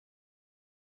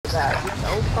that. It's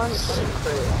so fun for the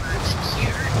crib.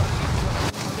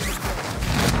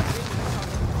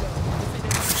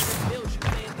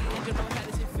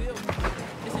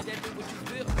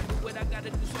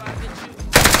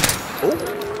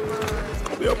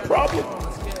 Oh, be a problem.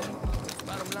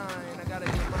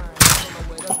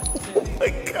 Oh my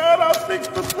God, I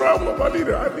fixed the problem. I need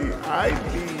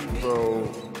ID, bro.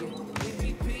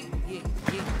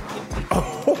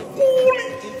 Oh, holy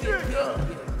shit.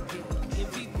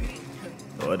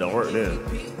 Oh, it don't work then.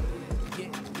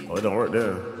 Oh, it don't work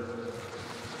then.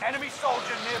 Enemy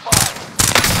soldier nearby.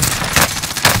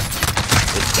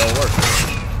 It don't work.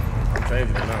 I'm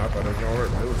changing it now. I thought it was gonna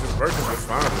work. It was just working just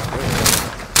fine. It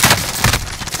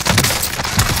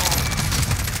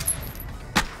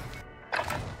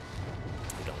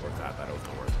don't work. I thought it was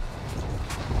gonna work.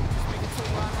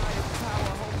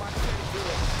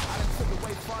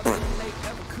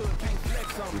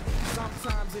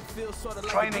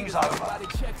 Training's over.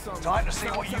 Time to see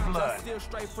what you've learned.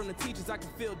 Straight from the teachers, I can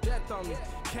feel death on me.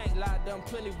 Can't lie, done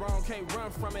plenty wrong, can't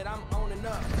run from it. I'm owning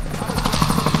up.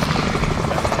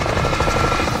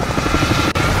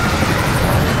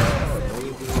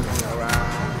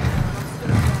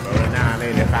 Rolling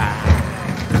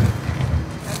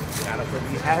 985. Gotta put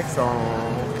these hacks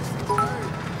on. I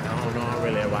don't know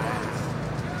really why.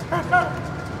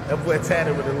 That boy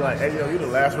tatted with the light. Hey, yo, you the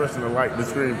last person to like the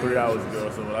stream 3 hours ago.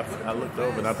 So when I looked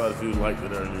over and I thought you liked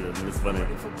it earlier. And it's funny. I'm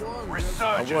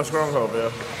going stronghold, Bill.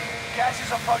 Gas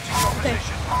is approaching your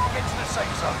position. Get to the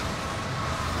safe zone.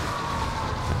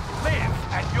 Liv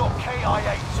and your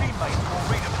KIA teammates will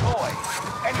redeploy.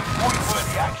 Any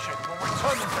point-worthy action will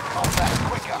return them to combat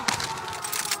quicker.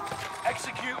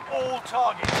 Execute all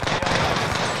targets.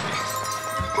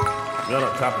 Gun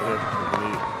up top of here.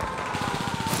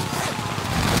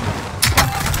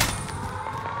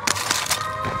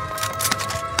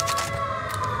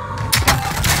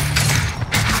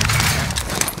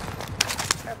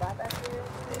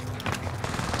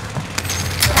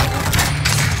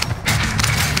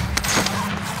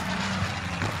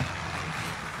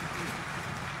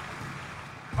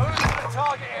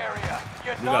 Target area.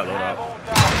 You You don't got have load all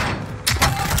day.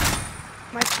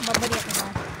 My buddy at the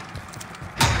back.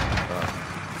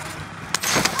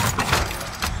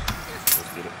 Let's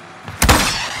get it.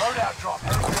 Loadout drop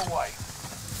heading your way.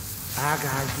 I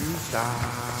got you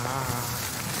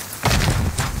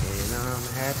and I'm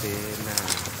happy now.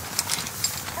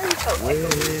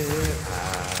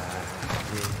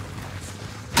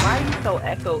 Why are you so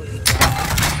echoey?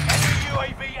 Enemy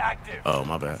UAV active. Oh,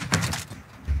 my bad.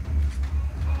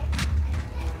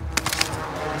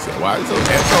 So why is it so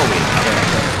echoey?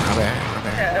 My bad.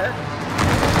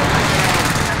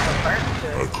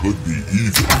 I could be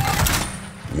evil.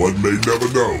 One may never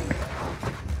know.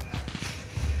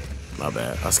 My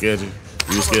bad. I scared you.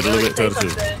 You were scared a little bit, tell the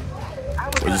truth.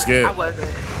 Were you scared? I wasn't.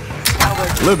 A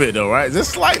little bit though, right? Just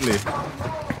slightly.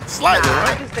 Slightly, Nah,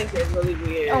 right? I just think it's really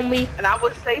weird. On me. And I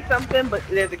would say something, but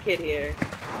there's a kid here.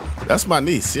 That's my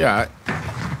niece, yeah.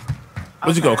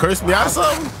 Would you go curse me out or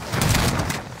something?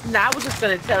 Nah, I was just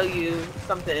gonna tell you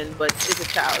something, but there's a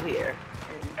child here.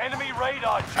 Enemy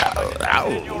radar chopper.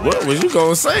 What was you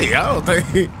gonna say? I don't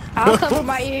think. I'll cover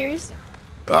my ears.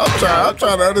 I'm trying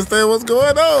to understand what's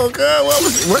going on,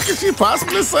 cuz. What could she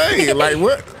possibly say? Like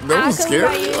what? That was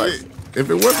scary. Like if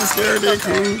it wasn't scary, then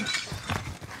cool.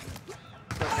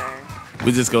 Okay.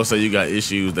 We just gonna say you got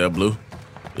issues there, Blue.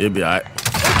 It'll be alright. I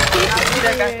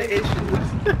got the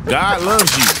issues. God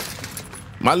loves you.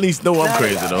 My niece know I'm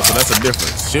crazy though, so that's a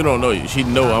difference. She don't know you. She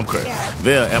know I'm crazy. Yeah.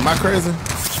 Vel, am I crazy?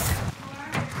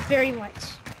 Very much.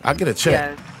 I get a check.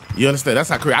 Yes. You understand? That's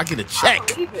how crazy. I get a check. I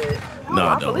believe it. No,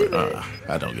 I I don't. believe it.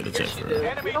 I don't get a check Yes, you for do. it.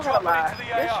 Enemy You don't have a dropping lot. into the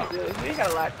Yes, AR. you do. You ain't got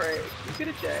a lot, Craig. You get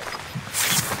a check.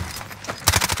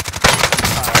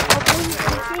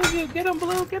 Get him,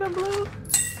 Blue. Get him, Blue.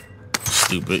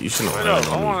 Stupid. You shouldn't Wait have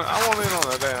up, on me. I want in on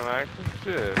that damn action.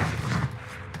 Shit.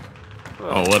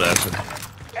 Oh, what action?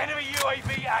 Enemy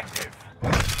UAV active.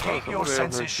 Keep your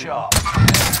senses sharp.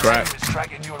 Right. It's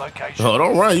tracking your location. Oh,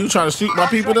 don't run. You trying to shoot my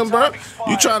people, them, bro?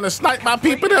 You trying to snipe my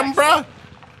people, them, bro?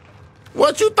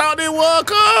 What you thought it was,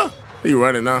 cuz? He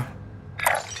running now.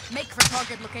 Make for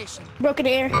target location. Broken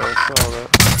air. Yeah, I saw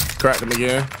that. Cracked him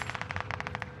again.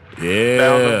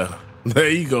 Yeah. There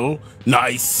you go.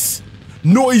 Nice.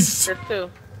 Nice. There's two.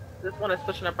 This one is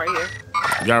pushing up right here.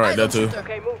 Guy right there, too.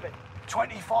 Okay, moving.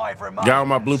 25 remain. Guy on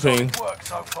my blue ping. Solid work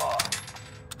so far.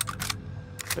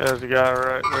 There's a guy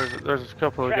right. There's a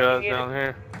couple of guys down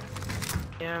here.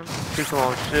 Yeah. People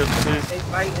on ships too. They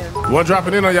fighting. One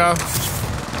dropping in on y'all. Enemy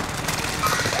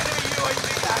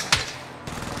UAV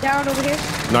active. Down over here.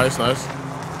 Nice, nice.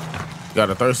 Got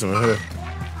a thirst in here.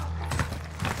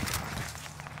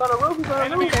 on the roof. He's on the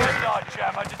Enemy roof. radar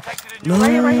jammer detected in your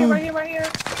Right here, right here, right here, right here.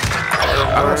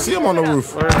 I don't see him on the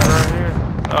roof. Where's right here?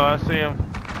 Oh, I see him.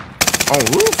 On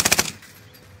roof?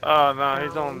 Oh no,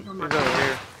 he's over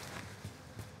here.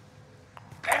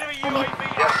 Enemy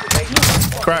UAV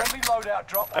activated. Crack. Enemy loadout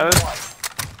drop on the way.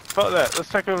 Fuck that. Let's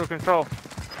take over control.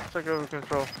 Let's take over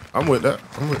control. I'm with that.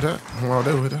 I'm all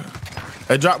there with that.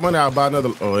 Hey, drop money. I'll buy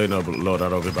another. Oh, ain't no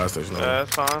loadout over the buy station. Yeah,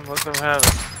 that's fine. Let them have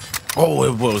it. Oh,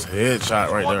 it was headshot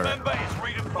right One there. member is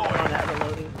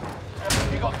redeployed.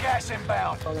 You got gas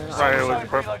inbound. Right here with Zone the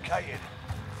purple. relocated.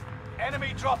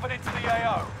 Enemy dropping into the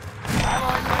AO.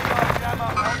 Allied radar jammer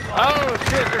online. Oh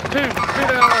shit, there's two. Two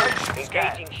down there.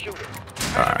 Engaging shooter.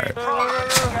 All right.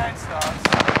 Scan starts.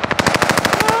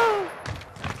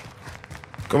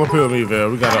 Come up here with me, Val.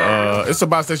 We got a. It's a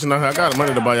buy station out here. I got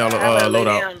money to buy y'all a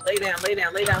loadout. Lay down, lay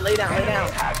down, lay down, lay down, lay down.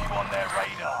 Have you on their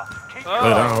radar. Keep Oh,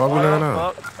 Lay down. Why we laying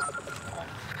down?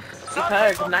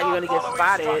 Because if not, you're gonna get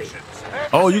spotted.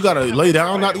 Oh, you gotta lay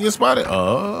down not to get spotted.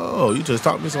 Oh, you just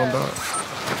taught me something, dog.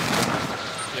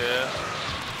 Yeah.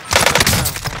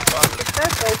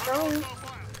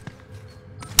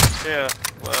 Yeah.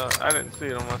 Well, I didn't see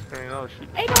it on my screen. Oh shit.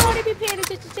 Ain't nobody be paying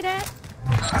attention to that.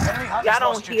 Y'all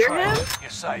don't hear him? You're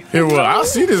safe. Here, well, I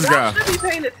see this Y'all guy. should be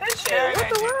paying attention. What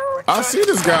the world? I see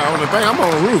this guy on the thing. I'm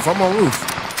on roof. I'm on roof.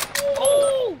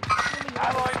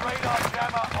 Allied radar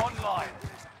jammer online.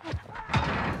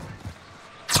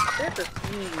 There's a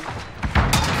sneeze.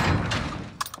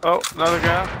 Oh, another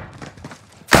guy.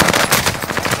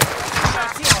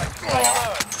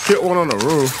 Hit one on the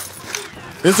roof.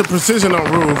 It's a precision on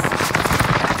roof.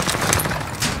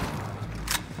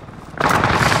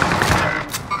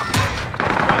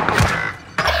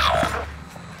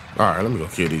 All right, let me go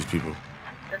kill these people. Is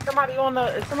somebody on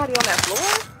that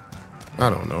floor? I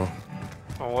don't know.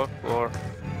 On what floor?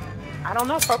 I don't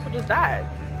know. Purple just died.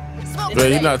 Smoke. Yeah,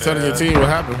 you're not telling your team what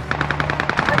happened.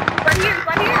 Right here,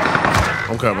 right here.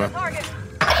 I'm coming. Oh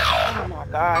my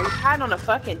god, he's hiding on the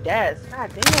fucking desk.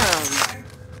 God damn.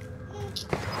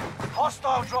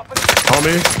 Hostile dropping. On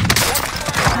me.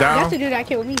 That's Down. the dude that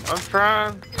killed me. I'm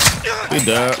trying. He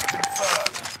died.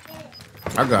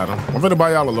 I got him. I'm finna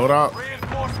buy y'all a loadout.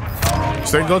 Reinforcements are on the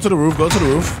Stay, way. go to the roof. Go to the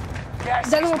roof. Gas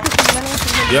That one pushing me. That one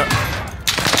pushing me. Yep.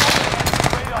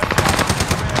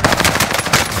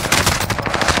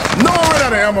 No, I ran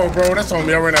out of ammo, bro. That's on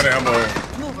me. I ran out of ammo.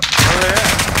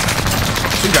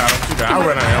 She got him. She got him. I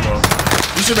ran out of ammo.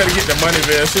 You should better get the money,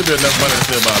 man. Should be enough money to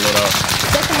still buy a loadout.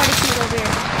 That's somebody killed over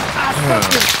there. I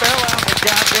fucking fell out the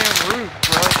goddamn roof,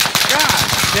 bro. God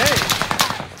dang.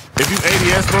 If you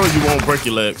ADS, bro, you won't break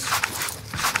your legs.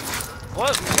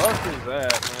 What luck is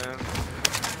that, man?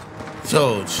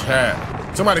 Yo, chat.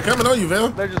 Somebody coming on you, Val.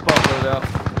 They just popped it out.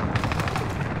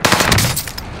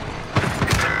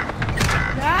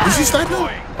 Did she snipe him? Oh,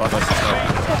 I thought she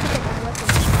sniped.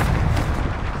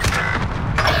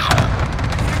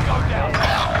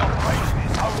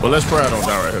 Well, let's pray I don't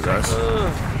die right here, guys. Oh,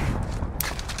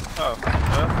 well,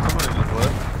 somebody just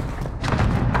left.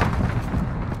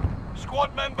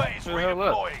 Squad member is Who the hell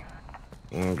left?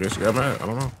 redeploying. Guess you got mad. I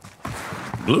don't know.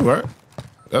 Blue, right?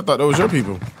 I thought that was your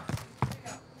people.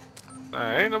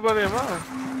 Nah, ain't nobody in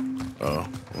mine. Oh,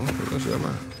 well, guess you got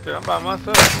mad. Shit, I'm by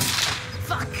myself.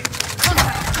 Fuck.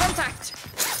 Contact. Contact.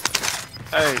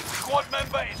 Hey, Squad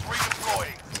member is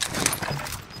redeploying.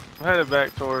 I'm headed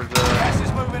back towards Gas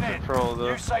is moving in. control,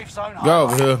 though. New safe zone. Go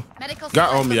over here. Medical Got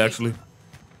supplies on me, located. actually.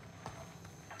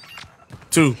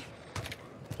 2.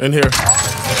 In here.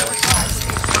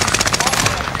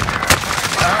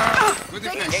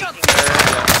 Taking shots.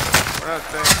 We're not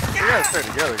staying. We gotta stay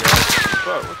together, guys.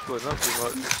 Fuck, we're splitting up too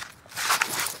much.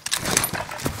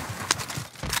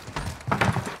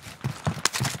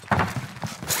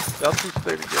 Y'all two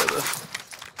stay together.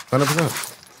 100%.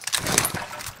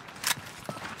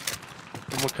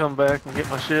 I'm gonna come back and get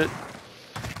my shit.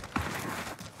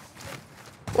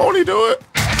 Won't he do it?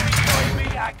 Enemy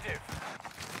UAV active.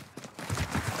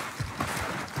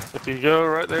 If you go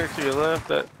right there to your left,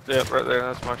 yep, right there,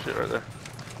 that's my shit right there.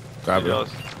 Copy. Y'all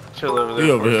chill over there.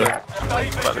 He over for a here. second. Stay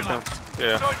About to vigilant. come.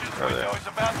 Yeah, Surgeon's right window there. is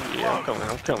about to Yeah, I'm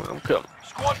close. coming.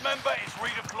 Squad member is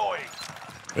redeploying.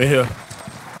 In here.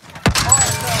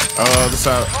 Other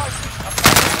side.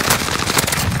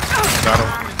 Got him.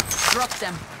 Drop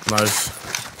them. Nice.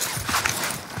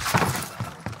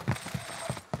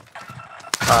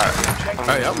 Alright.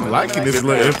 Hey, I'm liking this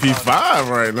little MP5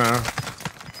 right now.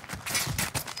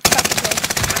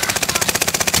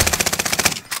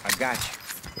 I got you.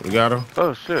 We got him.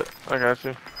 Oh shit, I got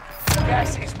you.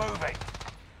 Gas is moving.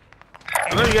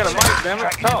 I know you got a mic, damn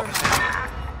it. Talk.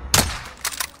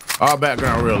 Our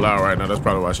background real loud right now. That's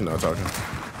probably why she's not talking.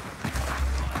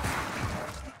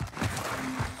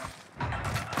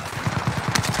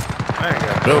 I ain't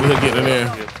got Bill over here getting in there.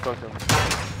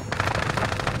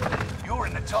 You're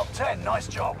in the top 10. Nice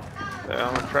job. Yeah,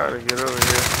 I'm gonna try to get over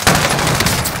here.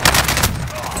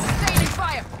 Staying in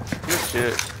fire. Good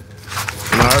shit.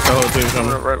 No, that's the whole team Coming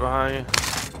coming. up right behind you.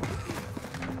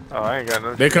 Oh, I ain't got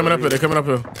no. They coming up here. They coming up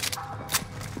here.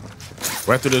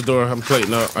 Right through this door. I'm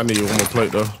plating up. I need one more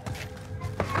plate though.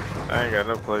 I ain't got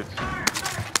no plates.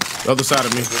 The other side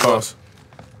of me. Pause.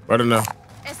 Right in there.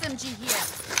 SMG here.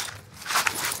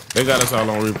 They got us all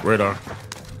on radar.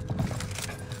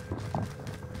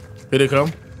 Here they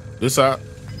come. This side.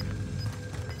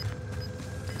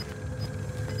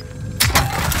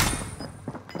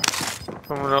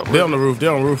 Coming up. They on the roof. They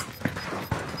on the roof.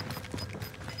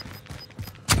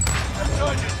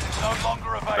 Resurgence is no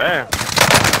longer available. Damn.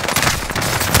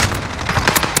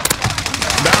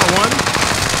 Down one.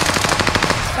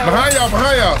 Behind y'all.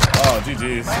 Behind y'all. Oh,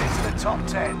 GG's. Made it to the top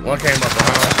 10. One came up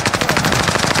behind.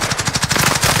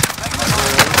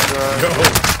 Yo,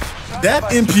 that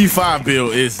MP5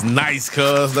 build is nice,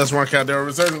 cuz. Let's run Caldera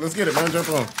Resurgence. Let's get it, man. Jump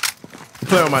on. I'm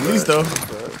playing with my niece, though.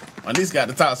 My niece got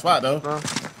the top spot, though.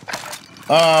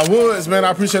 Woods, man,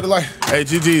 I appreciate the like. Hey,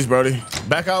 GG's, Brody.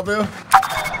 Back out, Bill.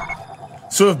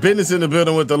 Swift business in the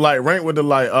building with the light. Rank with the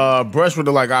light. Brush with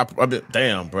the like.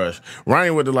 Damn, Brush.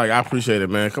 Ryan with the like. I appreciate it,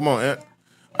 man. Come on, Ant.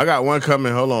 I got one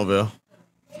coming. Hold on, Bill.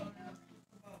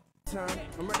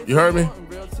 You heard me?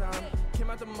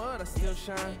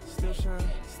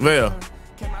 Bill.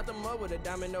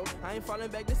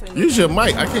 Use your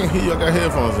mic. I can't hear you. I got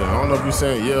headphones in. I don't know if you're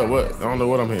saying yeah or what. I don't know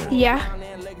what I'm hearing. Yeah.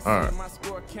 All right.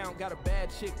 Got a bad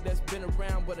chick that's been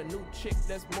around, but a new chick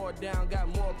that's more down. Got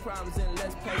more problems and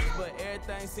less patience, but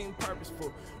everything seemed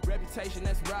purposeful. Reputation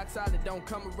that's rock solid, don't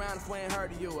come around if we ain't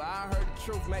heard of you. I heard the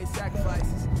truth, made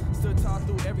sacrifices. Still talk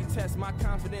through every test, my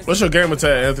confidence. What's your gamer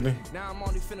tag, Anthony? Now I'm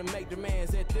only finna make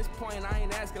demands. At this point, I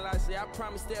ain't asking like say. I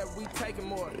promise that we taking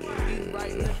more. Eat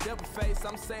right in the devil face.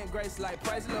 I'm saying grace like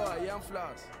praise the Lord. Yeah, I'm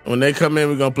flawless. When they come in,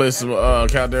 we're gonna play some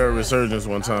Caldera Resurgence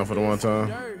one time for the one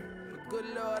time. Good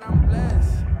Lord, I'm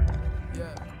blessed.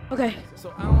 Yeah. Okay.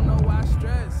 So I don't know why I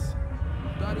stress.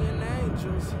 Guardian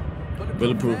angels.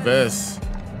 Bulletproof vest.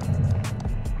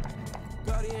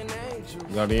 Guardian angels.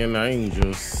 Guardian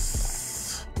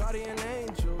angels. Guardian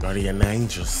angels. Guardian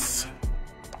angels.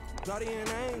 Guardian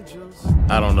angels.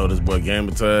 I don't know this boy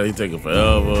gamer tag. He taking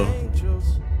forever.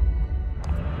 Angels.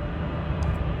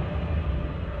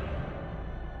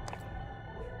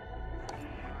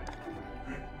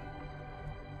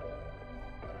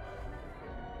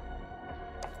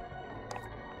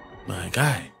 My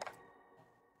guy.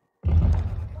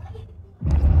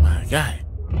 My guy.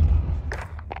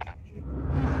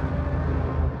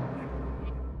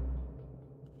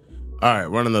 All right,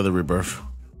 run another rebirth.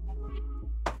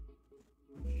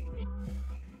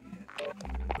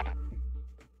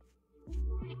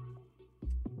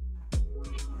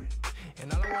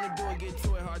 And all I wanna do is get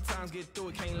to it. Hard times get through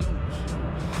it, can't lose.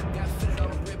 Got fitted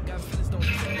on rip, got feelings don't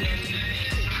tell me.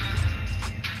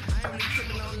 I ain't really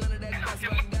tripping on none of that. That's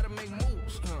why I gotta make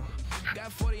moves.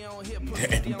 Got 40 on hip, put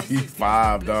 50 on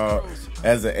MP5, dog,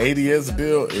 as an ADS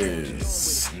build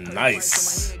is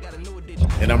nice.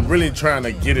 And I'm really trying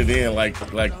to get it in like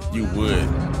you would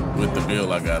with the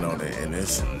build I got on it, and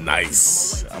it's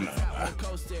nice.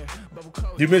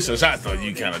 You missed your shot though,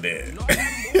 you kinda dead.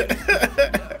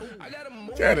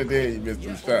 Kinda dead, you missed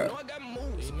your shot.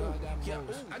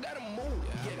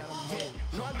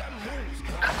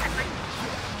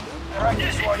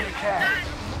 Practice while you can.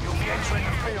 You'll be entering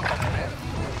the field in a bit.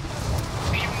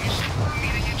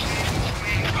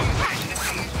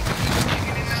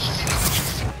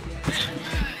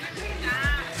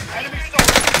 Enemy stop.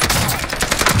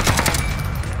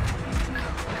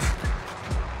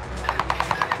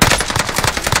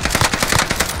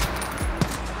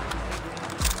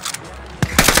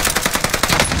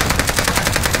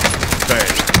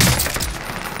 Bang.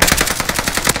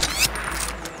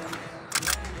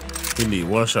 He need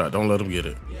one shot. Don't let him get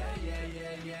it.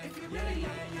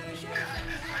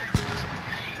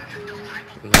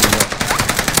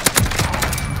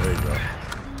 There you go.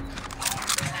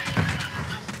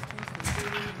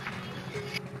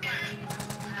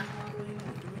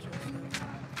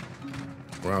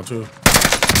 Round two.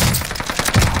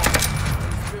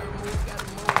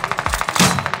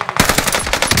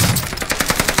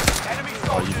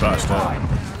 Oh, you botched that.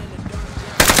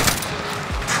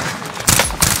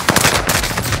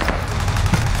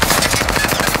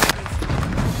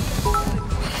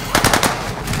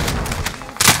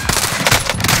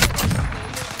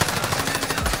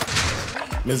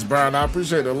 Miss Brown, I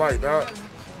appreciate the like, dog.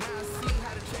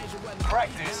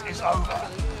 Practice is over.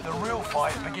 The real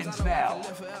fight begins now.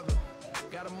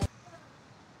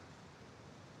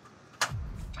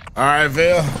 All right,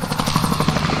 Vale.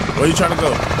 Where you trying to go?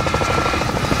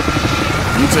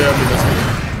 You tell me. Let's go.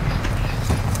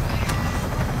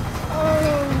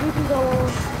 We can go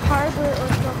harbor or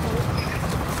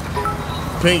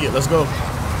something. ping it. Let's go.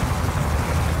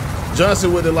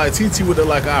 Johnson with it like TT with it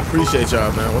like I appreciate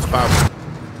y'all, man. What's poppin'?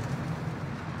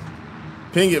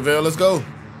 Ping it, Vale. Let's go.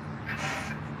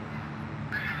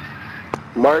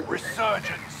 Mark.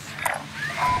 Resurgence.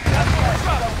 That's what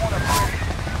I don't want to bring.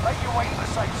 Make your way to the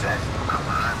safe zone.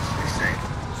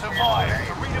 Survive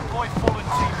to redeploy fallen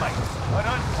teammates and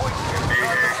earn points to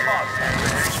return the smart.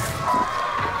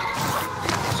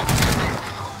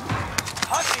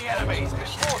 Hunt the enemies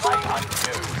before they hunt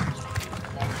you.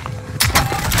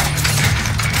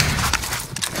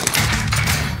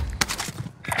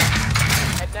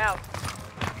 And now.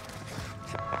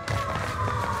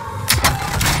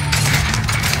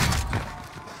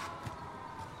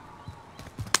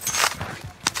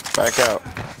 Back out.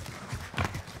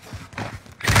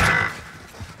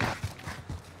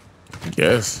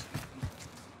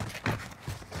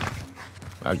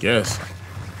 I guess.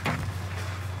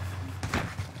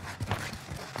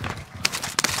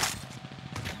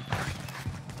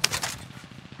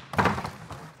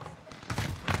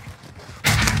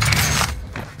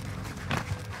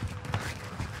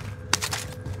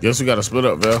 Guess we gotta split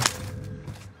up, Val.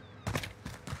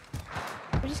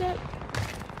 What you said?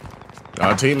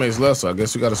 Our teammates left, so I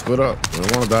guess we gotta split up. We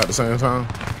don't wanna die at the same time.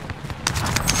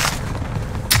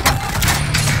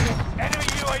 Enemy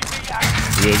UAV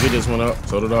active. Yeah, we just went up,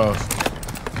 so did ours.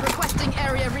 Requesting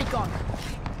area recon.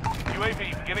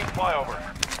 UAV beginning flyover.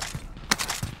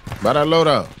 Buy that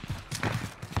loadout.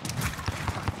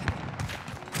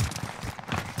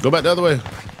 Go back the other way.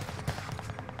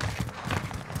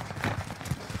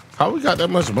 How we got that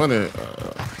much money?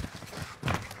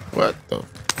 What the?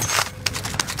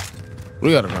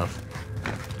 We got enough.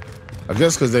 I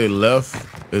guess because they left,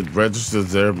 it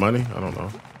registers their money. I don't know.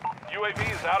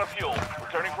 UAV is out of fuel.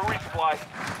 Returning for resupply.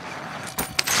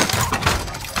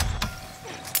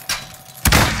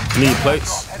 Need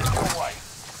plates? Headed your way.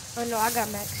 Oh no, I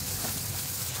got max.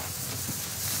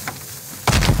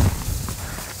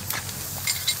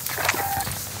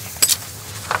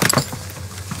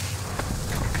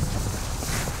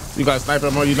 You got sniper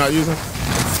ammo you not using?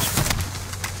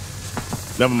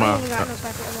 Never I mind. ain't got no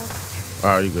sniper ammo.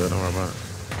 All right, you good. Don't worry about it.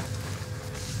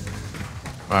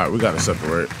 All right, we got to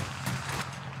separate.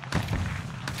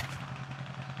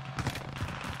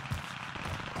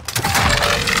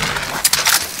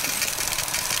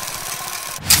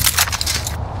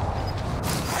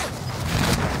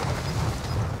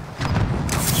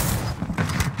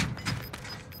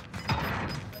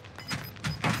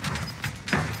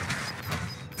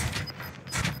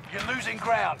 You're losing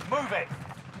ground. Move it.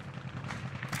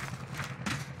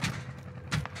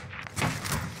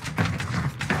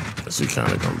 Guess we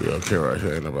kind of gonna be okay right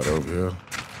here. Ain't nobody over here.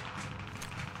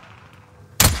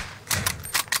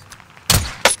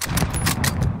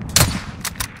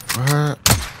 What?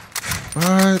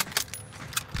 What?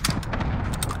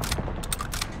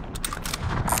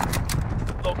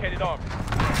 Located arm.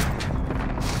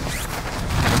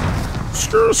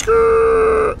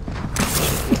 Skirt.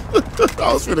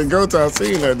 I was finna go to I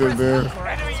seen that dude there.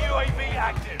 Enemy UAV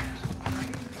active.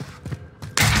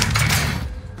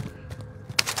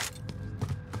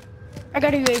 I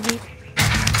got a UAV.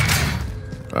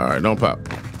 All right, don't pop.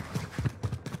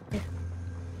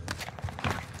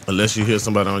 Unless you hear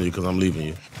somebody on you, because I'm leaving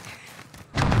you.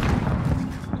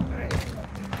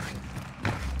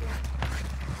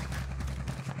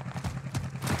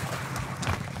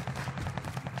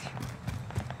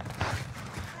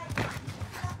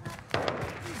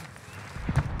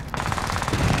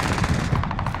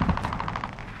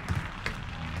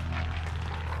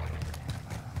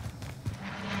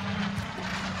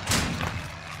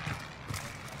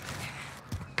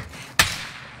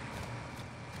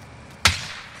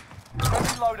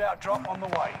 Heavy loadout drop on the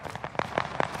way.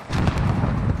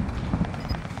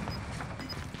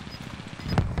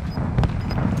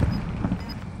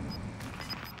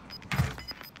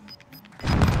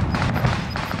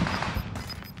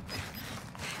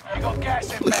 You got gas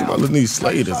inbound. Look at my little niece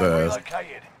slayed his Zone ass.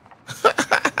 relocated.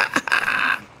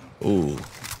 Ooh.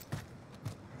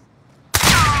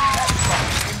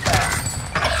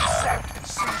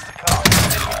 Seize the car.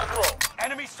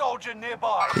 Enemy soldier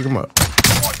nearby. Pick him up.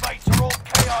 Squad mates are all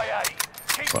KIA.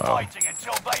 Keep Wow. fighting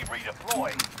until they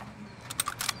redeploy.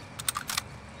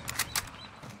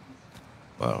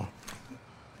 Wow.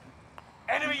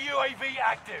 Enemy UAV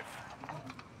active.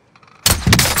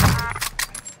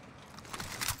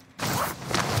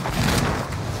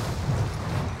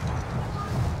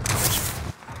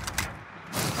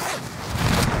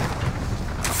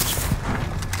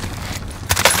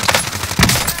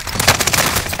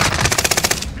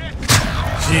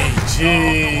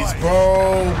 GG's,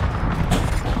 bro.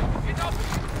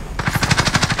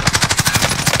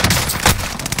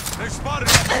 They spotted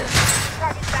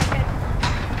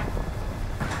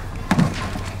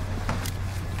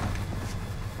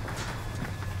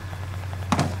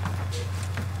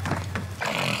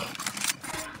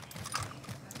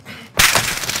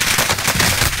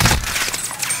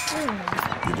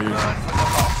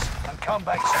and come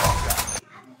back stronger.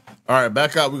 All right,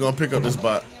 back out. We're gonna pick up this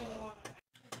spot.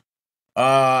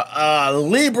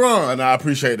 LeBron, I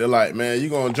appreciate the light, man. You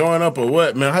gonna join up or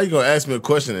what, man? How you gonna ask me a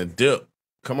question and dip?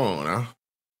 Come on now.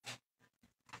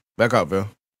 Back out, Val.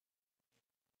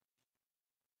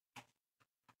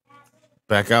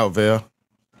 Back out, Val.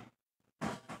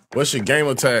 What's your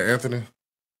gamer tag, Anthony?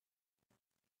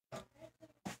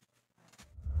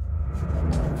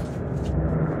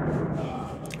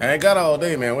 I ain't got all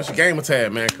day, man. What's your gamer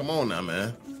tag, man? Come on now,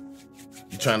 man.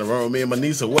 You trying to run with me and my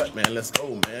niece or what, man? Let's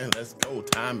go, man. Let's go.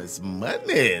 Time is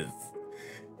money.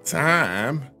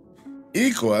 Time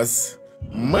equals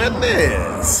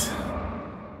monies.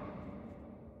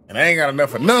 And I ain't got enough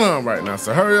for none of them right now,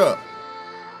 so hurry up.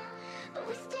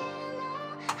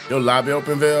 Your lobby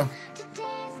open, Val?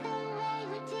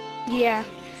 Yeah.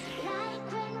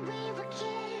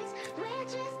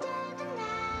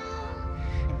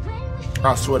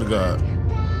 I swear to God.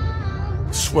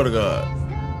 Swear to God.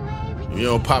 If you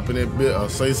don't pop in that bit or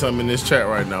say something in this chat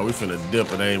right now, we finna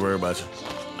dip and I ain't worried about you.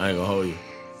 I ain't gonna hold you.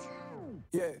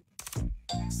 Yeah.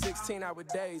 16-hour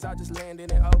days, I just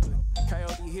landed in Oakland.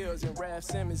 Coyote Hills and Raph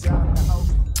Simmons out in the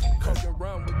open. Coke and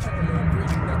rum with Kayla and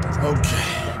Bridget. Okay.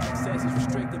 Access is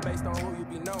restricted based on who you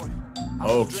be knowing.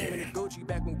 Okay. Gucci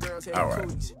back when girls had all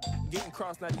right. Getting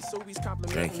crossed, now these Subies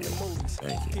Thank you. the movies.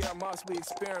 Thank you. Here Moss, we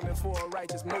experiment for a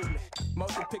righteous movement.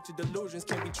 Motion picture delusions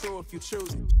can be true if you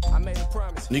choose it. I made a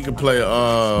promise. You can play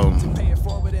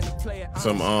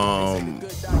some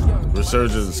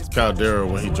Resurgence Caldera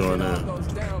when he joined in.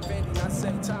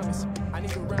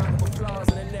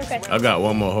 Okay. I got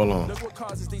one more. Hold on. Look what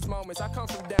causes these moments. I come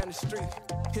from down the street.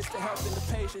 Hits the health and the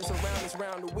patience around us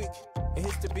round the week. It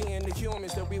hits to being the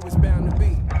humans that we was bound to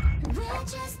be.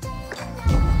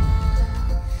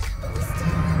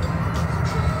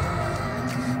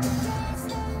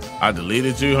 I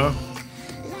deleted you, huh?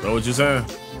 Know what you saying?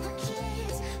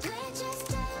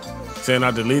 Saying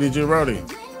I deleted you, Brody?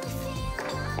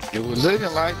 It was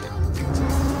looking like it.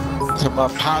 So I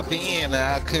pop in and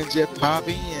I couldn't just pop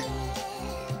in.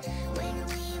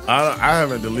 I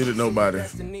haven't deleted nobody.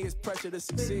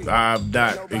 I've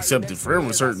not accepted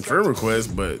certain friend requests,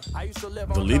 but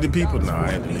deleted people? No, I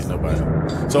ain't deleted nobody.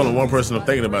 It's only one person I'm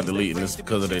thinking about deleting. It's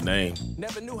because of their name.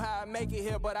 Never knew how I make it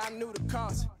here, but I knew the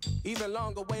cost. Even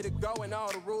longer way to go and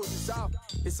all the rules is off.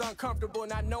 It's uncomfortable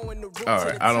not knowing the rules. All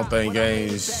right, I don't think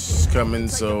games coming,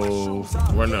 so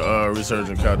we're in the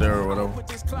Resurgent Caldera or whatever. Put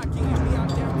this clock in me, I'm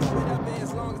down with whatever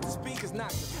as long as the speaker's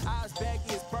knocking. Eyes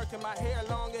baggy as Birkin, my hair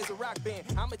long as a rock band.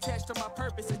 I'm attached to my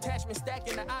purpose, attachment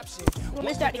stacking the option. Want me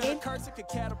to start the game?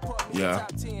 Yeah.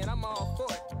 I'm all for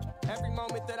it. Every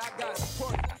moment that I got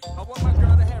support. I want my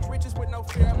girl to have riches with no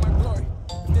fear of my glory.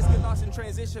 If this get lost in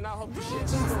transition, I hope you share the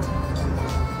story.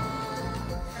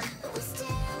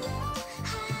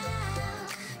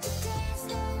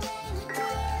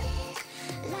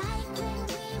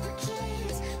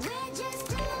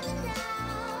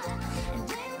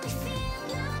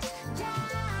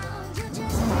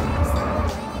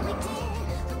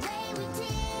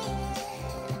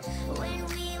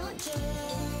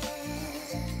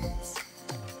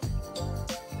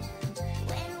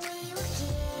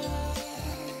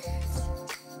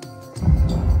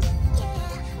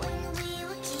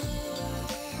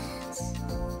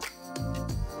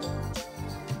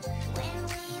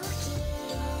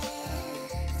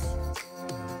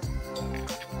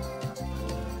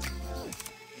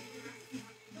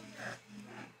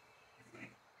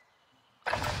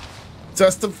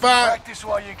 Testify. Practice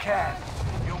while you can.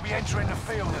 You'll be entering the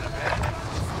field in a bit.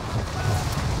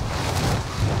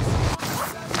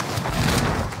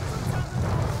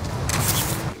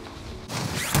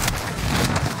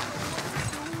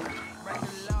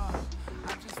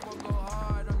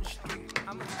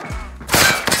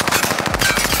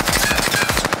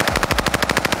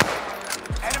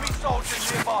 Enemy soldier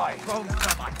nearby.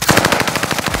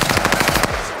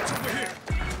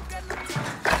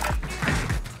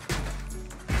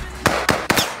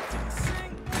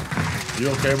 You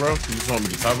okay, bro? You just want me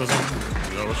to talk or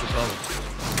something? You know, what's your problem?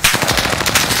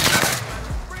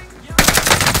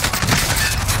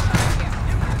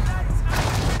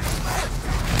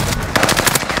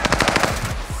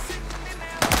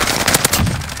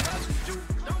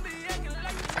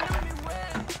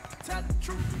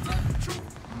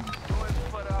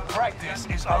 practice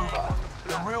is over.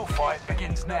 The real fight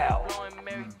begins now.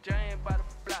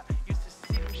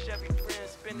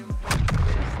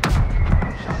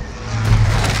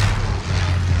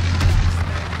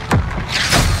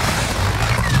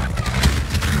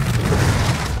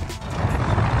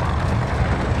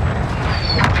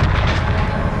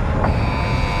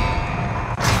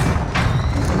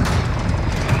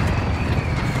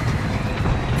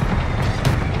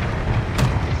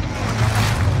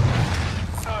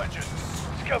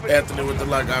 Anthony with the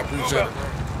like, I appreciate it.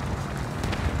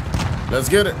 Let's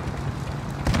get it.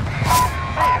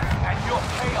 And your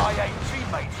KIA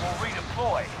teammates will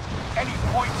redeploy. Any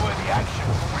point-worthy action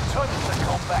will return them to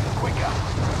combat quicker.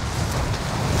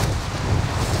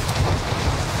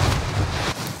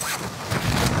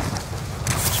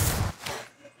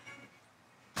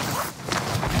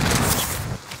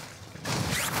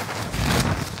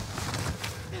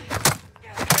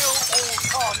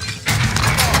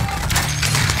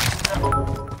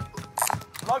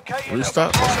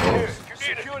 Restart.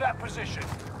 Secure that position.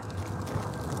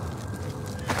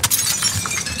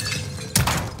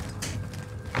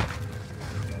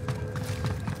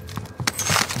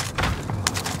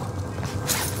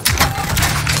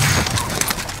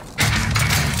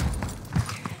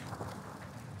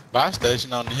 Buy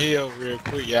station on the hill real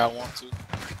quick, y'all want to?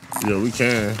 Yeah, we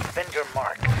can. Finger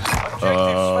mark.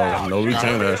 No, we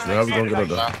can't actually. How we gonna get up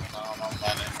there?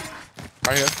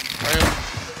 Right here. Right here.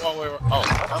 One way. Oh,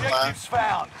 I'm lying. Objectives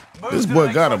found. Move This to boy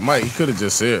the got a next mic. He could have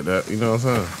just said that. You know what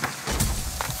I'm saying?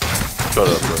 Shut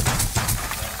up, bro.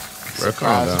 Bro,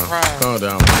 calm down. Surprise. Calm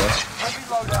down, bro. heavy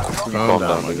loadout. Calm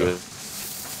down, nigga.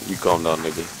 You calm down,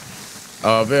 nigga.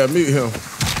 Val, mute him.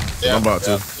 Yep, I'm about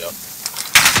to. Yep.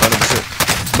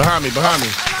 100%. Behind me, behind me.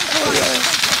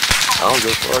 I don't give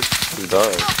a fuck. He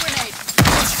died. Grenade.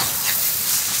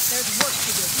 There's work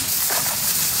to do.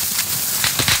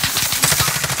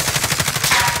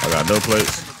 I got no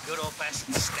plates. Good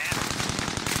old-fashioned stab.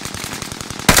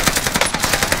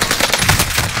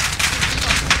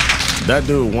 That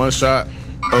dude one shot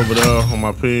over there on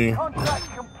my ping.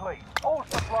 Contract complete. All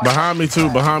supplies. Behind me too,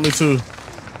 behind me too.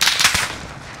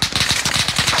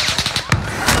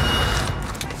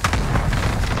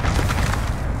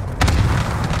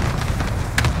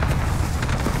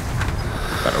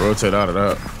 Gotta rotate out of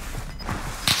that.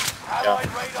 Allied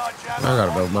radar jammer. I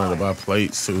got enough money to buy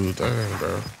plates too. Dang,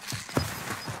 bro.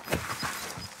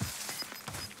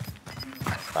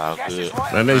 Oh, Gas is good.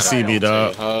 right Man, on they the see me,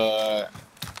 tail. dog.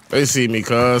 They see me,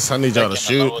 cuz. I need y'all to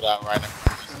shoot. Out right now.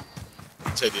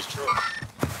 Take this truck.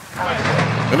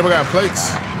 Anybody got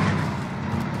plates?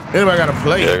 Anybody got a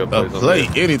plate? Yeah, I got A plates on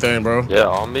plate, anything, bro. Yeah,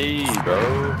 on me,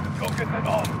 bro. Go get them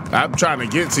on. I'm trying to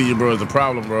get to you, bro. Is the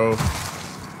problem, bro?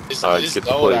 It's All right, this get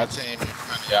the gold plate. I team in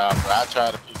front of y'all, bro. I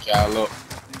try to pick y'all up.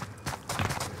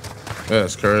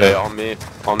 That's crazy. Hey, on me.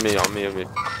 On me, on me, on me.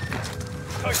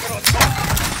 Take it on top.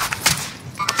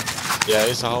 Yeah,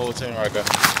 it's a whole team right there.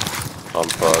 I'm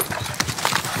fucked.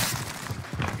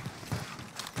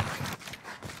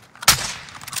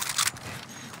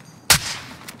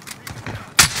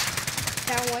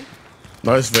 Down one.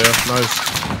 Nice, Val. Nice.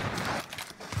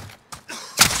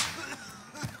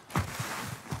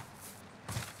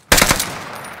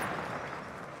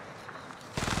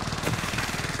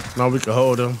 Now we can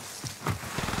hold him.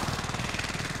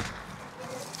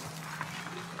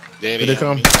 There Here they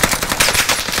come.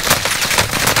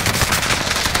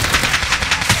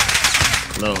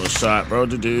 No shot, bro.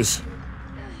 Do this.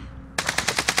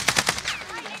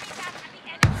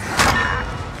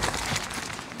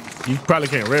 You probably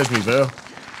can't res me, Val.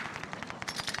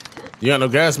 You got no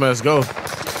gas mask, go.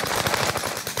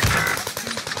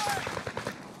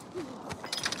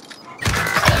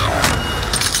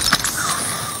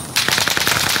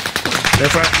 They're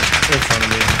in front of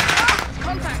me.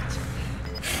 Contact.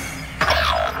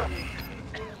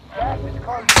 Gas is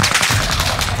close.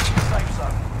 Safe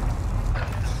zone.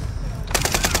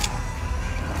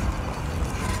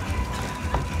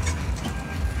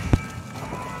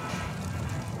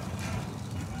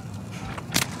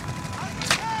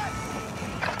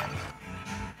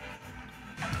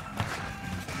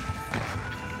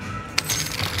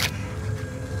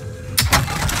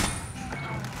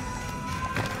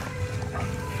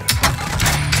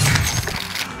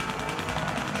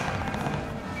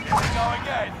 Here we go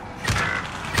again.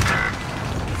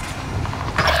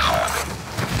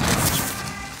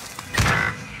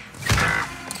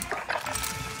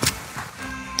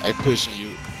 They pushing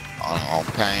you on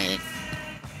pain.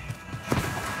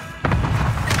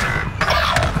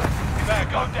 You better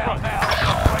go down now. The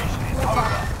operation is over.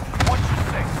 Watch your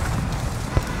six.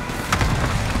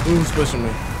 Who's pushing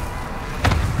me?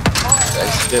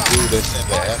 see that dude that's in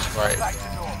the asteroid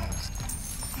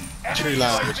tree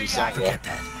line with you somewhere.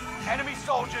 Enemy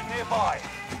soldier nearby.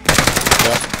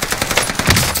 Yep.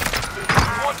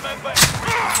 One member is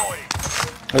redeployed.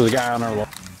 There's a guy on our wall.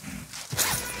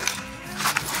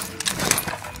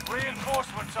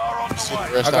 Reinforcements are on the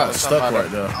way. I got stuck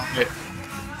right there.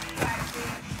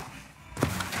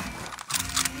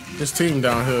 This team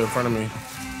down here in front of me.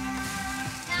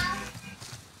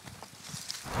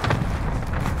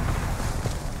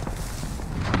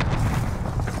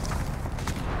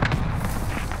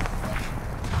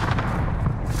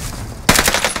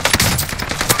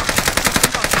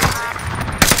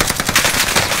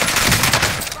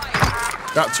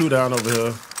 Got two down over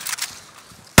here.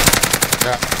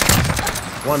 Yeah.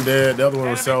 One dead, the other one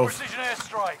was self. Precision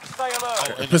airstrike. Stay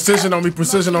alert. Precision on me,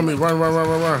 precision on me. Run, run, run,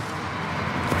 run, run.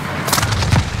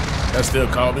 That still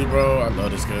caught me, bro. I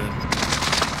love this game.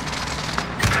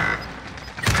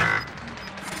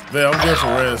 Yeah, I'm good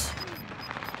for res.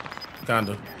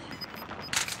 Kinda.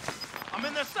 I'm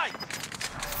in the sight.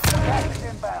 Gas is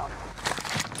inbound.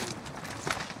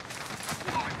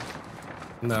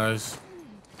 Nice.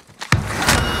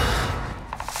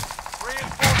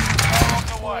 Reinforcements are on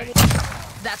the way.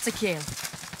 That's a kill.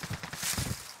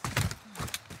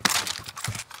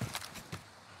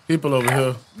 People over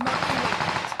here.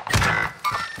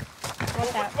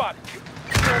 What's that? Spot.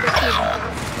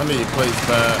 I need plates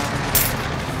bad.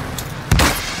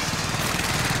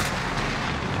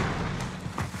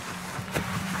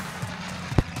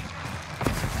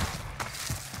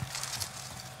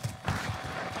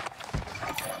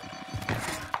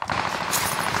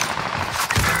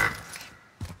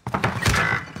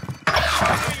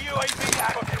 UAV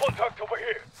active. Contact over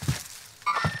here.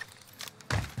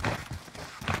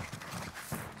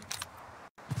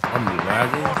 I'm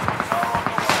lagging. Reinforcements are on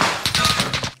the way.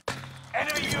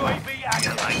 Enemy UAV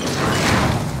active.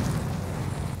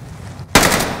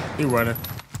 He running.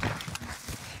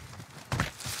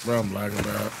 Bro, I'm lagging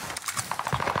bad.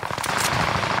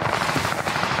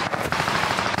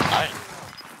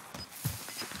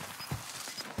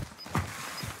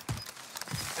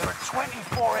 There are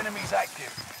 24 enemies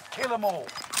active. Kill them all.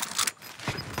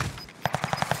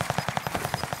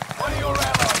 One of your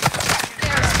allies.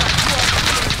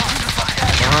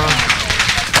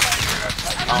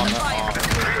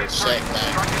 Shack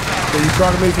thing. Can you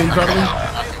talk to me? Can you talk to me?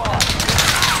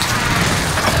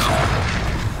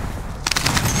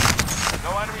 No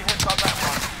enemy hits on that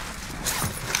one.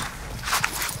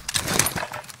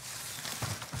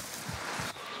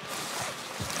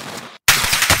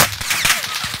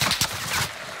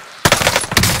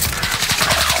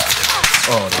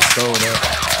 Oh, they stole that.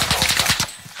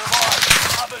 Survive.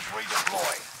 Others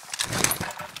redeploy.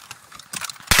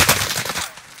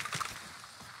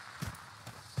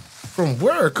 From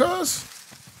where, cuz?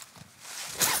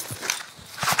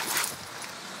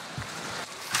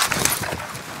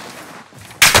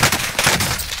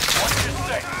 Watch your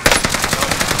step.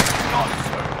 Not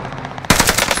so.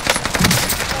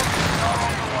 Reinforcements are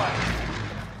on the way.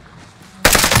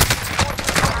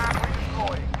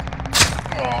 Redeploying.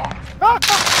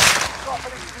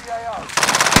 Dropping into the AO.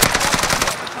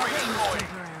 Redeploying.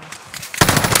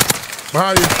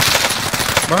 Behind you.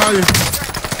 Behind you.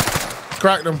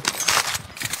 Cracked him.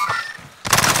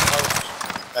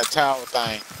 That tower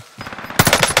thing.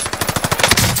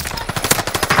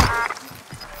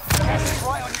 Gas is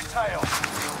right on your tail.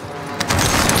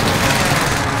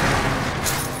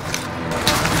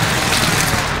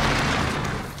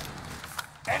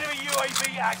 Enemy UAV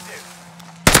active.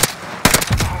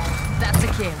 That's a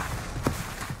kill.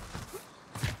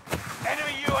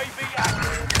 Enemy UAV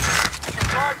active.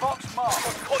 Supply box marked.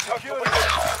 Secure the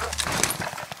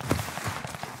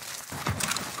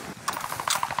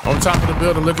On top of the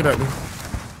building looking at me.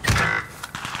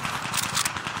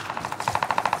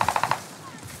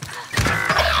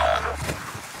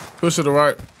 Push to the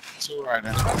right. Two right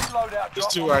now. loadout. There's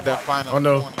two right there. Final. Oh,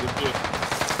 no.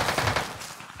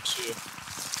 Shit.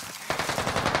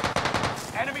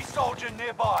 Enemy soldier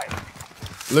nearby.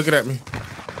 Looking at me.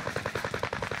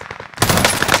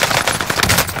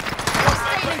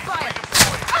 Taking fire.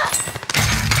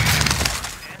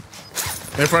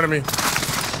 In front of me.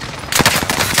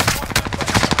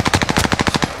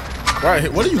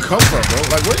 Right, where do you come from, bro?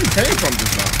 Like, where you came from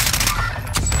just now?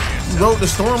 You rode the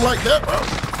storm like that, bro?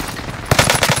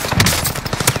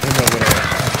 Ain't no way.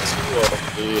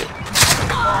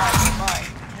 Mate,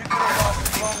 you could have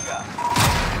lasted longer.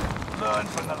 Learn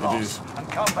from the loss and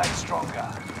come back stronger.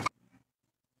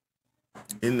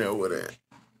 In there with it.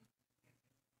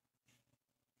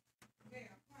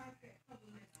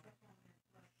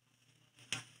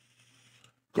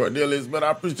 Go Cornelius, man,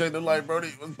 I appreciate the light, Brody.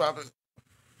 What's poppin'?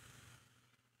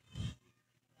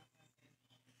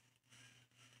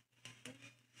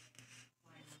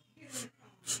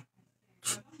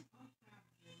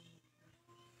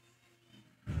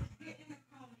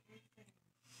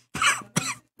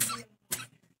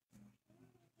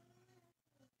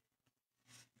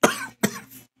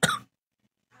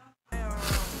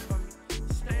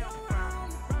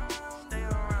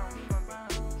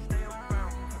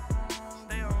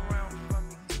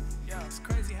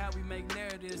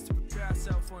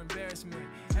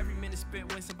 Every minute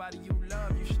spent with somebody you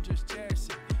love, you should just cherish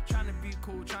it. Trying to be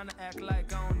cool, trying to act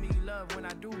like I don't need love when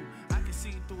I do. I can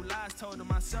see through lies told to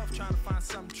myself, trying to find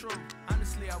something true.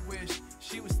 Honestly, I wish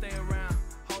she would stay around,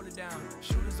 hold it down.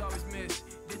 Shooters always miss,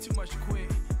 did too much to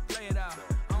quit. Play it out,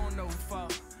 I don't know who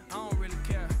fought, I don't really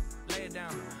care. Lay it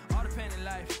down, all the pain in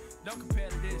life, don't compare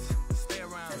to this. Stay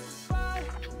around. Bye.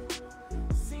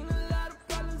 Seen a lot of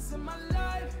problems in my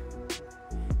life.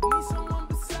 Need someone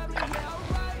beside me, yeah,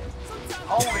 alright.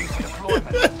 Holding deployment.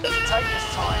 Take this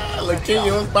time. Look,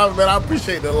 King, what's poppin', man? I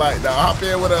appreciate the light. Now, hop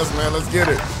in with us, man. Let's get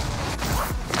it.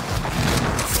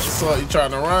 What's up? You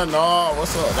trying to run, dog?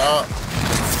 What's up, dog?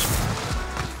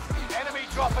 Enemy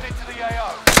dropping into the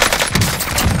AO.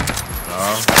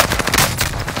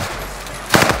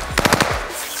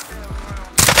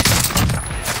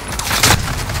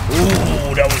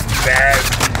 Ooh, that was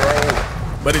nasty, bro.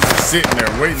 But he's just sitting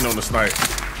there waiting on the snipe.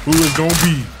 Who is gonna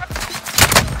be?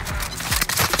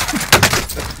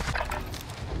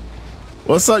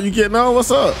 What's up? You getting on?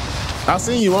 What's up? I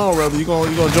seen you on, brother. You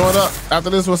gonna join up after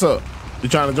this? What's up? You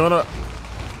trying to join up?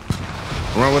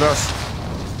 Run with us?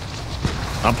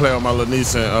 I'm playing with my little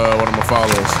niece and one of my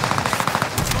followers.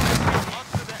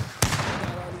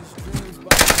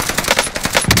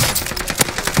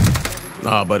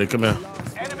 Nah, buddy, come here.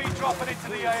 Enemy dropping into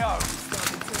the AO.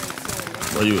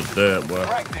 Boy, you was dead, boy.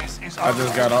 I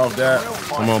just got off that.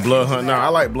 I'm on Blood Hunt now. I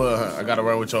like Blood Hunt. I gotta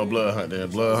run with y'all Blood Hunt then.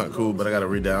 Blood Hunt cool, but I gotta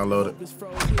re-download it.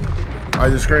 I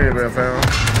just screamed, man, fam.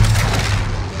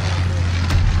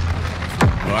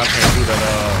 No, I can't do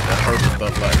that purple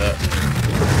stuff like that.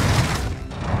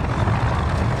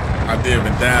 I did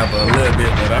even dab a little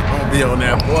bit, but I don't be on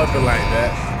that border like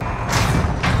that.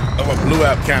 I'm a blue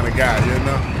app kind of guy, you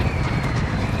know?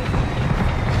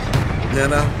 You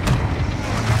know?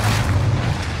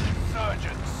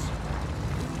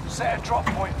 Set a drop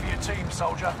point for your team,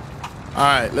 soldier. All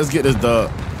right, let's get this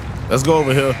dub. Let's go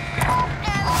over here.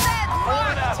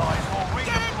 Fallen allies will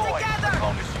redeploy as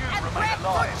long as you remain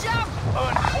alive.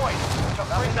 Earn points to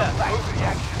bring them back to the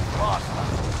action faster.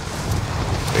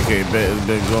 AK bet has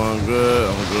been going good.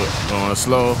 I'm good. Going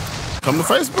slow. Come to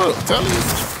Facebook. Tell you.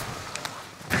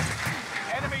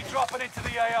 Enemy dropping into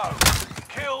the AO.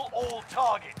 Kill all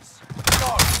targets.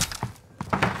 Go.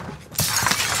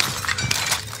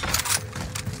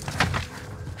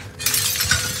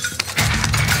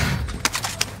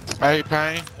 Hey,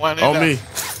 Pain. One On me.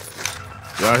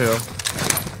 Y'all here.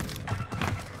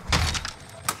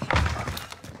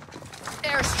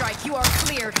 Airstrike, you are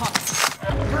cleared, Hawks.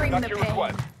 Bring the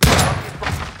pain.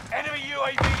 Enemy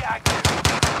UAV active.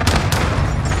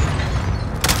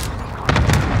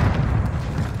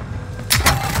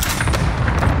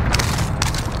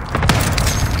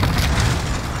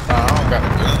 I don't got a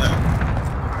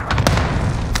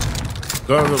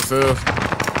gun. Guns upstairs.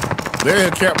 They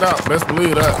ain't camped out. Best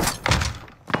believe that.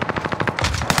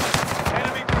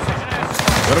 Enemy precision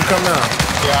airstrike. Let them come down.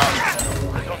 Yeah.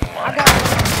 I got it.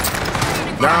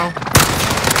 Down.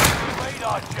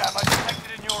 Radar jammer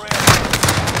detected in your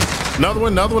area.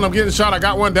 Another one. I'm getting shot. I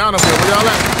got one down up here. Where y'all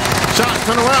at? Shots.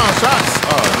 Turn around. Shots.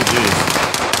 Oh, GG.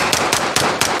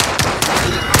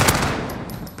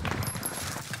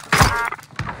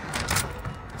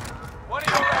 One of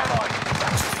your allies is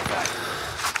back in the game.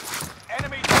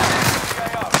 Enemy dropping into the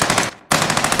AO.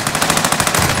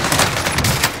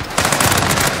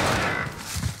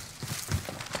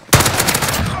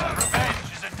 Revenge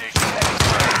is a dish heading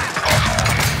through.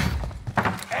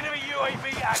 Enemy UAV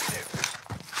active.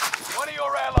 One of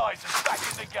your allies is back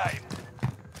in the game.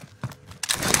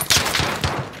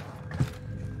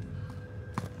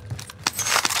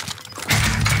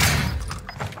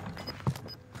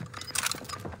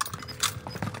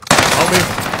 On me.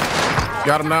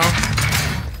 Got him now.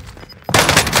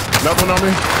 Another one on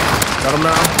me. Got him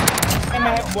now.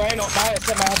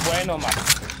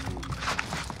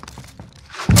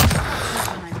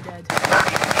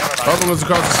 Other one's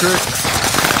across the street.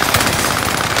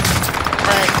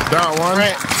 Down one.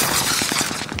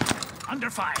 Under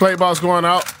fire. Play box going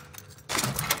out.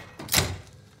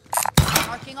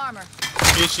 Marking armor.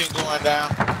 Mission going down.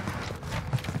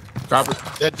 Copy.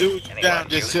 That dude down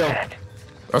just self.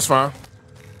 That's fine.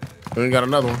 We ain't got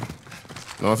another one.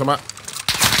 Know what I'm talking about?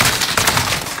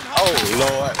 Oh,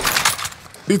 Lord.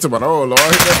 He talking about, oh, Lord.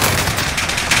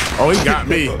 Oh, he got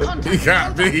me. He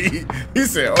got me. He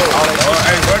said, oh, Lord.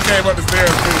 Hey, one came up the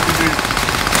stairs,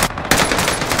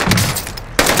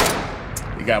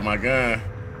 too. He got my gun.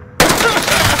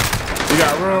 You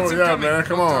got room? Yeah, man.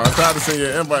 Come on. I tried to send you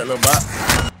an invite, little bot.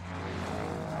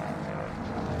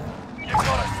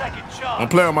 I'm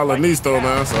playing with my little niece, though,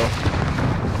 man, so.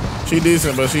 She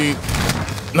decent, but she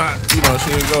not, you know,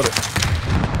 she ain't go there.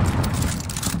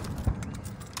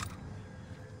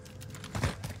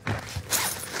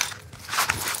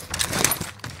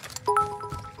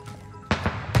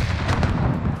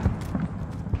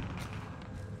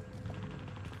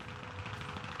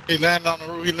 He landed on the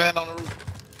roof. He landed on the roof.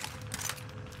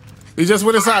 He just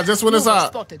went inside. Just went inside.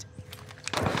 Spotted.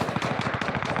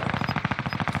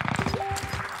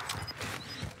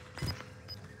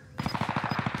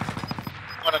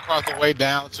 Went across the way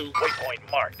down to. Waypoint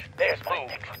marked. There's my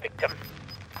next victim.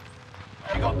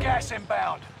 You got gas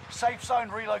inbound. Safe zone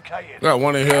relocated. Got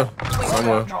one in here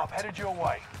somewhere. Drop headed your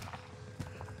way.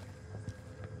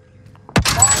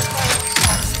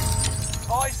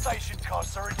 Buy station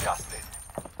costs are adjusted.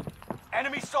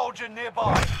 Enemy soldier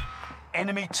nearby.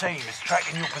 Enemy team is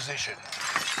tracking your position.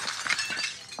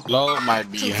 Low might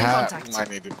be high. We might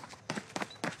need to.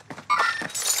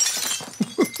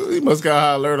 He must got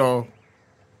high alert on.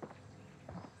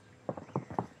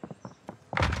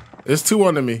 There's two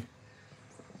under me.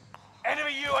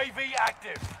 Enemy UAV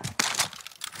active.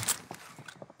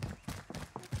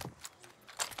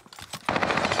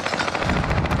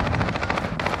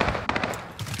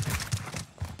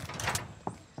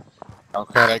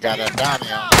 Okay, they got that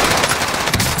bounty on.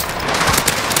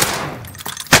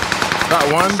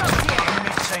 Got one.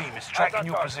 Enemy team is tracking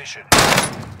your position.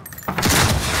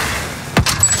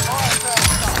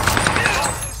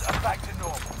 Losses are back to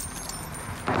normal.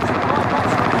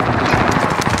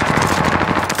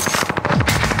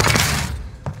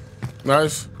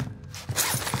 Nice.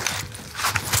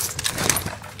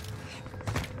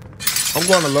 I'm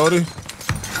going to Lodi.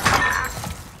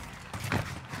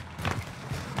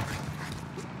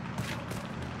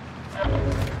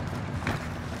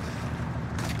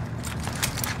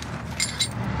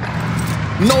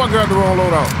 No, I grabbed the wrong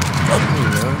loadout. Fuck me,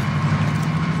 man.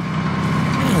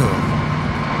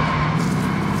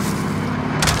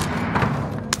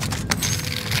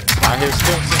 I hear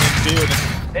steps in the building.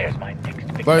 There's my next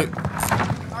victim. Like,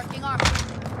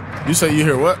 you say you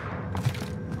hear what?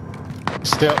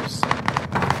 Steps.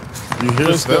 You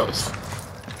hear steps?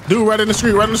 Dude, right in the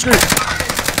street, right in the street.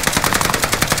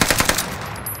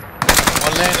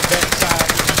 One landed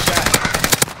backside with a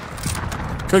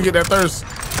shot. Couldn't get that thirst.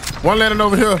 One landing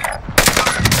over here.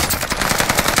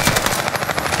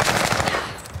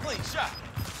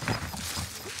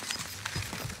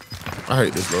 I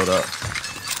hate this loadout.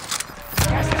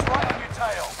 Gas is right on your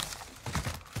tail.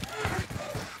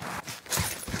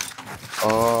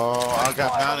 Oh, I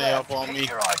got bounty up on me.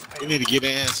 We need to get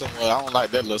in somewhere. I don't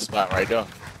like that little spot right there.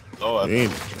 Lord. They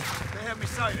have me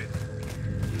sighted.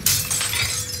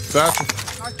 Gotcha.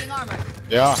 Marking armor.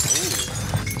 Yeah.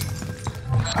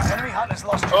 Enemy hunters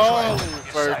lost your Oh, trail.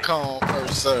 first come,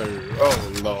 first serve.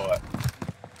 Oh, Lord.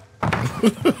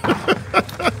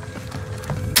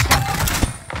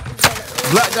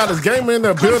 Black got his gamer in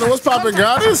the building. What's poppin',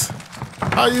 goddess?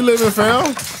 How you living,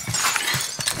 fam?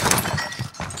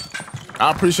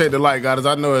 I appreciate the light, goddess.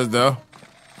 I know it's there.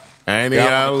 I ain't even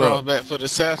gotta look. Back for the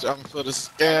satchel. I'm for the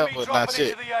scale, but not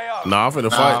yet. Nah, I'm finna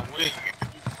fight.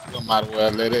 We might as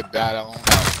well let it die on.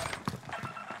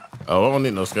 Oh, I don't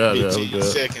need no scab. Yeah, we 15 good.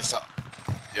 seconds.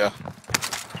 Yeah.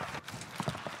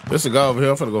 There's a guy over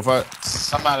here. I'm finna go fight.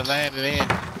 Somebody landed in.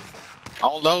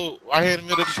 On load, right here in the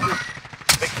middle of the street.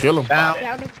 Kill him. Down.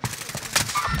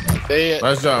 Dead.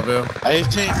 Nice job, Bill. His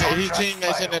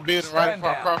teammates in that building right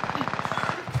across.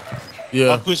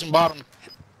 Yeah. I'm pushing bottom.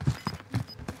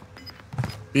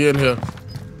 He in here.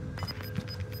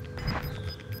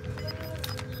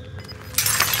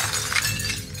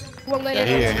 Yeah,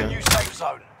 he in here. New safe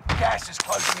zone. Gas is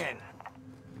closing in.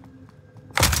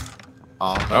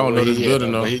 I don't know this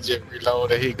building though. He just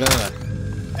reloaded his gun.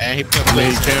 And he put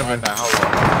Lead the camera. right now.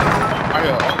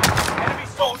 Hold on. Enemy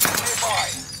soldiers nearby.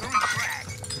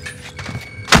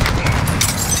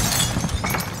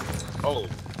 Oh,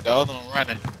 the other one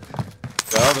running.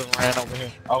 The other one ran over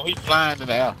here. Oh, he flying in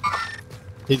the air.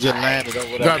 He just landed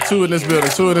over there. Got two in this building.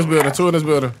 Two in this building. Two in this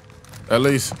building. At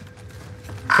least.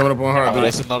 Coming up on her. Oh,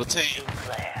 that's another team.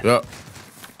 Yep.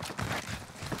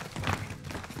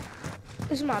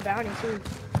 This is my bounty too.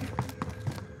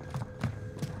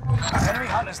 Enemy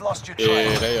hunters lost your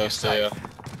trail. Yeah, they are still.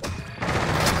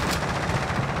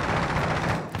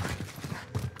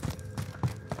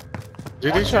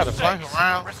 Did he try to flank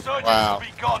around? Resurgence Wow. will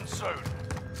be gone soon.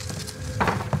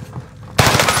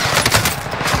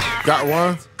 Got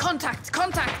one. Contact,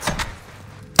 contact.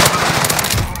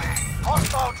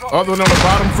 Hostile drop. Other one on the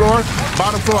bottom floor.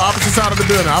 Bottom floor, opposite side of the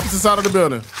building. Opposite side of the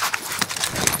building.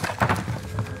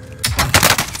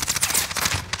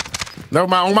 Never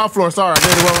mind, on my floor. Sorry, I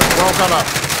did the wrong call out.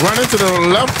 Run into the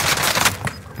left.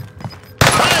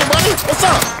 Hey, buddy, what's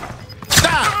up?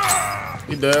 Stop.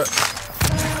 He dead.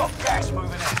 Got gas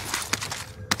moving in.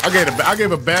 I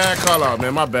gave a bad call out,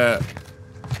 man. My bad.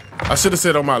 I should have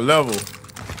said on my level,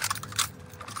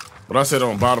 but I said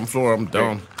on bottom floor. I'm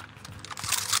dumb.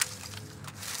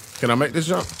 Can I make this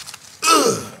jump?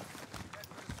 Ugh.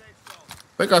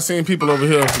 Think I seen people over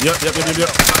here. Yep.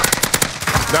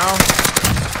 Down.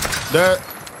 That.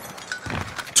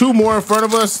 Two more in front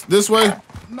of us this way.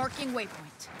 Marking waypoint.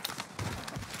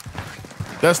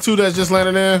 That's two that's just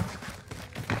landed in.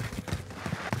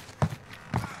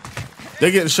 They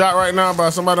getting shot right now by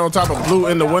somebody on top of blue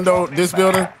in the window this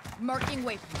building. Marking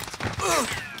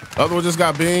waypoint. Other one just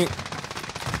got beamed.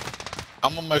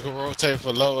 I'm gonna make a rotate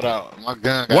for loadout. My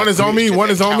gun. One is on me.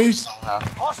 One is on me.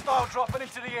 Hostile dropping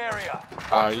into the area.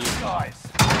 You Guys.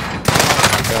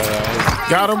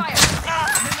 Got him.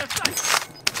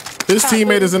 His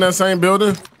teammate is in that same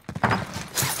building. Come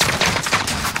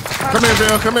here,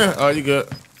 Bill. Come here. Oh, you good?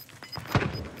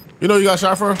 You know you got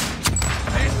shot for?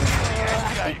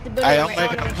 Hey, I'm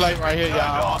making a play right here,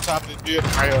 y'all. On top of this building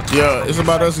right here. Yeah, it's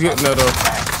about us getting there though.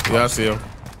 Yeah, I see him.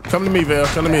 Come to me, Val.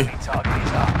 Come to me.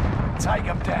 Take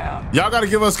him down. Y'all gotta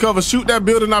give us cover. Shoot that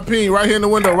building I pinged right here in the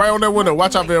window. Right on that window.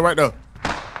 Watch out, Val. Right there.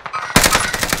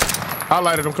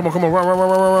 Highlighted him. Come on.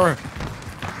 Run.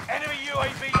 Enemy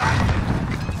UAV.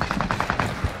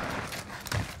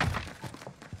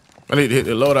 I need to hit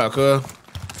the loadout, cuz.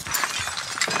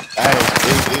 Hey,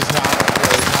 it's hot.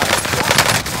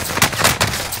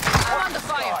 I'm on the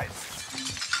fire.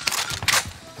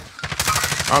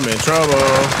 I'm in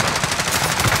trouble.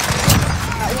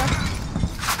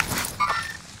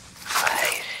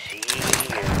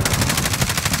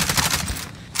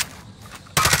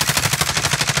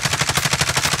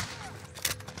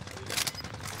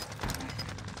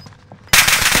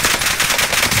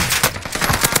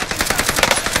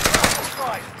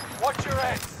 Watch your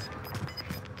heads.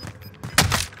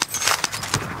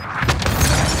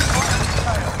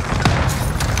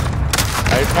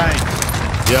 Hey, Pain.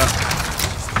 Yeah.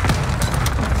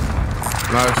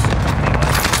 Nice.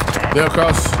 They'll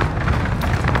cross.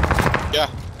 Yeah.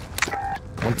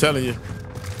 I'm telling you.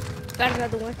 Got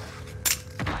another one.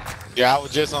 Yeah, I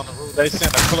was just on the roof. They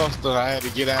sent a cluster. I had to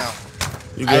get out.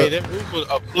 You Hey, good? that roof was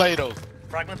a Play-Doh.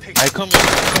 Fragment pick. Hey, come here.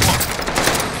 Come on.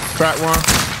 Crack one.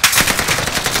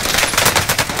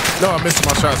 No, I missed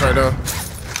my shots right there.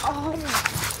 Oh,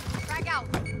 Frag out.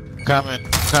 Coming.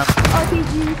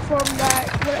 RPG from that,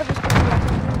 whatever.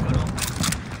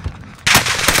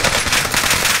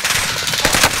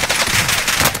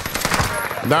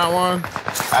 Down one.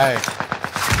 Hey.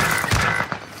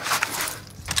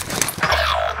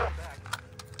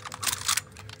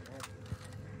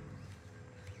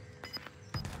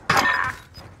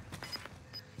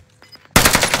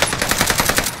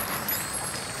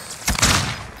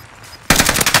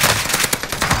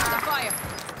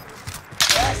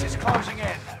 Gas is closing in.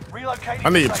 Relocating. I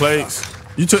need plates.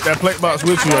 You took that plate box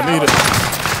with you. I need it.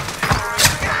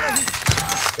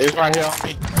 It's right here on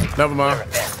me. Never mind.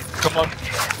 Come on.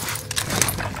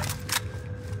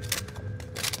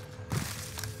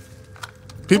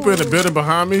 People in the building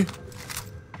behind me.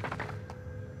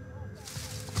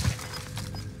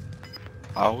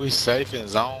 Are we safe in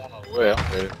zone or where?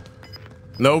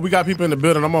 No, we got people in the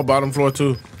building. I'm on bottom floor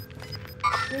too.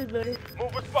 This building.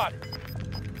 Move with spot.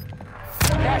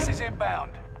 Gas is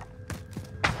inbound.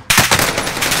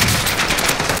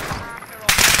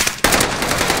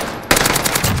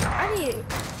 I need it.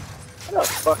 What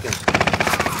a fucking...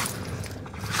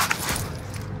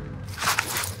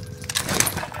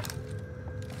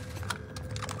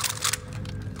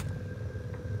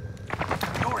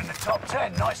 You're in the top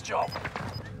 10. Nice job.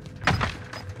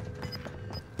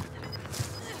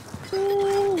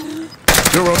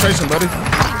 Good rotation, buddy.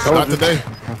 Not today.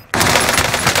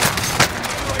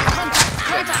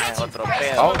 Otro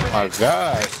pedo. Oh my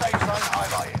God. Safe zone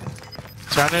highlighted.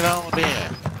 Turn it on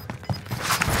then.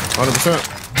 100%.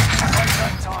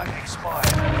 Contract time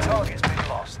expired. Target's been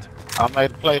lost. I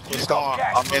made a play for Storm.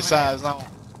 I'm inside zone.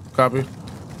 Copy.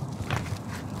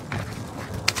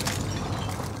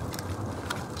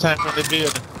 Time for the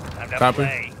building. Copy.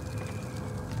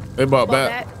 They bought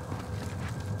back.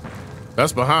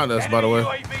 That's behind us, by the way.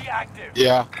 UAV active.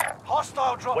 Yeah.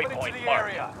 Hostile dropping into the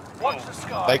area. Watch the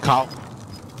sky. They caught.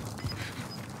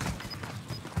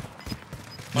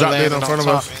 Drop dead in front of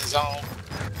us.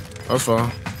 That's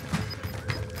fine.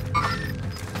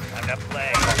 And a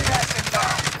play. Gas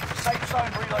inbound. Safe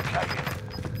zone relocated.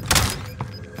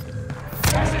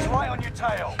 Gas is right on your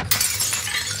tail.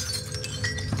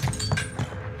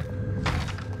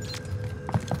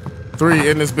 Three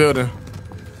in this building.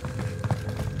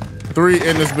 Three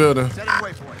in this building. Setting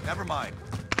waypoint. Never mind.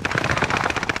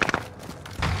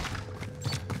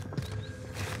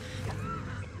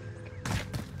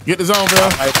 Get the zone, Bill. I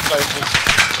might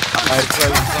play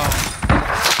the zone.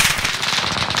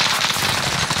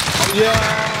 Yeah.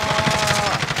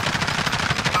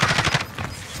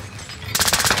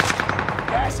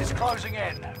 Gas is closing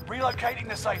in. Relocating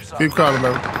the safe zone. Keep calling,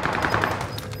 man.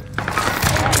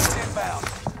 Gas is inbound.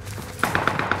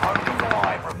 Only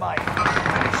 5 remain.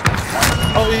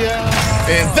 Oh yeah.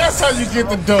 And that's how you get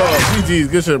the dog. GG's,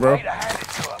 good shit, bro.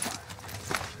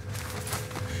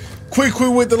 Quick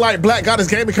with the like. Black Goddess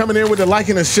Gaming coming in with the like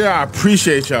and the share. I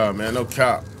appreciate y'all, man. No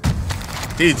cap.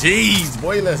 GG's,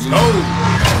 boy, let's go.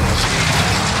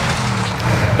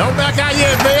 Don't back out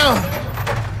yet, Bill.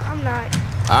 I'm not.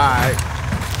 All right.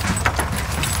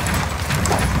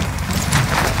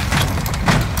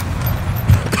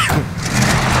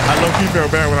 I low-key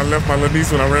felt bad when I left my little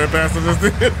niece when I ran past her.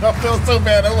 I felt so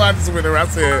bad. That's why I just went around.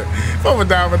 I said, if I'm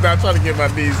down, trying to get my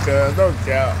niece, cuz. Don't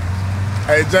count.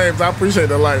 Hey, James, I appreciate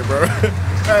the light, bro. I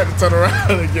had to turn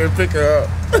around and pick her up.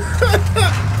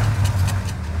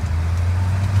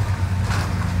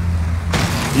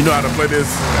 You know how to play this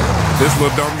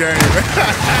little dumb game?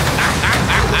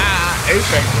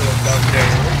 Apex little dumb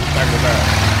game. What you talking about?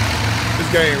 This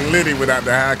game litty without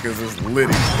the hackers is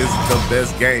litty. It's the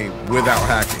best game without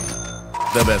hacking.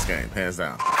 The best game, hands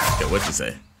down. Yeah, what you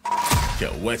say?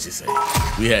 Yeah, what you say?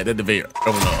 We had that debate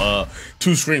on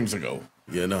 2 streams ago,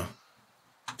 you know.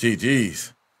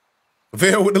 GG's.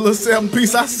 There with the little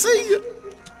 7-piece, I see you.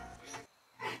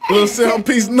 Little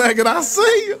 7-piece nugget, I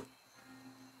see you.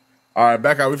 All right,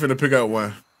 back out. We finna pick up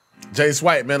one. Jay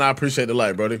Swipe, man, I appreciate the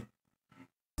light, brody.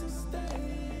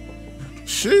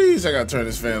 Jeez, I gotta turn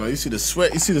this fan on. You see the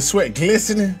sweat? You see the sweat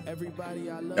glistening?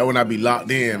 That when I be locked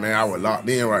in, man. I was locked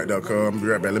in right there, cuz. I'm gonna be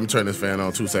right back. Let me turn this fan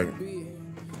on 2 seconds.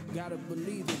 Gotta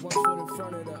believe it, one foot in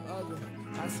front of the other.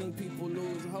 I seen people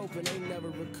lose hope and they never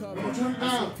recover. I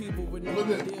seen people with no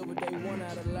idea what they want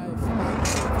out of life.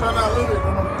 Turn down a little bit.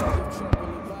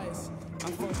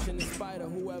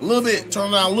 A little bit.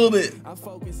 Turn down a little bit. I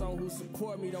focus on who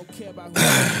support me, don't care about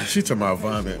She talking about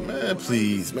vomit. Man,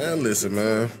 please, man. Listen,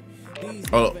 man.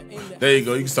 Oh, there you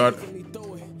go. You can start.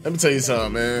 Let me tell you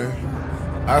something, man.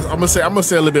 I'm gonna say a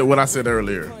little bit what I said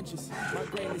earlier.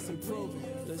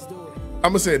 I'm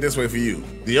gonna say it this way for you.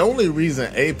 The only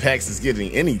reason Apex is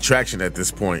getting any traction at this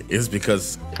point is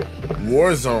because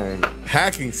Warzone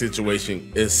hacking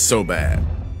situation is so bad.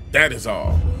 That is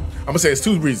all. I'm gonna say it's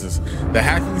 2 reasons. The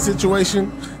hacking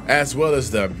situation as well as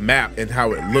the map and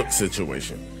how it looks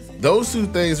situation. Those 2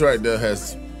 things right there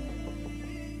has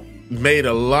made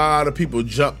a lot of people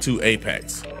jump to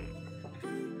Apex.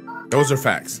 Those are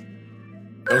facts.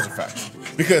 Those are facts.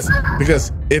 Because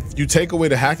if you take away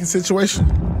the hacking situation,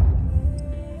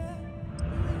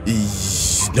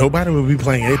 nobody would be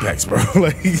playing Apex, bro.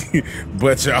 Like,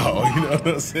 but y'all, you know what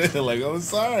I'm saying? Like, I'm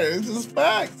sorry, it's just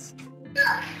facts.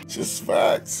 Just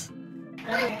facts.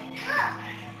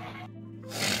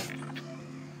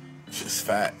 Just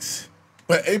facts.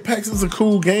 But Apex is a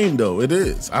cool game, though. It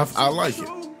is. I like it.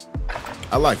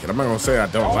 I like it. I'm not gonna say I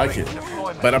don't like it,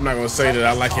 but I'm not gonna say that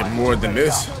I like it more than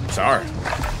this. Sorry.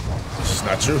 It's just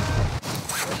not true. Not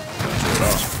true at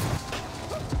all.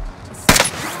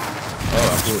 Oh,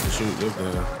 I pulled the shoot this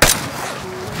time.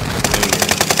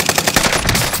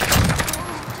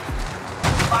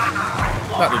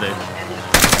 Not today.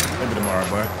 Maybe tomorrow,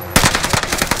 boy.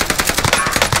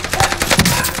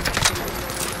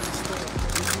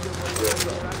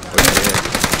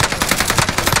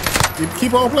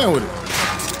 Keep on playing with it.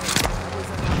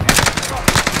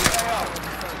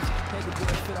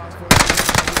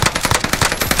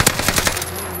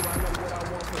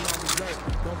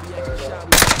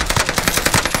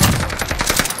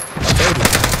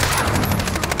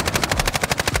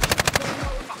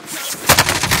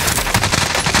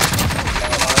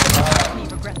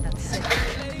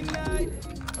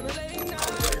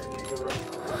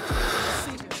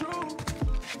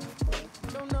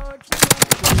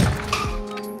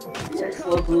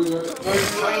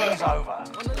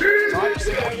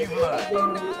 you've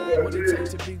learned. What it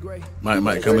takes to be great.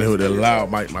 Mike coming here with a loud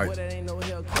Mike.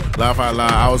 Laugh out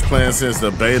loud. I was playing since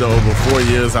the beta over 4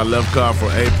 years. I left COD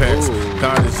for Apex.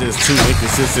 COD is just too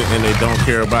inconsistent and they don't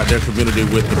care about their community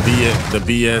with the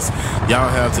BS. Y'all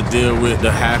have to deal with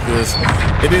the hackers.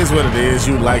 It is what it is.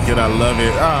 You like it, I love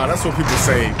it. Ah, that's what people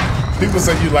say. People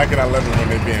say you like it, I love it when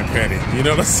they're being petty. You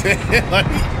know what I'm saying? Like,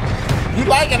 you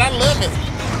like it, I love it.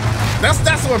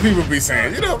 That's what people be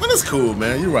saying. You know, but it's cool,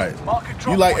 man. You're right.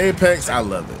 You like Apex, I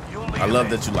love it. I love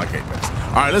that you like Apex.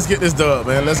 All right, let's get this dub,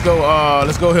 man. Let's go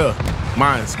here.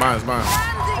 Mine's.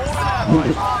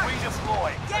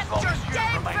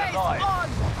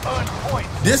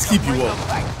 This keep you over.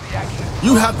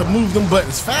 You have to move them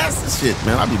buttons fast as shit,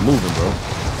 man. I be moving, bro.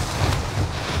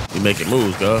 You making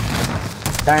moves, dog.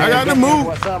 I got to move.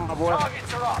 What's up, my boy?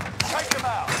 Targets are up. Take them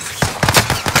out.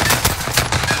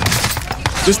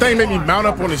 This thing made me mount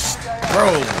up on this, bro.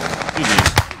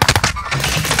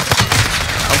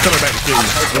 I'm coming back to kill you.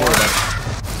 Don't worry about it.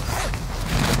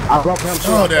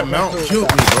 Oh, that mount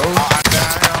killed me, bro.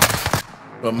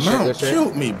 The mount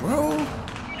killed me, bro.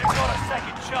 You've got a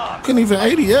second chance. Couldn't even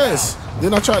ADS.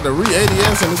 Then I tried to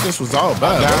re-ADS and it just was all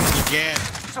bad, bro. Again.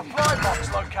 Supply box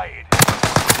located.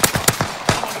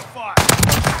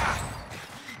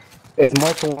 It's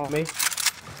multiple on me.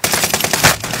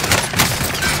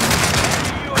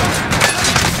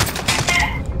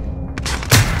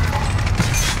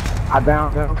 I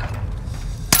downed him.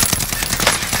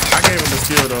 I gave him a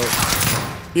skill though.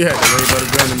 He had the way better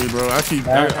gun than me, bro.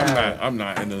 I'm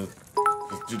not in the.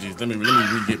 Let me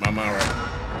re-get my mind right.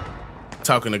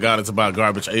 Talking to God, it's about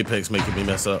garbage. Apex making me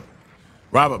mess up.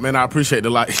 Robert, man, I appreciate the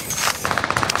like.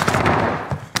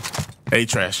 Hey,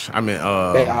 trash. I mean, They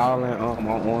all in on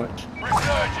orange.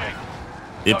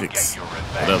 Epics.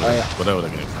 Whatever they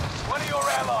get.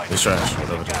 It's trash.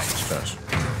 Whatever it is, it's trash.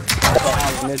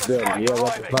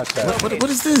 What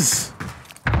is this?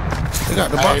 They got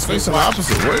the box facing the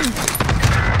opposite way.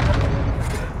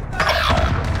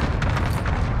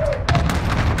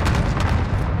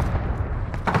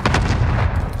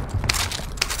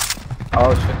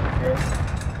 Oh shit!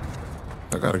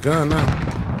 I got a gun now.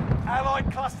 Allied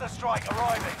cluster strike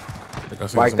arriving.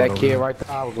 Like that kid right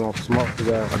there, I was gonna smoke his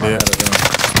ass. I did.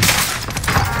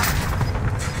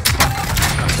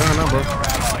 Gun now, bro.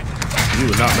 You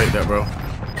would not make that, bro.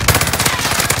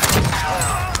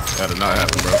 That did not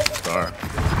happen, bro. Sorry.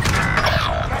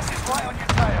 Gas is right on your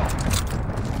tail.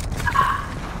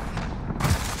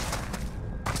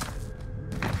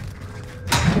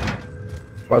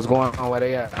 What's going on? Where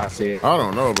they at? I see it. I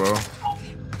don't know, bro.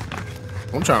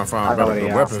 I'm trying to find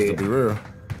better weapons to be real.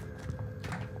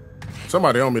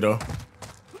 Somebody on me though.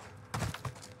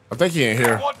 I think he ain't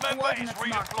here.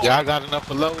 Yeah, I got enough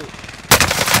for load.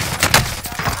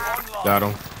 Got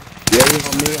him. Yeah, he's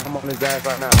on me. I'm on his ass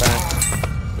right now, man.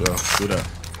 Yeah, do that.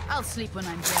 I'll sleep when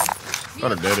I'm dead.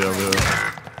 Got a daddy over here.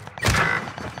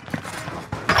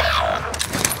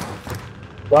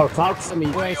 Bro, talk to me.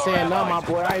 You ain't saying nothing, my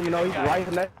boy. I didn't even know he's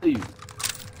right next to you.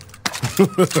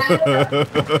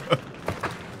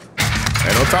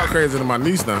 Hey, don't talk crazy to my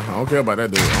niece now. I don't care about that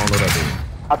dude. I don't know that dude.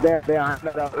 I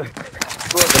know that.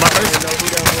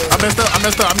 I messed up.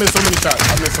 I missed so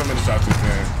many shots.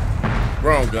 Man.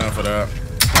 Wrong gun for that.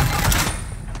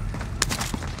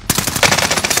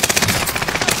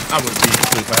 I would beat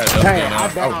him if I had that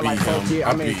gun. I would beat him. I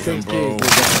beat him, bro.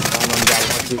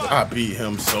 I beat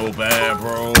him so bad,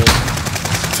 bro.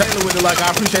 Taylor with it like I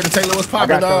appreciate it. Taylor was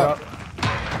popping, dog.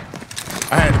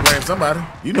 I had to blame somebody.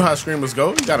 You know how screamers go.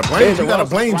 You gotta blame. You gotta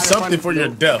blame something for your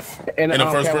death in a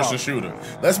first-person shooter.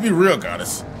 Let's be real,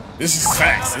 goddess. This is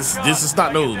facts. This is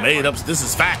not no made-ups. This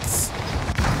is facts.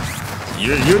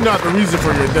 You're not the reason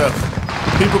for your death.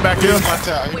 People back here. Watch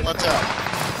out.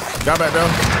 Got back down.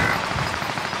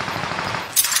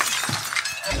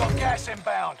 Got gas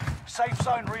inbound. Safe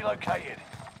zone relocated.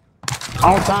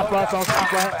 On top left.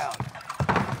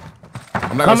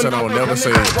 I'm not gonna say I will never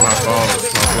say my flaws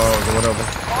or whatever.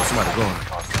 Somebody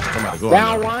going.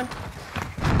 Down one.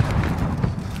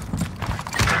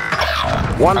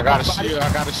 I got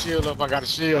a shield up.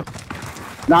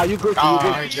 Nah, you good.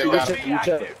 You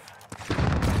check.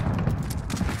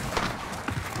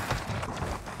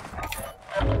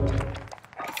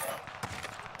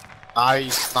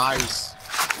 Nice.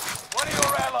 One of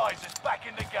your allies is back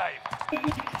in the game.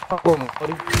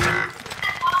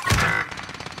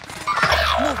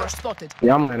 Mover spotted.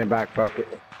 Yeah, I'm in the back pocket.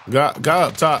 Got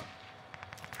up top.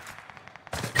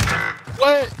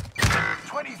 What?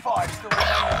 25 still remain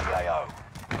in the AO.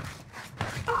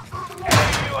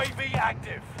 Enemy UAV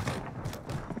active.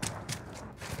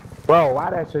 Bro, why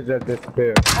that shit just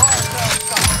disappeared?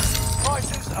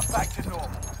 Prices are back to normal.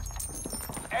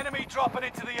 dropping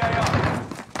into the AO.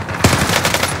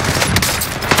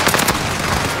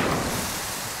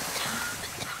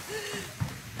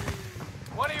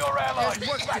 One of your allies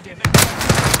is back in the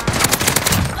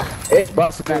It's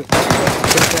busted.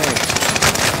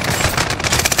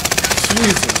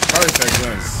 Jesus Christ, that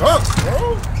gun sucks,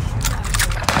 bro.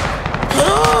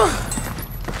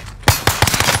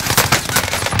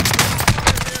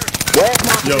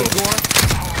 Yo,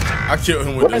 I killed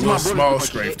him with the little small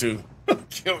strafe too. I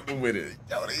killed him with it.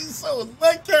 Yo, these so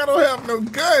lucky I don't have no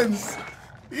guns.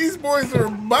 These boys are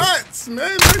bots,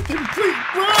 man. They're complete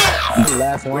bots.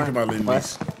 Last one. Look at my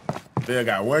ladies. They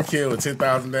got 1 kill with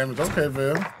 10,000 damage. Okay,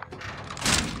 Phil.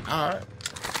 All right.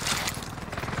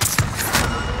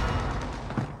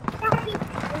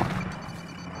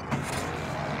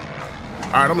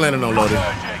 All right, I'm landing on loaded.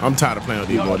 I'm tired of playing with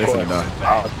these boys. They finna die.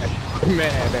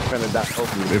 Man, they finna die.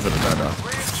 Hopefully. They finna die.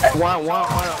 One.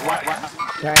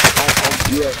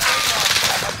 Yeah.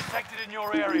 detected in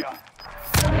your area.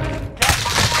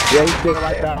 Yeah, he's still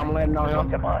right there. I'm landing on him.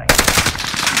 Bro,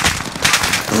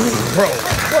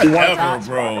 whatever,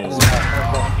 bro.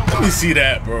 Let me see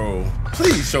that, bro.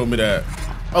 Please show me that.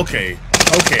 Okay,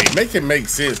 make it make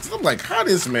sense. 'Cause I'm like, how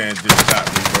this man just got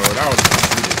me, bro? And I was just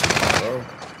shooting this, bro.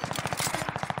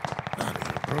 Out of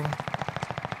here, bro.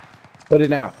 Put it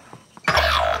down.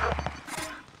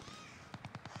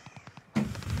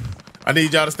 I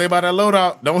need y'all to stay by that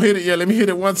loadout. Don't hit it yet. Let me hit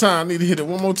it one time. I need to hit it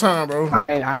one more time, bro.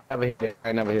 I never hit it.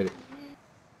 I never hit it.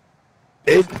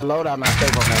 It's the loadout, not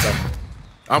safe on that though.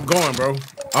 I'm going, bro.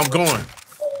 I'm going.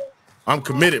 I'm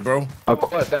committed, bro. Of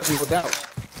course, that's people doubt.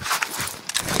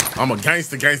 I'm a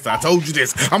gangster. I told you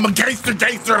this. I'm a gangster.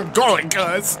 I'm going,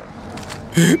 cuz.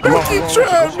 Don't keep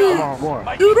trying me.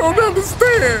 You don't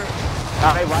understand.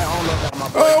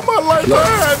 Oh, my life, I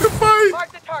had to fight.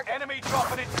 Enemy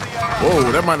dropping into the AO.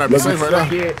 Whoa, that might not be safe right now.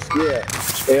 Yeah.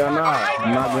 Hell no.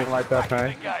 I'm not doing like that,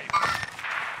 Pain.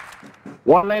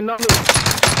 One lane number.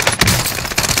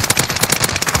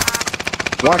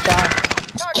 One shot.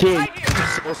 Kid.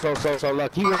 So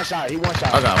lucky. He one shot.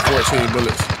 I got 14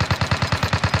 bullets.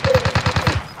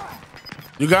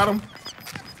 You got him?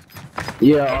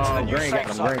 Yeah, Green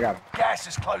got him. Gas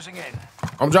is closing in.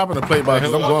 I'm dropping the plate box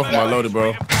because I'm going for my loaded,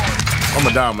 bro. I'm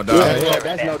gonna die. Yeah,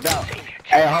 that's no doubt.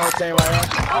 Hey, whole thing right here.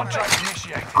 Contract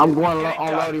initiated. I'm going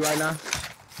on loadie right now.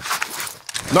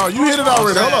 No, you hit it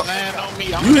already. Hold up.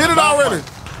 You hit it already.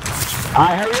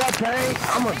 Alright, hurry up, Pain.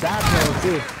 I'm gonna die for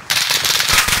too.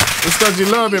 It's because you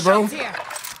love it, bro.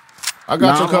 I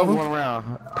got your cover. I'm going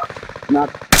around. No, I'm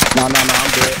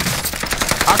dead.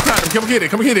 I cracked him. Come hit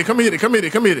it.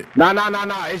 No.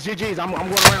 It's GG's. I'm going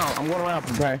around. I'm going around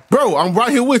for Pain. Bro, I'm right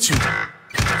here with you.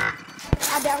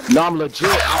 No, I'm legit.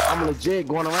 I'm legit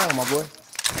going around, my boy.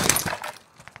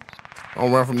 I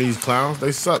don't run from these clowns.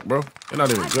 They suck, bro. They're not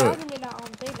even good.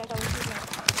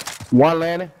 One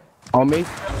landing on me,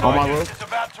 on my roof. It's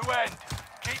about to end.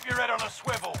 Keep your head on a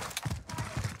swivel.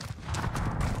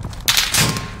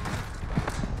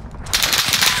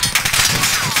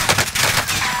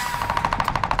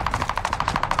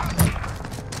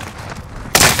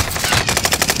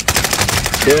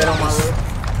 Dead on my roof.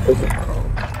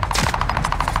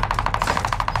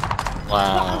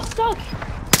 Wow.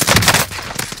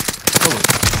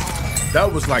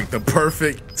 That was like the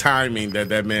perfect timing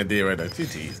that man did right there.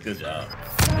 GG's, good job.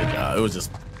 It was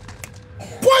just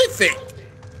perfect.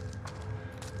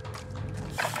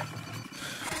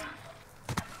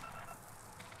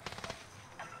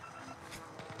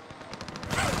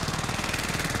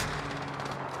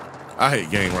 I hate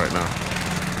Gang right now.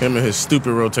 Him and his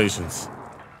stupid rotations.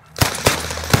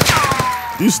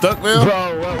 You stuck, man?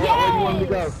 Bro, where you want me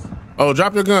to go? Oh,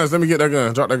 drop your guns. Let me get that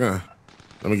gun. Drop that gun.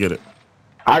 Let me get it.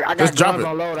 I got just drop guns it.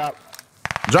 On loadout.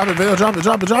 Drop it, Vale. Drop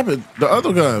it. The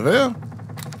other gun, Vale.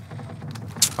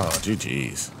 Oh,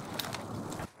 GG's.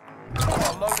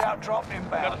 Loadout drop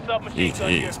inbound.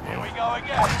 GG's, Here we go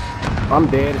again. I'm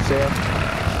dead as hell.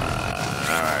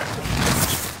 All right.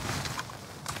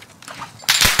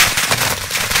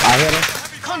 I hit him.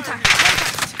 Contact.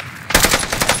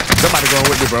 Somebody going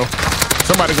with me, bro. I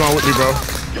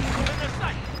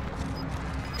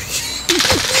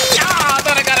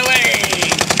thought I got away.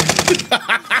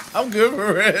 I'm good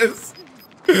for rest.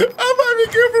 I might be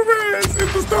good for rest.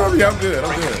 It's the storm. Yeah, I'm good.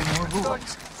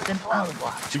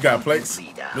 You got plates,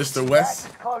 Mr. West?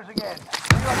 Closing in.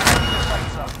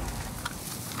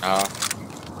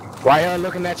 Right here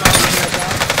looking at y'all.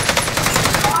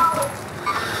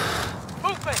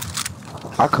 Movement.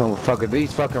 I couldn't fucking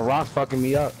these fucking rocks fucking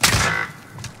me up.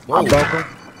 Whoa. I broke them.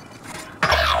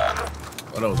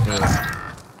 Oh, that was good.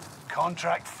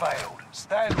 Contract failed.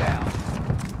 Stand down.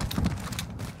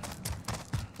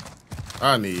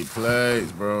 I need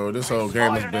plates, bro. This whole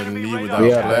game has been me without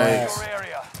plates.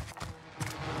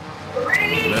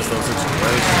 That's no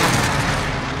situation.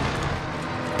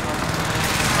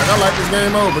 Like, I like this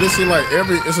game mode, but it seems like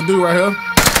it's a dude right here.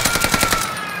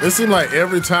 It seems like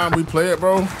every time we play it,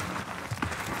 bro,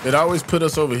 it always put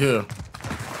us over here.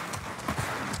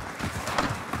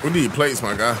 We need plates,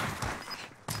 my guy.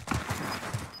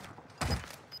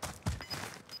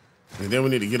 And then we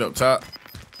need to get up top.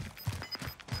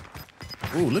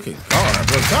 Ooh, look at God,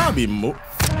 bro. God be moving.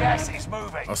 Gas is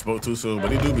moving. I spoke too soon,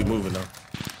 but he do be moving though.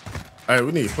 Hey,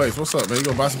 we need plates. What's up, man? You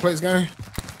gonna buy some plates, gang?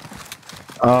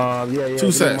 Yeah.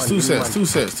 Two sets. You should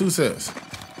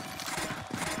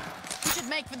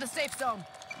make for the safe zone.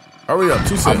 Hurry up,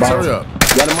 2 sets. Hurry up.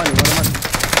 Where the money?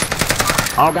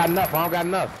 I don't got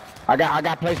enough. I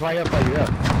got plates right here for you. Yeah.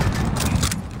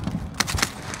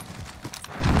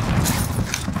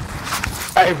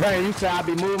 Hey, man, you say I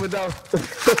be moving though?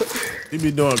 You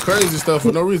be doing crazy stuff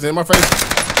for no reason in my face.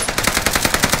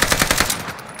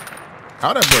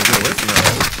 How that boy get away from that?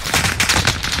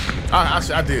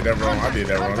 I did that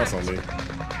wrong. That's on me.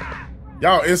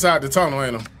 Y'all inside the tunnel,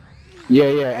 ain't them?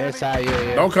 Yeah, inside,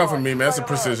 yeah. Don't come for me, man. That's a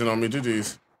precision on me.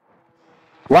 GG's.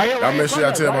 Right here, I'll make sure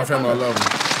I tell my family I love them.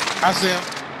 I see him.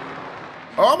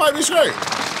 Oh, I might be straight.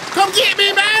 Come get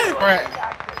me, man. Right.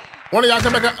 One of y'all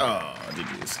come back up. Oh,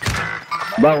 GG's.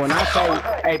 Bro, when I say,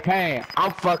 hey, Pain,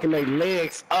 I'm fucking their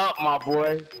legs up, my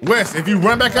boy. Wes, if you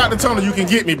run back out the tunnel, you can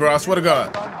get me, bro. I swear to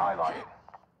God.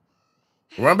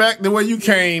 Run back the way you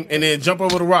came and then jump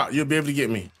over the rock. You'll be able to get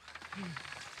me.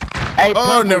 Hey,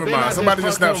 oh, never mind. Somebody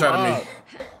just snapshotted me.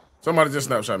 Somebody just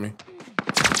snapshot me.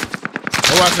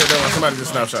 Oh, I said that one. Somebody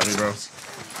just snapshot me, bro.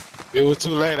 It was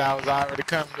too late. I was already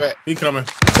coming back. He coming.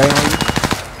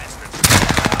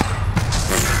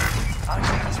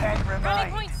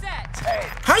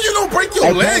 How you gonna break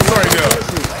your legs right now?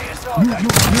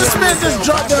 This man just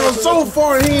dropped down so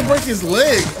far and he ain't break his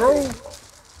legs, bro.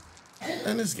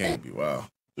 Man, this game be wild.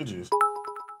 GG's.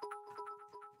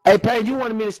 Hey, Pain, you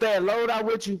wanted me to stay and load out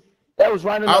with you? That was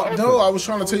right in the open. No, I was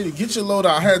trying to tell you to get your load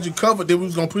out. I had you covered. Then we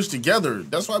was gonna push together.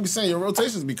 That's why I be saying your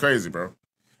rotations be crazy, bro.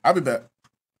 I'll be back.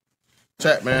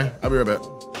 Chat, man. I'll be right back.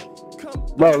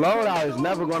 Bro, loadout is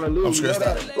never gonna lose. I'm stressed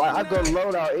out. Like, I go to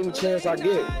loadout any chance I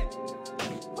get.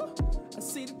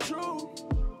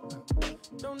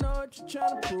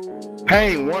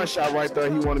 Pain, one shot right there.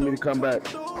 He wanted me to come back.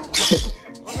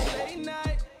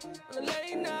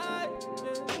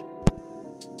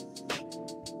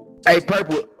 Hey,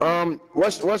 Purple.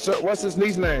 What's his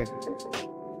niece's name?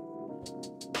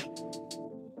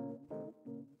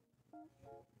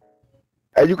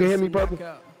 Hey, you can hear me, Purple?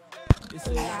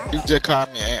 You just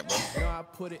called me Ant,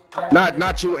 bro.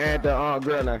 Not you, Ant. The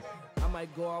girl name. I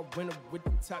might go out winter with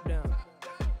the top down.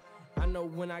 I know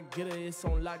when I get it, it's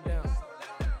on lockdown.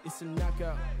 It's a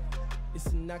knockout. It's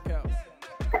a knockout.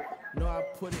 No, I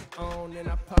put it on and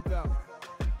I pop out.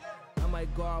 I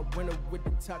might go out winter with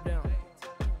the top down.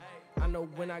 I know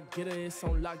when I get it, it's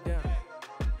on lockdown.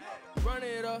 Run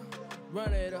it up,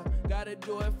 gotta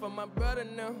do it for my brother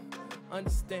now.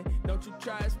 Understand, don't you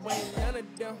try it,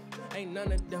 ain't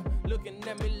none of them. Looking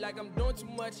at me like I'm doing too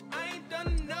much, I ain't done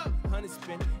enough. Honey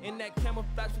spin in that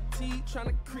camouflage fatigue,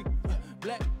 tryna creep.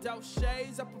 Blacked out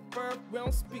shades, I prefer we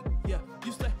don't speak. Yeah,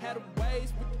 used to have the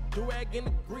waves with the durag in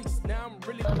the grease. Now I'm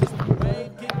really just the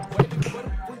wave, getting wavy for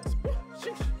the freaks.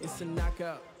 It's a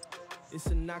knockout, it's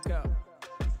a knockout.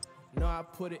 No, I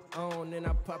put it on and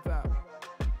I pop out.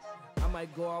 I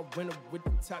might go out winter with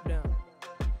the top down.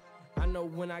 I know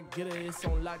when I get it, it's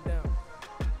on lockdown.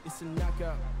 It's a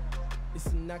knockout. It's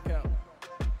a knockout.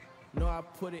 No, I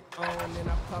put it on and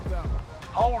I pop out.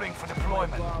 Holding for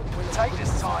deployment. Take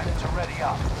this time to ready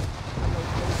up.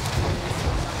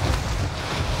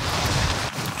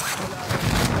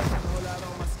 Hold out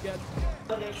on my schedule.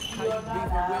 How you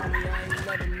beefing with me? I ain't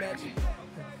never met you.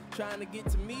 Trying to get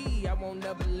to me, I won't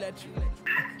never let you.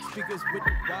 Speakers with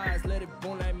the wires, let it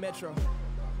boom like Metro.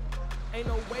 Ain't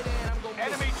no way that I'm gonna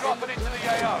enemy dropping into the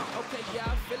AO. Okay,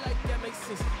 yeah, I feel like that makes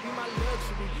sense. Be my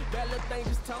luxury. That little thing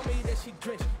just told me that she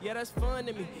drenched. Yeah, that's fun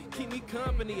to me. Keep me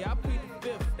company. I plead the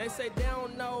fifth. They say they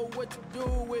don't know what to do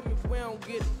with me. We don't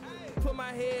get it. Put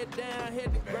my head down,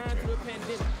 head to grind through the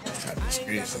pandemic. I be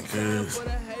stressing, cuz.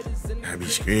 I be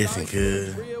stressing,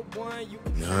 cuz. You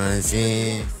know what I'm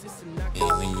saying?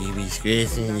 And when you be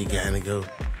stressing, you gotta go.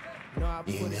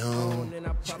 You know,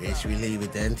 stress relief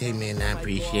with Dante, man. I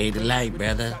appreciate the light,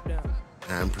 brother.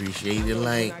 I appreciate the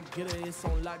light.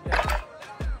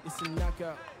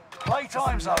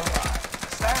 Playtime's over.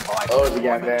 Stand by. Oh, we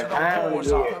got that.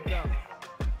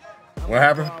 What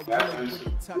happened?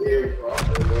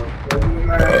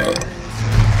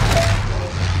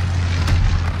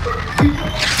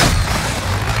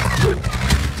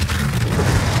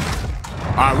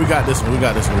 got this one. We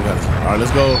got this one. We got this one. All right,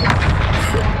 let's go.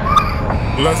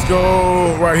 Let's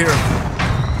go right here.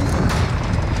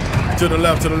 To the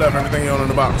left, to the left. Everything on in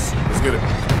the box. Let's get it.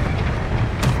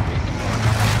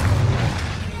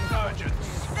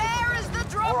 There is the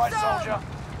drop. All right, soldier.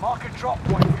 Mark a drop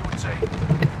point for your team.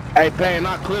 Hey, Pain,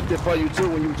 I clipped it for you too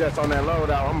when you were just on that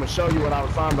loadout. I'm gonna show you what I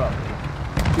was talking about.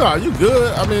 No, you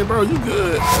good. I mean, bro, you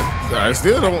good. I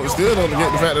still don't get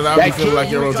the fact that I be feeling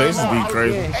like your rotations be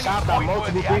crazy.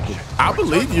 I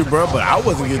believe you, bro, but I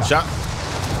wasn't getting shot.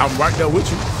 I'm right there with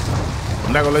you.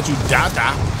 I'm not gonna let you die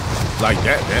like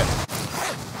that.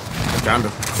 Kinda.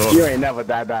 So You ain't never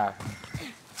die.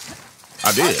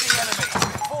 I did.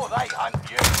 Before they hunt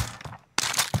you.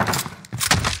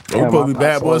 Well, we supposed to be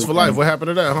bad boys for life. What happened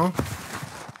to that, huh?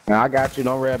 Now, I got you.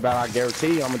 Don't worry about it. I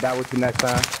guarantee you I'm gonna die with you next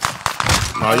time.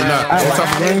 No, you're not. On top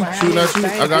of green, shooting at you.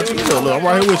 I got you. Look, I'm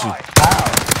right here with you.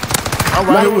 I'm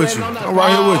right here with you. I'm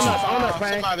right here with you.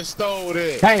 Somebody stole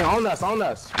that. Hey, on us.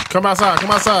 Come outside.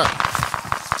 Come outside.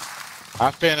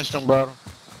 I finished him, brother.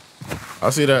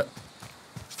 I see that.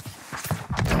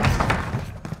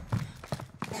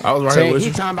 I was right here with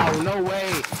you. He talking about no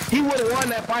way. He would have won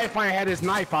that fight if I had his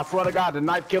knife. I swear to God, the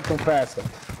knife killed him faster.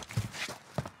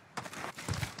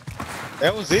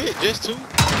 That was it, just two.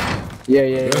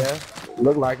 Yeah.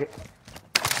 Look like it.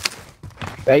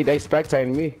 They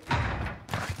spectating me.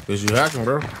 Cause you hacking,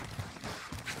 bro.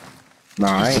 No,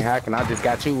 I ain't hacking. I just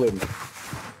got you with me.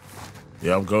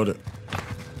 Yeah, I'm goated.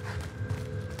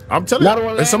 I'm telling you,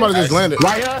 and somebody just landed.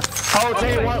 Right here. Whole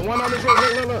team, one on this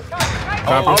roof. Look.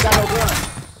 I don't got no gun.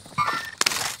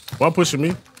 One pushing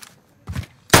me.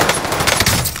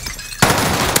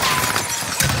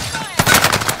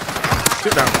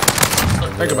 Sit down.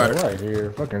 Think about it. Right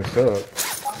here, fucking suck.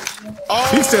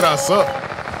 He said I suck.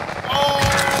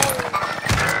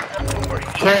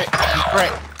 Crack.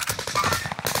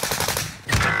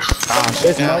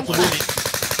 It's multiple.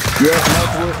 Yeah, it's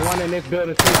multiple. It's one in this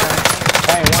building too, man.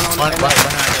 Hey, one Right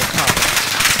behind that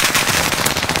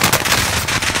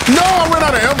No, I ran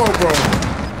out of ammo, bro.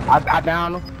 I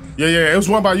downed him. Yeah. It was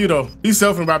one by you though. He's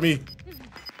selfing by me.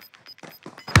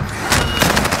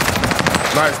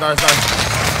 Nice.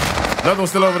 Another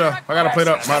one's still over there. I gotta plate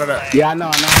up. I'm out of that. Yeah, I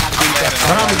know.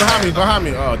 Behind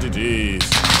me. Oh, GG's.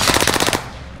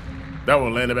 That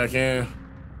one landed back in.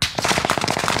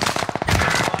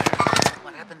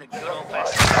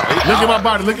 Look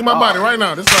at my body right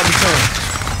now. This is what I'm saying.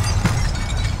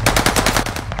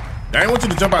 I ain't want you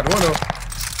to jump out the window.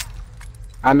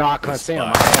 I know I couldn't see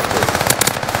him.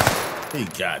 He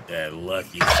got that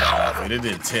lucky shot, and it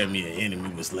didn't tell me an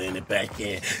enemy was landing back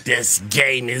in. This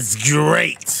game is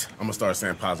great. I'm gonna start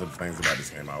saying positive things about this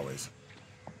game always.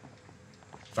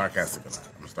 Sarcastic. I'm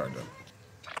gonna start doing.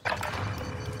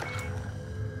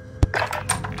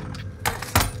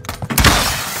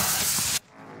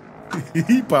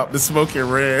 He popped the smoking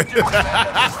red.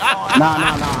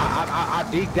 Nah.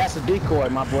 That's a decoy,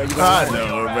 my boy. You I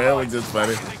know, man. It was just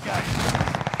funny.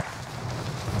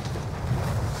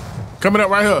 Coming up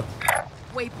right here.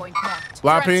 Waypoint marked.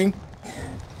 Live ping.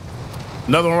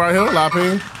 Another one right here. Live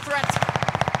ping.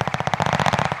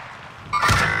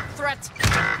 Threat.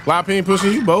 Live ping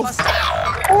pushing you both.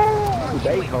 Ooh,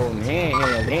 they holding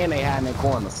hands, and they hiding in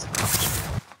corners.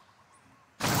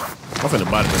 I'm finna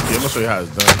body this kid. I'm gonna show you how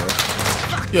it's done, bro.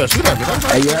 Yeah, shoot that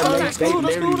bitch. Hey, they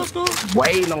literally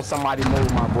waiting on somebody to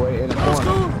move, my boy, in the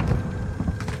corner.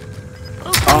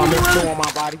 There's two on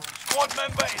my body. Squad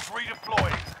member is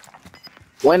redeployed.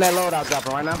 When that loadout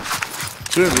dropping right now?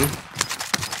 Should be.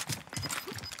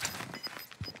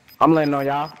 I'm letting on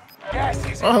y'all.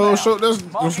 Oh, show there's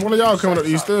one of y'all coming up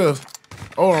these stairs.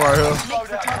 Oh, right here.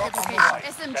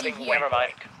 SMG here. Never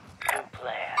mind. New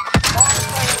plan.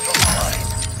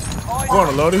 Go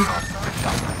on, Lodi.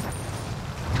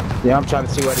 Yeah, I'm trying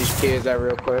to see where these kids at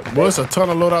real quick. Boy, it's a ton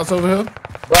of loadouts over here.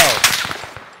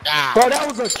 Bro, that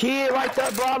was a kid right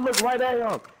there, bro. I looked right at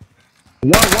him.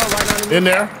 One right on in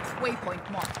there. Waypoint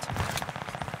marked.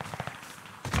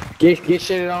 Get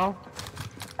shitted on.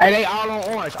 Hey, they all on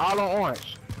orange.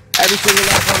 Every single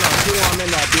last one on. Two of them in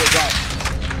there, be a guy.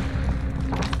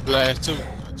 last two.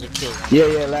 I just killed one.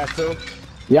 Yeah, last two.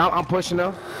 Yeah, I'm pushing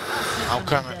them. I'm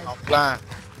coming. I'm flying.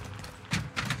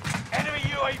 Enemy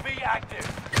UAV active.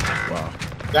 Wow.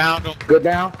 Down them. Good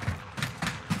down.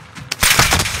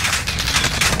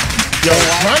 Yo,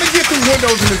 trying to get through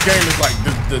windows in this game is like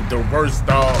the worst,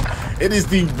 dog. It is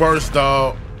the worst,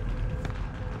 dog.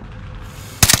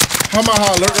 How about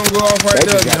how alert gonna go off right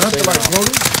there? You have to like close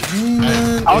it.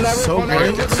 It's so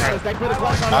great. They put a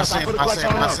clutch on us. I put a clutch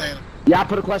on him. Yeah, I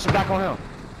put a clutch back on him.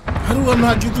 How do I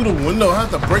not get through the window? I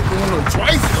have to break the window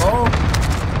twice, dog.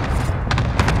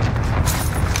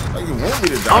 nigga want me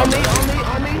to die.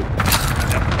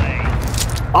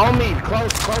 On me.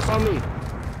 Close on me.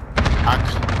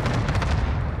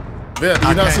 Yeah, do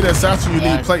you not see that satchel? You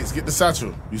need plates. Get the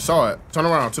satchel. You saw it. Turn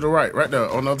around to the right there,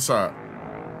 on the other side.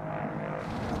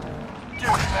 Do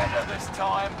better this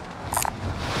time.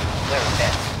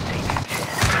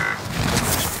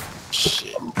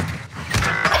 Shit.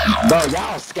 Bro,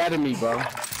 y'all scared of me, bro.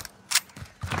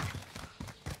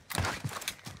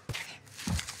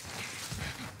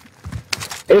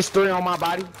 It's 3 on my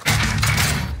body.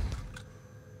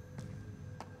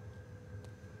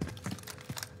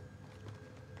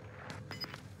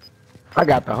 I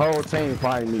got the whole team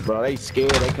fighting me, bro. They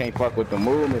scared. They can't fuck with the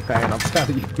movement pain. I'm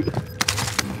telling you.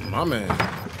 My man.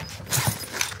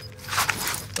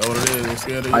 That's what it is. They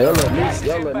scared of you. Your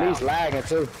little niece lagging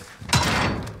too.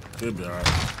 She'll be alright.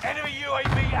 Enemy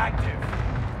UAV active.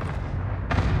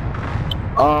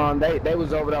 They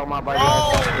was over there on my bike.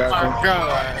 Oh my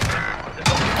god.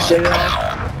 Shit on?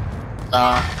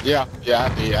 Yeah, I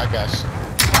did. I got you.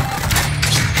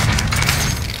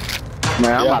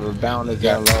 Man, I'm about to down this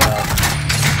damn loadout.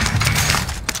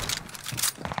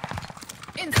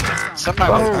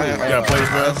 Somebody got plates,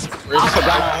 man. I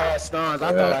forgot I had stuns. I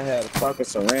thought I had a fucking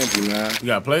syringe, man. You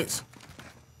got plates?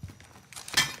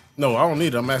 No, I don't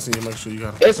need it. I'm asking you to make sure you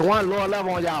got it. It's one lower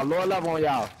level on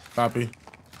y'all. Copy.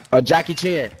 Jackie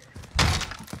Chan.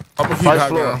 I'm gonna keep First high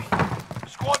floor. ground.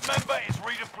 Squad member is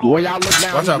redeployed. When y'all look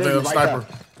down, Watch out, Bill. Bill. Sniper.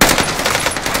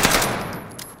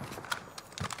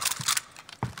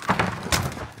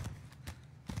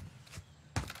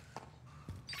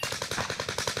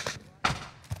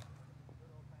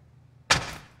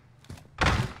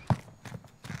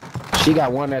 She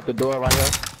got one at the door right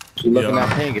here. She looking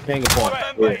at ping it for him. Squad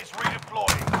member is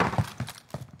redeployed.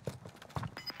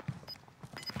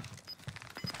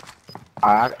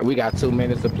 Alright, we got 2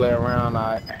 minutes to play around.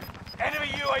 Alright. Enemy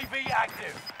UAV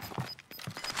active.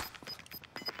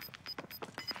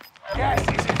 Gas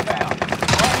is inbound.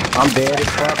 I'm dead as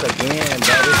fuck again,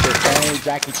 bro. This the same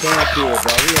Jackie Chan kid,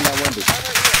 bro. He in that window.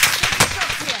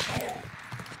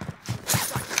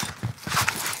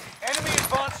 Enemy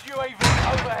advanced UAV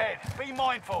overhead. Be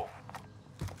mindful.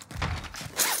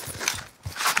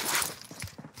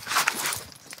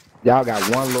 Y'all got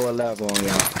one lower level on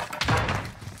y'all.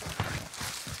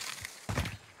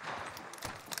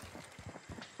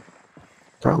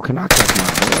 Bro, can I touch my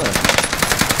blood?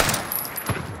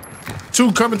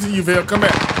 2 coming to you, Bill. Come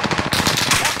back.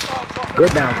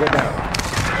 Good down.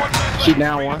 She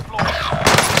down one.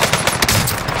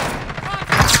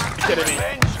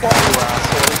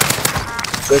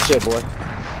 Good shit, boy.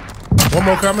 One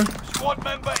more coming. Squad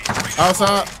member is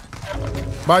Outside.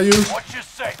 By you. Watch your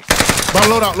six. By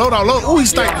loadout. Ooh, he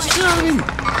sniped the shit out of me.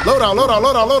 Loadout.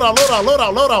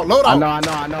 I know.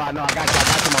 I got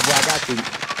you, my boy. I got you.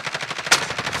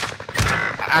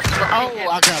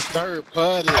 I got third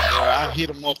party, bro. I hit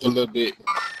him up a little bit.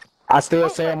 I still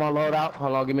say I'm on loadout.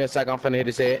 Hold on, give me a second. I'm finna hit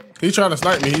his head. He's trying to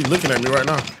snipe me. He's looking at me right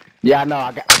now. Yeah, I know.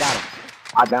 I got him.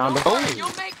 I downed him. You'll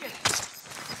make it.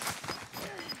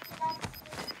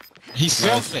 He's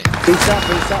selfing. He's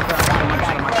suffering. I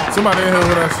got him. Somebody in here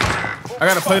with us. I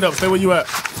got a plate up. Stay where you at.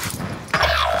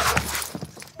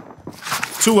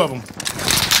 2 of them.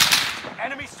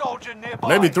 Enemy soldier nearby.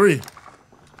 Maybe 3.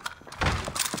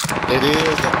 It is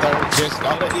the third. Just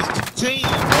all of these teams.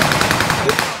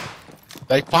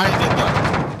 They fighting though.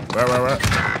 Right.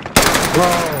 Bro,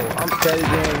 I'm steady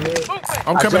getting hit.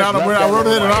 I'm coming out of where I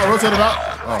rotated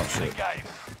out. Oh shit.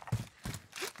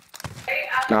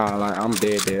 Nah, like I'm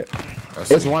dead.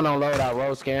 It's one on loadout,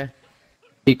 road scan.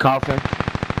 He coughing.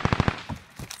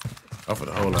 Oh, for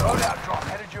the whole lot. Loadout drop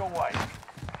headed your way.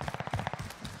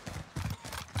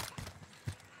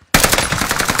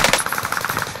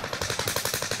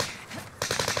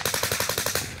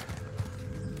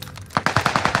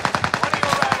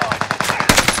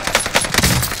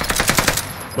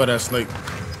 But that snake.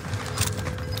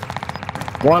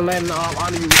 One landing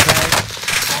under you, okay?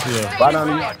 Yeah. Right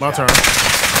under you. My turn.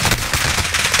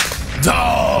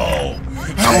 Dog!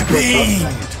 I'm beamed!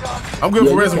 I'm good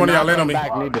for res. One of y'all land on me.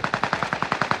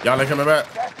 Y'all ain't coming back?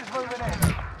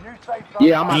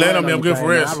 Yeah, I'm land on me. I'm good for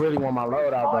res. I really want my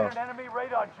loadout, though. Enemy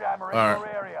radar jammer in All right. your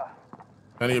area.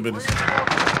 None of your business.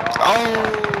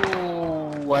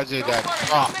 Oh, I just got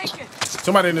dropped.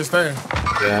 Somebody in this thing.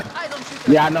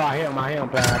 Yeah, I know. I hear him, man.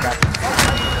 I got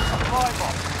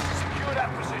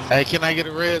you. Hey, can I get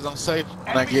a res? I'm safe.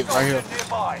 Can I get right here?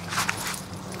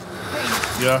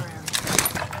 Yeah.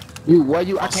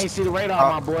 I can't see the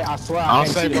radar, my boy. I swear I I'm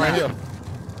can't safe see right it. here.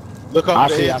 Look up I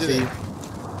the see. edge of it.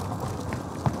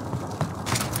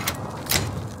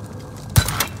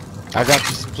 I got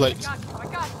you some plates.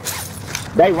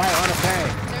 They right on the pain.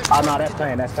 Oh no, that's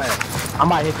pain. That's pain. I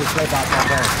might hit this play box on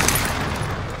pain.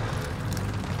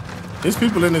 There's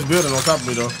people in this building on top of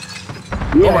me though.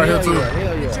 Yeah, I'm right here too.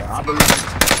 Hell yeah. I believe it.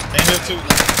 They here too.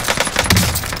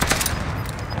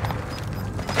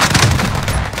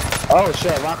 Oh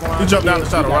shit, rock around. He jumped down the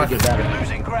side of rocket.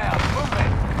 Losing ground.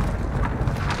 Moving.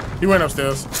 He went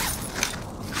upstairs.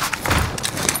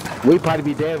 We probably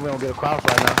be dead if we don't get across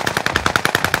right now.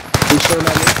 You shooting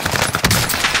at me?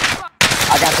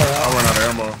 I got the. I run out of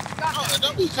ammo.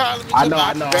 Don't be calling me. I know.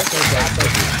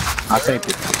 I think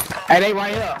it. Hey, they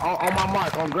right here on my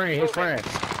mark on green. His friend.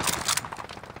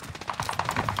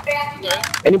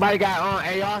 Anybody got on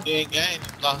AR? Yeah, gang.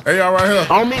 AR right here.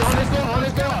 On me, on this door, on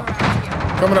this door.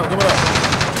 Coming up.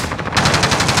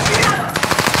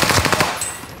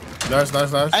 Nice.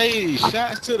 Hey,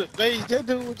 shots to the face. That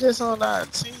dude was just on our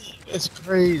team. That's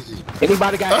crazy.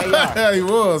 Anybody got AR? Yeah, he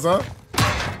was, huh?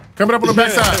 Coming up on the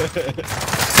backside.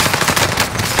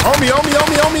 On me. There you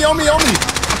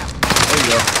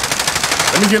go.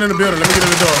 Let me get in the building. Let me get in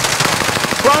the door.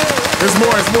 It's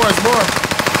more.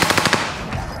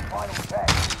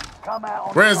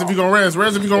 Res if you gonna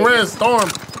res. Storm.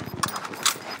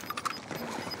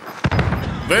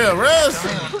 There, res.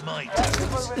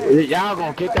 Y'all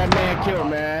gonna get that man killed,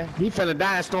 man. He finna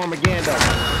die in storm again, though.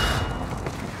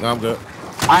 No, I'm good.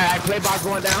 Alright, play box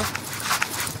going down.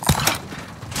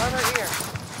 Right here.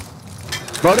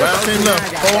 Bro, Last team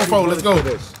left. 4-on-4. Let's go.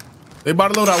 They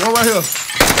about to load out. One right here.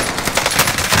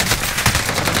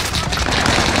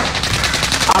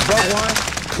 I broke one.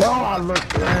 No, I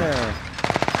looked. Man.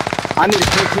 I need a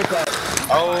quick pickup.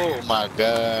 Oh my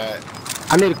god.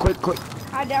 I need a quick.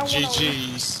 I down one.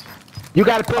 GG's. You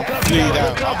gotta pick up. You Bleed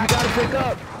gotta out. pick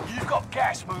up. You've got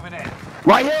gas moving in.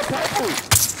 Right here, purple.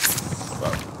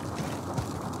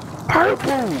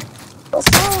 What's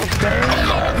up,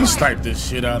 man? You sniped this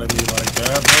shit out of me like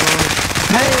that,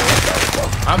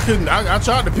 bro. I couldn't. I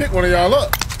tried to pick one of y'all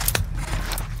up.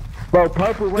 Bro,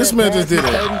 purple. This man just did it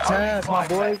 30 times, my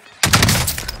boy.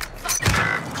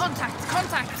 Contact.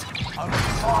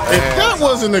 If that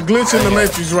wasn't a glitch in the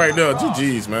matrix right there,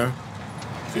 GG's, man.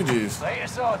 GG's. Late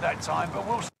aside that time, but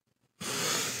we'll.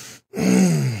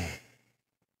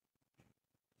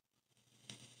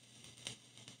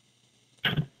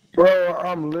 Bro,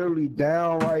 I'm literally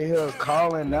down right here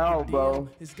calling out, bro.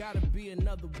 It's gotta be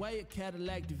another way, a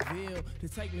Cadillac DeVille to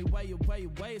take me way,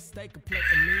 a steak, a plate,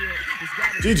 a meal.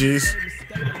 GG's.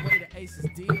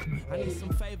 I need some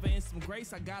favor and some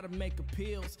grace, I gotta make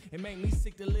appeals. It make me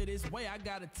sick to live this way, I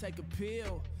gotta take a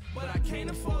pill, but I can't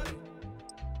afford it.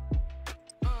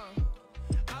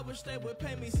 I wish they would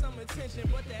pay me some attention,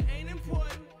 but that ain't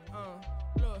important.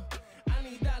 Look, I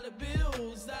need dollar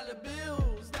bills.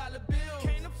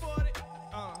 Can't afford it.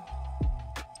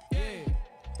 Yeah.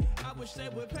 I wish they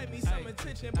would pay me some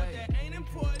attention, but that ain't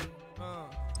important.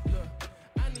 Look,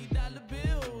 I need dollar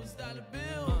bills.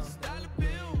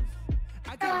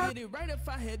 I could get it right if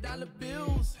I had dollar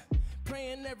bills.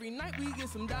 Praying every night we get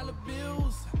some dollar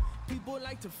bills. People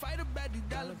like to fight about these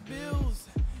dollar bills.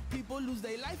 People lose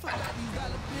their life about these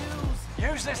dollar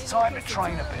bills. Use this time to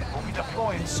train a bit. We'll be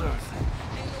deploying soon.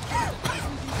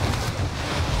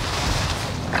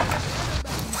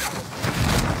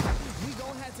 We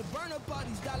gon' have to burn up all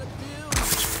these dollar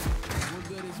bills. What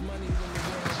good is money when the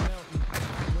world's melting?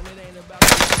 When it ain't about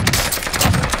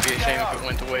Be a shame if it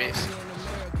went to waste. in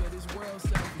America, this world's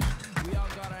selfish. We all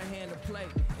got our hand to play,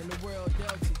 and the world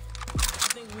dealt it.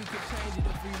 I think we could change it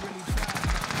if we really tried.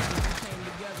 If we came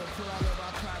together, put all of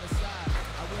our pride aside.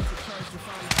 I went to church to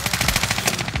find the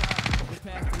answer. We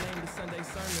passed the name to Sunday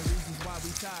sermon, reasons why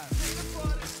we tired.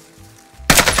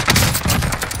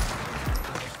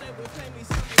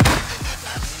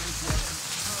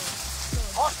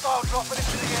 Hostile dropping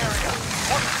into the area.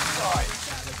 Watch the side.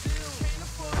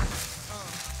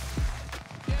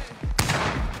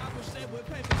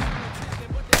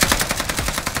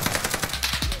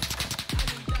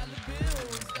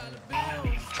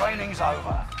 Training's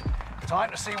over. Time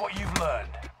to see what you've learned.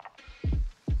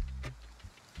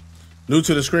 New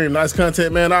to the screen, nice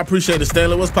content, man. I appreciate it,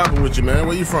 Stanley. What's popping with you, man?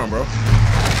 Where you from, bro?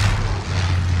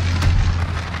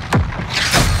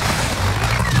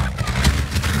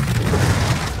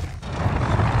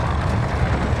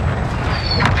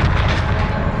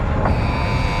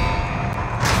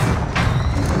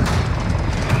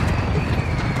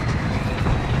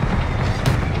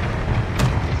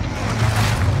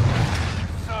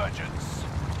 Surgeons.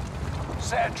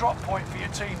 Set a drop point for your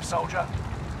team, soldier.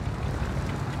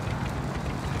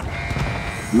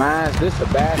 Man, this a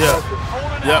bad circle.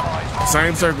 Yep.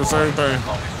 Same circle, same thing.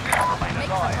 Remain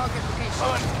alive.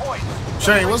 Earn points.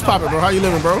 Shane, what's popping, bro? How you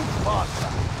living, bro? Faster.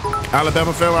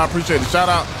 Alabama family, I appreciate the shout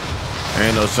out.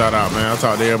 Ain't no shout out, man. I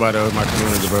talk to everybody in my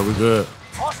community, bro. We good.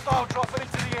 Hostile dropping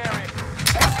into the area.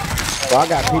 Well, I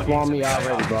got people on me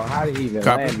already, bro. How did he even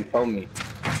land before me?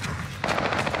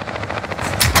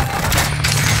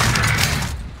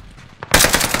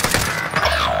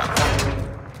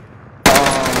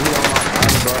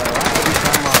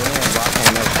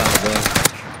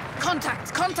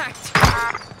 Contact!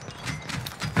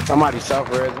 Somebody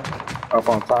self-raising up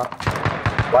on top.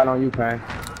 Right on you, Pain.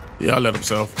 Yeah, I let him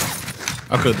self.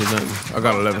 I couldn't do nothing. I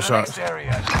got 11 shots. Right.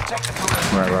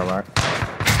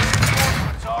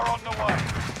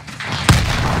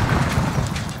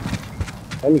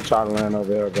 Let me try to land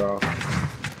over there, bro.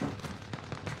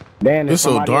 Damn, it's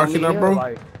so dark in there, bro.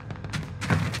 Like...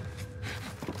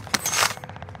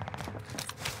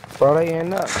 Bro, they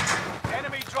end up.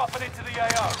 Enemy dropping into the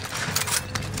AO.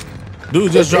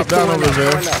 Dude just dropped down over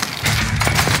there.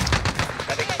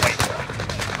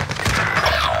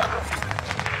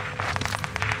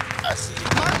 I see.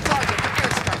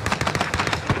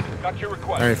 Got your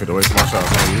request. I ain't finna waste my shots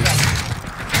on you.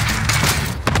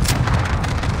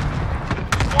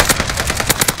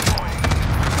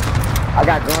 I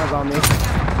got guns on me.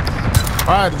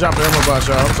 I had to drop the ammo box,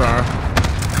 y'all. I'm sorry.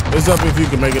 It's up if you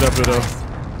can make it up here, though.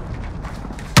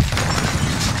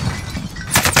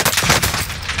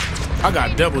 I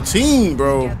got double team,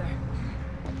 bro.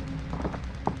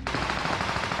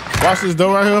 Watch this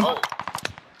door right here.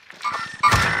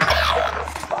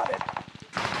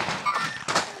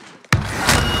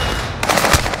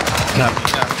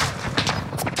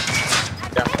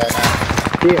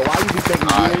 Yeah, why you be taking me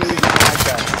like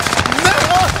that?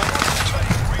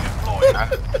 I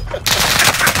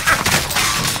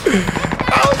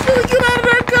was gonna get out of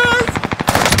there, guys.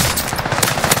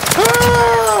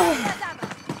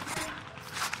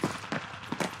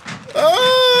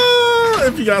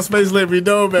 If you got space, let me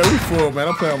know, man. We full, man.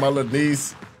 I'm playing with my little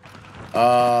niece. Two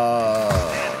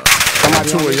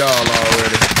of y'all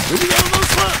already. Did you got another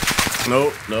spot?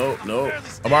 Nope.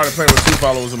 I'm already playing with 2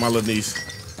 followers and my little niece.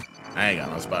 I ain't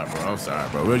got no spot, bro. I'm sorry,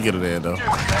 bro. We'll get it in, though.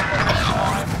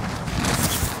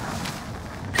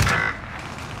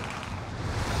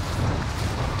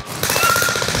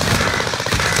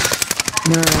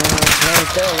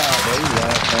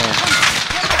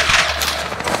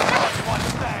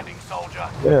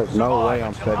 There's no way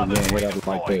I'm steady getting hit up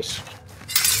like this. We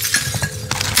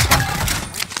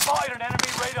spotted an enemy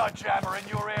radar jammer in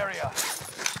your area.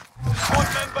 Squad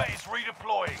member is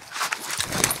redeploying.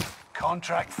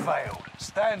 Contract failed.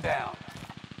 Stand down.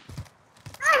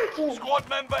 Squad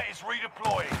member is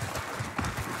redeploying.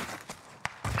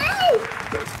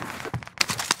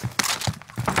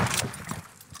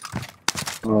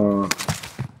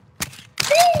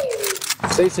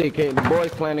 CC, the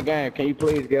boys playing the game. Can you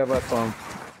please give us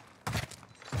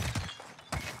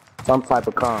some type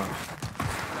of calm?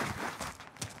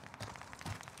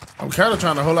 I'm kind of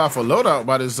trying to hold out for loadout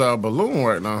by this balloon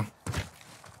right now.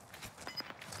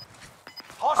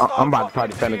 I'm about to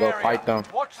probably finna go fight them.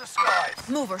 Watch the skies.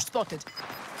 Mover spotted.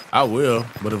 I will,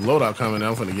 but if loadout coming,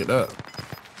 I'm finna get that.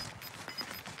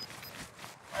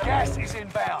 Gas is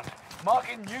inbound.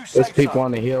 Marking new safe There's people zone.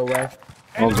 on the hill, right?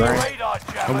 Enemy radar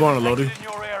jammer I'm going to Lodi. in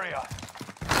your area.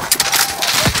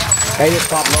 Hey, it's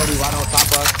top Lodi right on top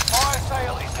of us. Fire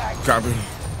sale is active. Copy.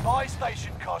 Buy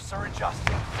station costs are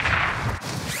adjusted.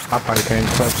 I probably can't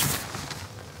touch.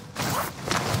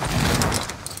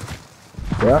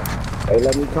 Yep. Hey,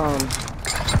 let me come.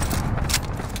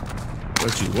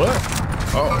 Let you what?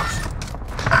 Oh.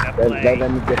 Let me get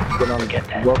on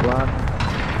the rope line.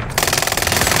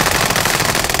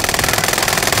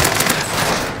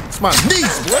 It's my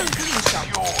niece, boy.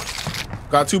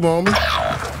 Got 2 more on me.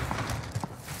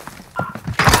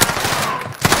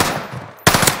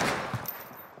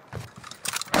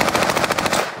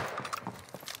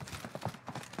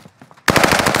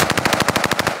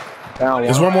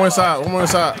 There's one more inside. One more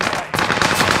inside.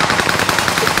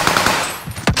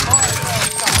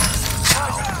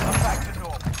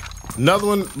 Another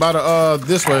one by the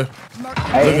this way.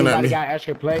 Hey, looking at me. Got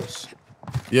extra plates?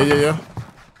 Yeah.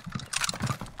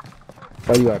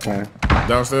 Where you at, man?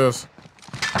 Downstairs.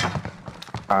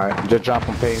 Alright, just drop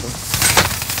them paper.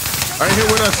 Right here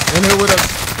with us. In here with us.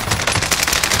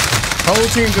 Whole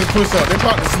team just pushed up. They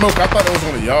popped the smoke. I thought it was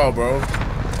only y'all, bro.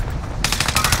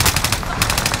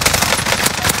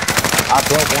 I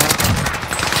broke one.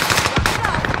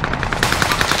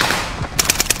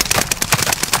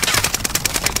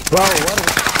 Bro, what is...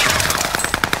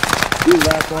 You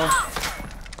last one?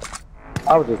 I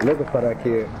was just looking for that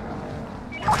kid.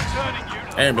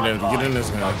 I ain't been able to get in this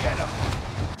guy.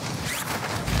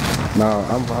 No,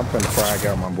 I'm finna frag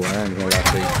out my boy. I ain't gonna lie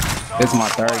to you. It's my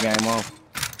third game on.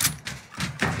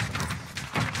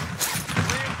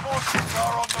 Reinforcements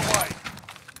are on the way.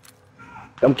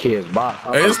 Them kids box.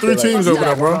 Hey, it's 3 teams over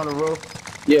there, bro.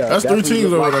 Yeah, that's 3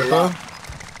 teams over there, bro.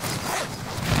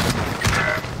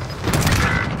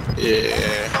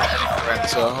 Yeah. Ran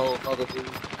into a whole other dude.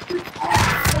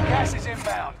 Gas is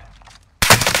inbound.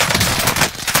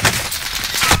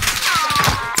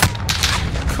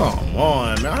 Come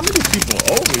on, man. How many people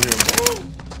over here, bro?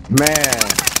 Man,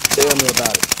 tell me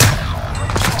about it.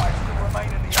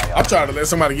 I tried to let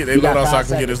somebody get their loadout so I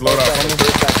can get this loadout from them.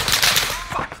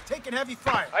 Taking heavy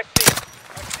fire. I see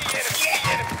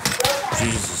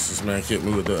enemy. Jesus, this man hit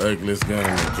me with the ugliest gun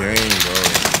in the game, bro.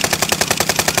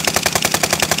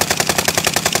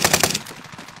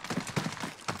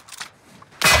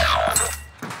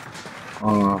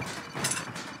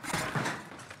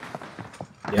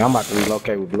 Yeah, I'm about to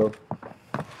relocate with Blue.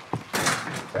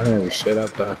 Damn, shit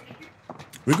up there.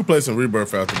 We could play some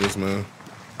Rebirth after this, man.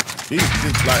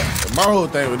 Like, my whole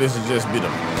thing with this is just be the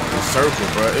circle,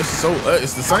 bro. It's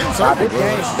the same circle, bro.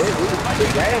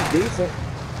 This game's decent.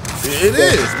 It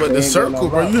is, but the circle,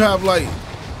 bro. You have like,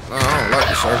 I don't like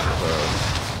the circle, bro.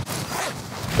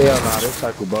 Hell no, this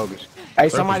circle bogus. Hey,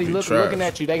 somebody looking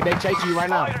at you. They chasing you right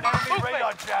now.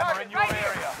 Radar jammer in your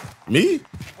area. Me?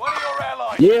 One of your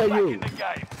allies. Yeah, back you. in the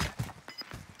game.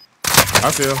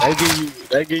 I feel.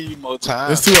 They give you more time.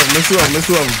 There's 2 of them. There's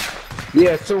 2 of them.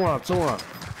 Yeah, 2 on.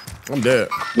 I'm dead.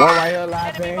 One right here,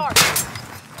 live ping.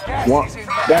 One.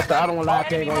 That's the other one, live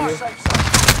ping on you.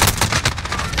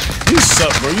 You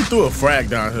suck, bro. You threw a frag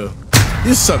down here.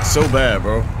 You suck so bad,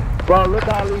 bro. Bro, look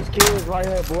at all these kids right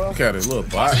here, boy. Look at his little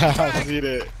bot. I see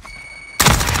that.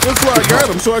 That's why I got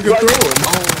him, so I can throw him.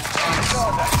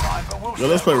 Yo,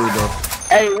 let's play Rebirth.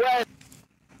 Hey, what?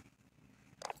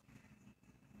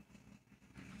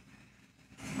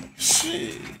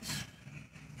 Shit.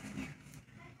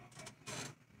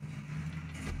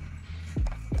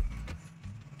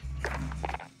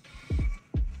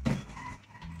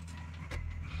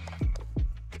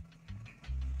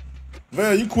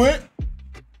 Val, you quit?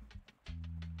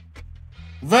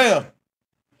 Val.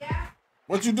 Yeah.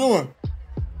 What you doing?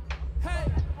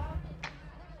 Hey.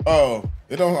 Oh,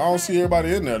 I don't see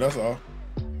everybody in there, that's all.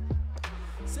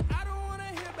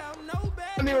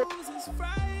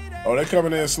 Oh, they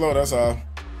coming in slow, that's all.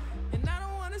 And I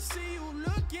don't wanna see you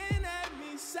looking at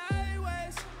me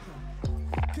sideways.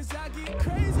 Cause I get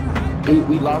crazy right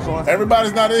We lost one.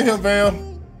 Everybody's not in here, Val.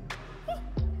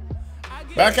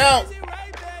 Back out.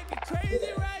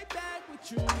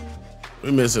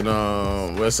 We missing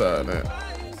west side now.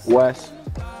 West.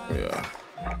 Yeah.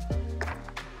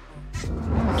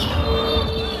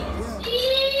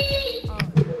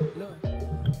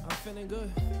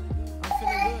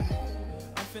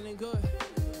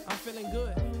 I'm feeling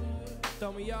good.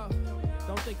 Throw me off.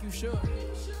 Don't think you should.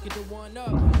 Get the one up.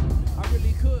 I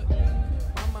really could.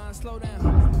 My mind slow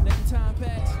down. Let the time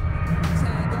pass.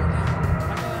 Time go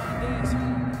now. I know I dance.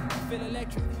 I feel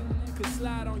electric. Could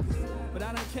slide on you. But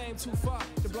I done came too far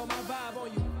to blow my vibe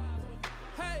on you.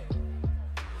 Hey.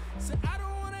 Say I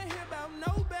don't wanna hear about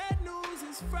no bad news.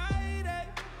 It's Friday.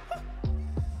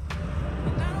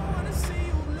 And I don't wanna see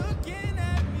you looking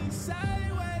at me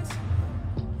sideways.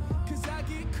 Cause I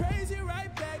get crazy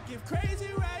right back, give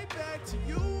crazy right back to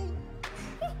you.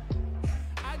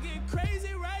 I get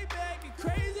crazy right back, get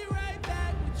crazy right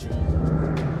back with you.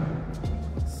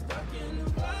 Stuck in the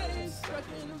vibes, stuck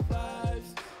in the vibes.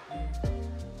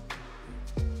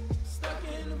 Stuck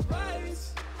in the vibes.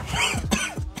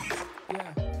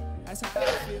 Yeah, that's how I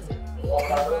feel. The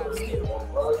vibe still,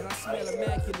 and I smell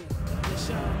immaculate.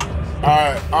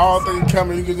 Alright, I don't think you're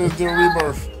coming, you can just do a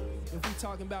Rebirth.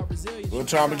 We'll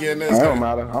try to get in this. It don't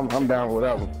matter. I'm down with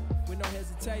whatever. With no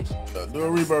hesitation. Do a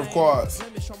Rebirth quads.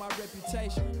 Show my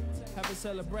reputation. Have a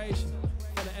celebration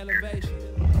for the elevation.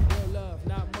 Real love,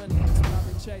 not money. That's what I've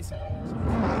been chasing.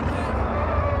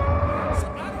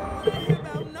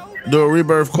 Do a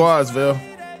Rebirth quads, Val.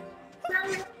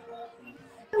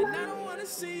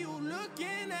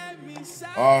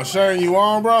 Oh, Shane, you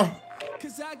on, bro?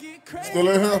 Still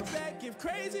in here?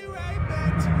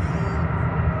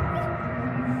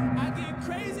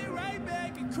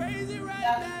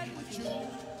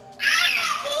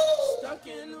 Stuck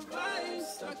in the vibes,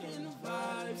 stuck in the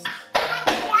vibes.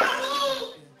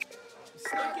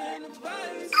 Stuck in the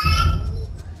vibes.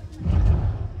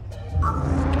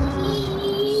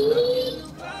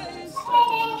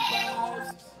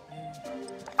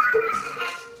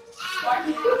 Stuck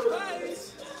in the vibes.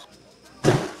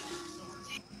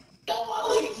 I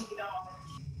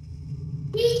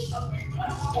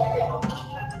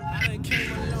done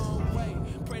came a long way.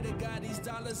 Pray to God these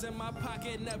dollars dollars in my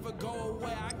pocket never go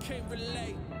away. I can't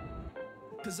relate.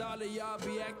 Cause all of y'all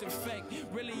be acting fake.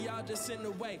 Really, y'all just in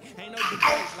the way. Ain't no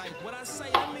debate. Like what I say,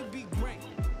 let me be great.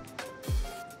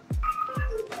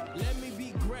 Let me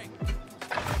be great.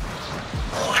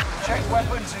 Check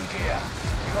weapons and gear.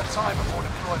 You got time before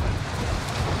deployment.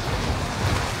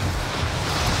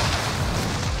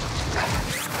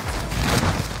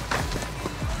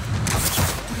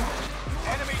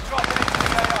 Enemy dropping into the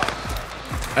AO.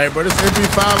 Hey, bro, this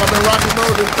MP5, I've been rocking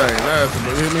on this thing. Nasty,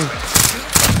 but you hear me?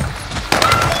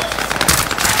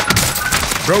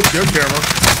 Broke your camera.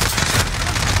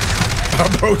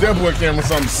 I broke that boy camera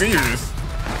something serious.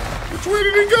 Which way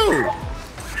did he go?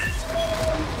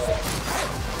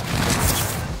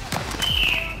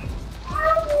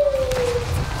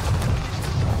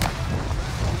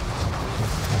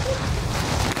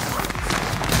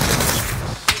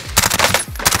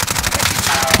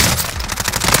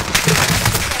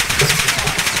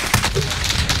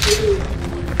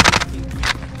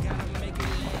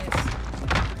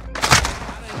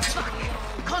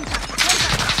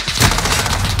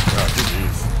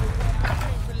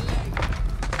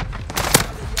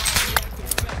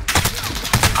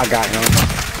 I got him.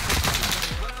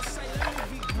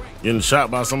 Getting shot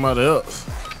by somebody else.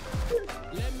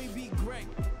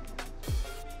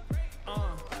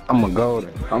 I'm a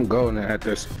golden. I'm golden at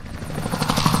this. You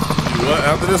what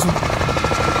after this one?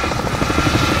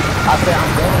 I said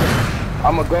I'm golden.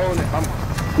 I'm a golden.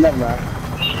 Never mind.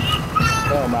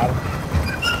 Don't matter.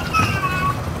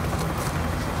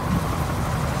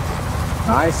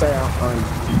 I ain't say I'm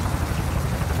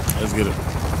Let's get it.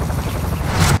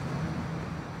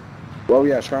 Where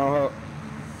we at, Stronghold?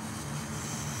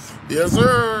 Yes,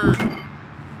 sir.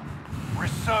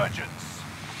 Resurgence.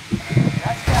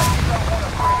 That's gas you don't want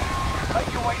to breathe. Make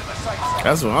your way to the safe zone.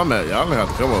 That's where I'm at. Y'all don't have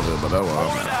to come over here, but that's where I'm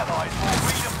Foreign at. allies will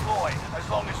redeploy as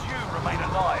long as you remain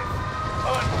alive.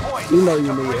 Earn points. You know you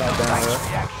to need bring help the down tanks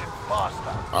here. reaction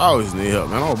faster. I always need help,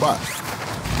 man. I'm a bot.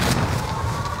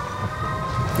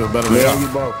 Feel better than Yeah, y'all. you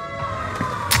both.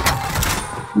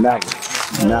 Never.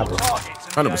 Never.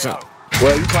 100%.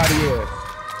 Well, you probably is.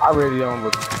 I really don't.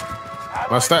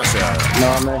 My stats say I am. You know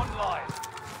what I mean?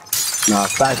 Nah,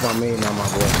 stats don't mean no, my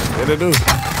boy. Yeah, they do.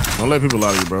 Don't let people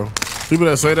lie to you, bro. People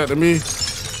that say that to me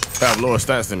have lower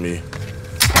stats than me.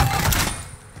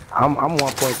 I'm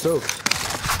 1.2.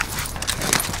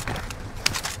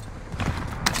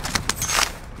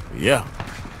 Yeah.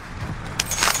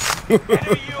 Enemy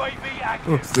UAV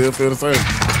active. Still feel the same.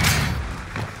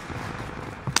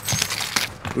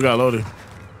 We got loaded.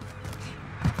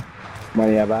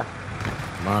 Money I buy.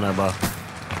 Mine that bar.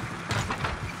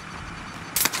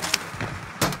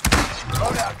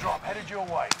 Loadout drop headed your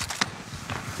way.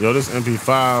 Yo, this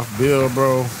MP5 build,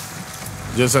 bro,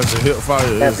 just as a hip fire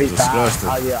is MP5. disgusting.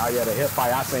 Oh yeah, the hip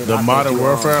fire. I seen The modern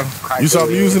warfare. You saw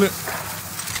me using it?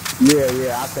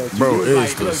 Yeah, I think. Bro,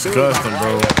 it's disgusting,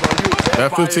 bro.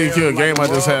 That 15 kill game I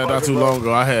just had not too long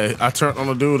ago, I turned on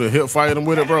the dude and hip fired him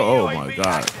with it, bro. Oh my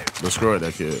god, destroyed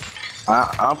that kid.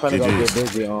 I'm finna go GG's. get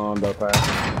busy on though, pass.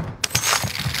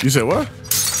 You said what?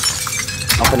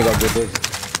 I'm finna go get busy.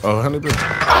 Oh, 100%.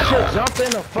 I just jumped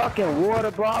in the fucking water,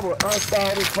 bro. I would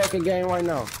uninstall this fucking game right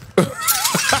now.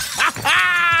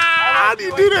 How do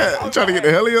you do that? You trying to get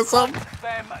the heli or something?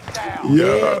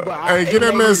 Yeah. But Hey, get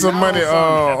that man some money,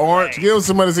 Orange. Give him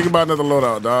some money so he can buy another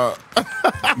loadout, dog.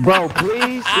 Bro,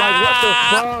 please. Like, what the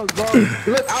fuck, bro?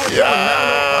 Look, I was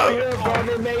trying to bro.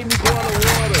 They made me go in the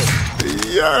water.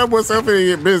 Yeah, that boy said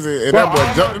finna get busy, and that boy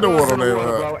jumped in the water there.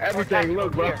 Bro, everything,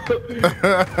 look, bro.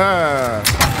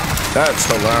 That's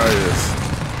hilarious.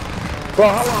 Bro,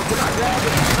 hold on. Can I grab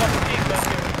it?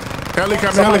 Heli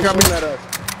coming.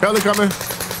 Heli coming.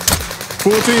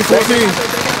 Full team.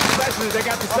 They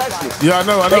got the specialists. Yeah, I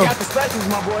know. They got the specialists,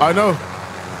 my boy. I know.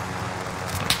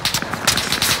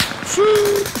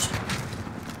 Shoot.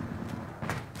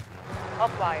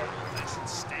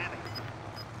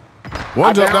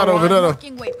 One jumped out over there.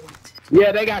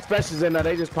 Yeah, they got specials in there.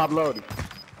 They just pop loaded.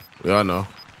 Yeah, I know.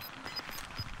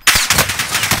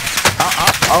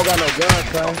 I don't got no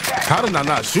gun, son. How did I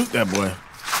not shoot that boy?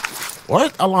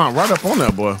 What? I lined right up on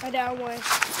that boy. I down one.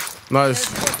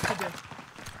 Nice.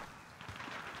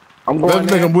 I'm going Let's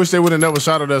make them wish they would have never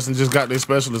shot at us and just got their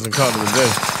specialists and called it a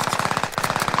day.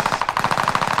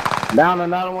 Down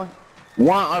another one.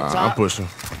 One up top. I'm pushing.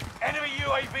 Enemy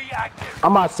UAV active.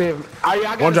 I'm out to I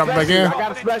got One drop back in. I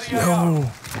got a specialist. Yo.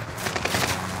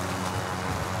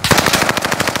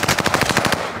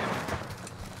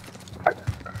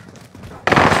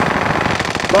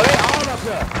 Bro, they all up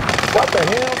there. What the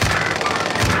hell?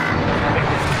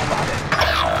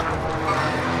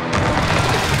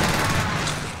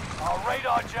 Our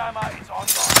radar jammer is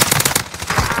online.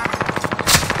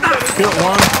 Killed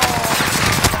one.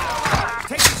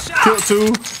 Killed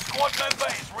two. Squad member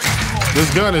is redeployed.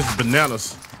 This gun is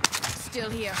bananas. Still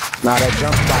here. Nah, that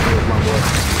jump spot here is my boy.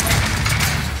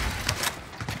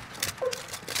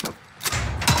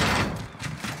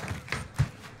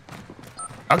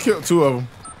 I killed two of them.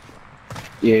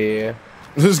 Yeah.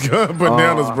 This gun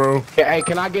bananas, bro. Hey,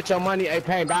 can I get your money? Hey,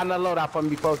 Pain, buy another loadout for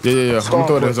me, folks. Yeah. I'm gonna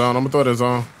throw this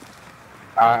on.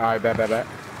 All right, bet.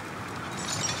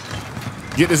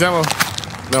 Get this ammo.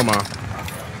 Never mind.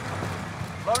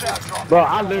 Loadout drop. Bro,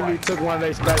 I literally took one of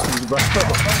their specials, bro.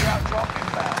 Loadout drop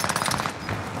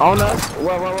inbound. On us.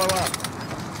 Whoa.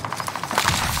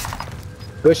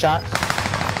 Good shots.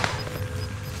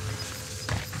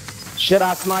 Should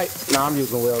I snipe? Nah, I'm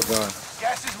using well gun.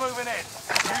 Gas is moving in.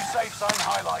 New safe zone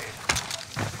highlighted.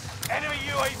 Enemy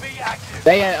UAV active.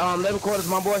 They at living quarters,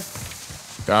 my boy.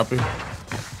 Copy.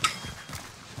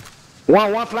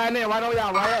 One flying in right on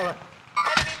y'all, right over.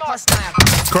 Hostile.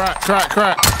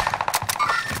 Crack.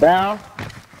 Down.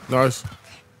 Nice.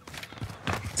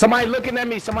 Somebody looking at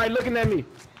me.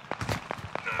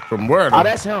 From where? Oh,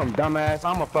 that's him, dumbass.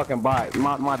 I'm a fucking bot.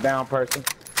 My down person.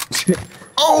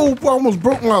 Oh, I almost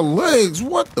broke my legs.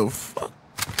 What the fuck?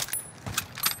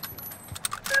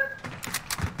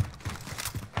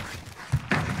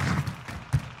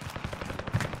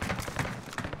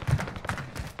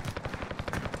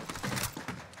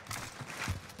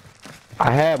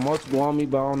 I had multiple on me,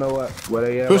 but I don't know where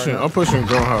they at. Pushing. Right I'm pushing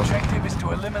grown house. Objective is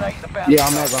to eliminate the bounty. yeah,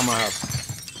 I'm at my house.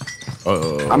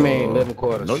 I mean, living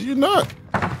quarters. No, you're not.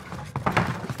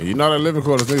 You're not at living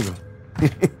quarters either.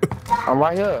 I'm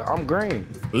right here. I'm green.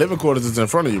 Living quarters is in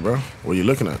front of you, bro. What are you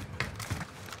looking at?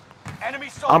 Enemy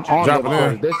I'm soldier. on Drop living it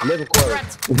quarters. in. This living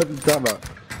quarters. What you talking about?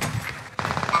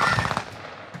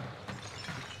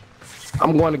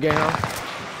 I'm going to get him.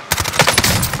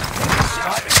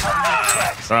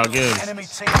 Again. Enemy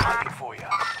team hunting for you.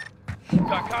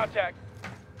 Got contact.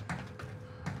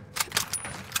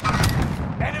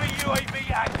 Enemy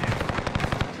UAV active.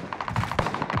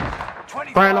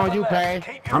 25 Praying on you, left. Pain.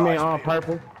 Keep your I mean, eyes on peeled.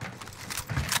 purple.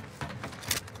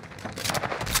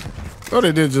 Oh,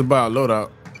 they did just buy a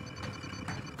loadout.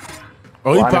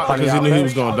 Oh, he Why popped they because he knew he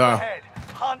was Enemy gonna die. overhead.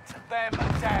 Hunt them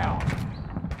down.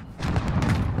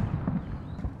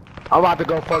 I'm about to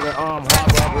go fucking hard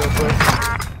up real quick.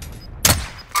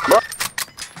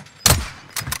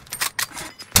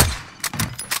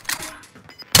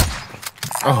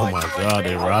 Oh my God,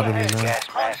 they robbing me now. Gas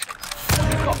mask.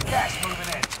 We've got gas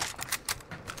moving in.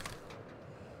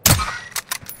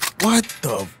 What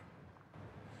the?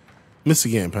 Miss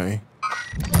again, Pain.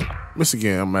 Miss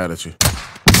again. I'm mad at you.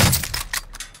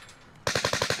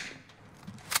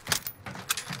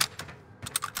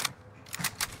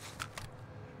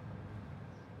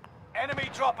 Enemy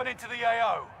dropping into the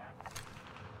AO.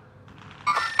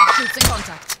 Troops in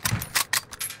contact.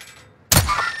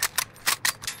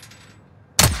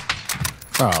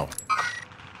 Oh.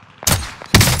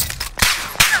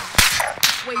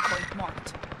 Waypoint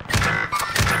marked.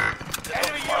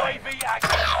 Enemy UAV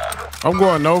active. I'm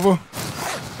going Nova.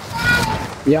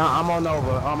 Yeah, I'm on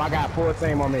over. I got full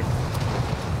team on me.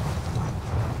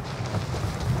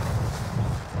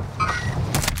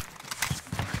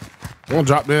 Won't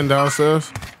drop in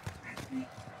downstairs.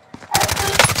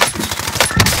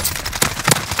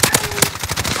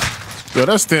 Yo,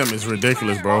 that stem is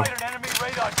ridiculous, bro. An enemy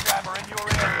radar jammer in your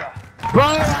area. Bro,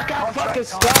 I got fucking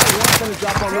stuck. One's gonna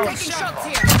drop on me. Taking shots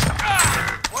here.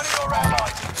 One of your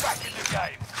allies is back in the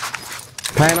game.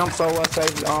 Pain, I'm so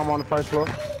safe. On the first floor.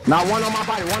 Now one on my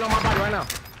body right now.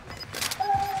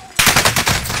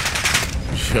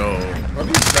 Yo,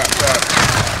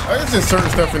 there's just certain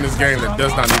stuff in this game that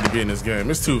does not need to be in this game.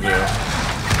 It's too real.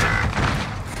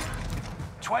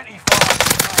 25.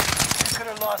 You could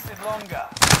have lasted longer.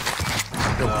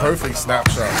 The perfect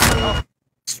snapshot.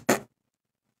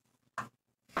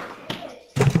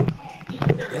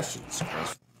 That shit's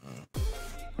stressful.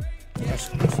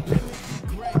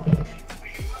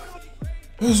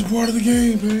 This is part of the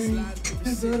game, man.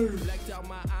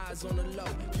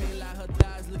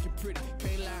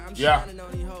 Yeah.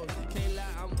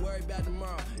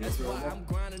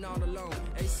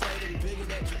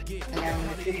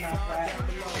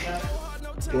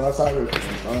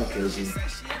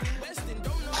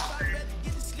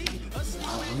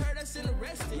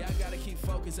 Yeah, I gotta keep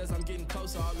focused as I'm getting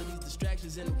closer. All of these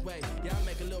distractions in the way. Yeah, I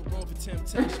make a little room for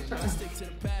temptation. I stick to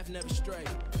the path, never stray.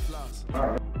 Floss.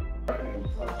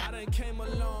 I done came a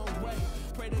long way.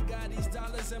 Pray to God these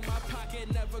dollars in my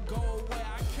pocket never go away.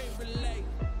 I can't relate.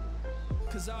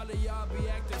 Cause all of y'all be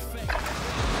acting fake.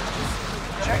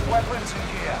 Check weapons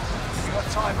and gear. You got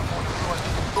time before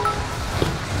deployment.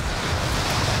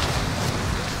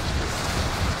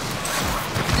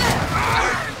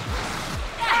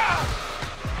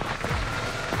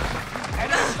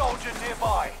 Enemy soldier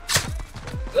nearby.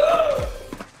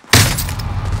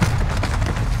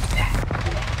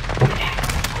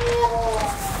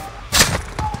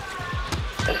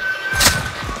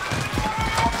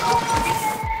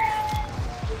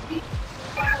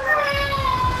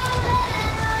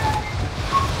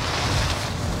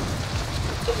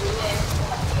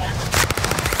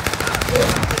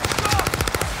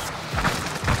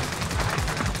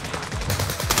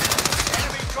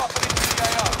 Enemy dropping into the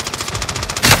AO.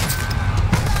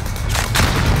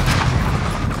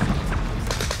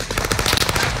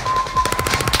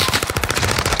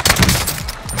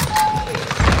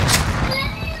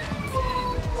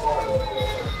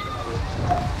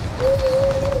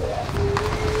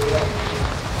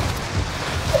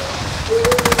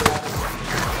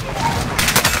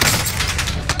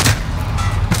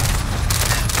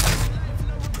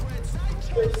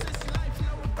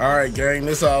 All right, gang,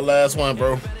 this is our last one,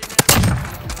 bro.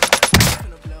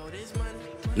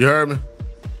 You heard me?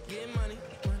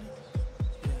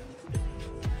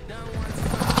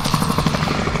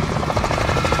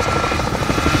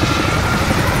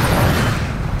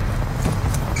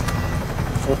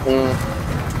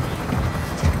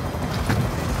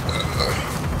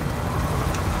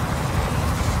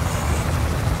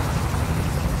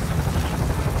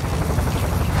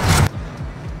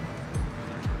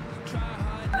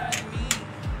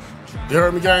 You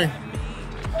heard me, gang?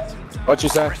 What you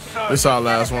say? This is our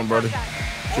last one, brother.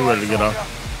 You ready to get off?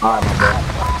 All right, my bro.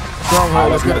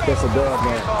 Stronghold, let's get it. This a dub,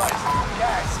 man.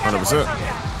 100%.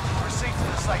 Proceed to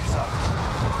the safe zone.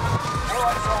 All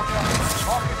right, soldier.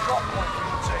 Mark a drop point for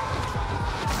your team.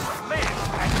 Liv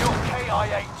and your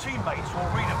KIA teammates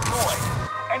will redeploy.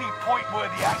 Any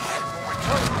point-worthy action will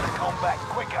return to the combat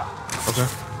quicker. Okay.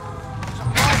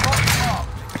 Supply box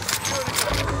marked. Secure the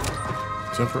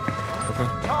goods. Temper. Okay.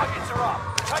 Targets are up.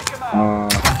 Take them out.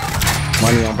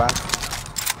 Money on back.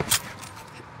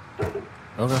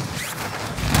 Okay.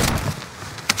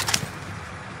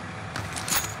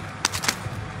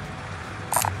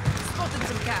 Spotted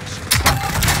some cash.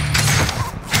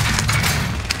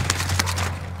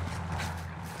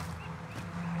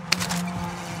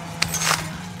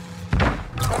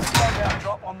 Loadout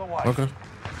drop on the way. Okay.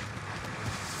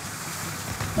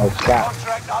 No scap.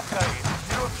 Contract updated.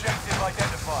 New objective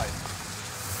identified.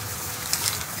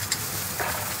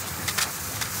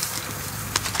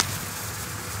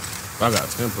 I got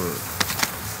tempered.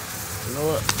 You know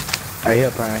what? Hey, here,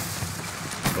 Pain.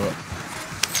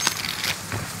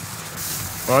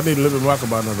 Oh, I need a little bit more. I can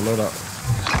buy another loadout.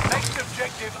 Next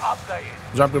objective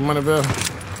updated. Drop your money, Bill.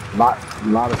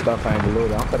 Lot of stuff ain't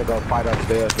delivered. I'm gonna go fight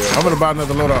upstairs. There. I'm gonna buy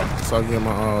another loadout so I can get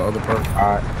my other perk.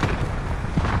 All right.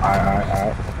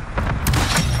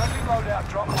 Friendly loadout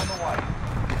drop on the way.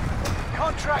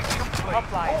 Contract complete.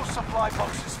 All supply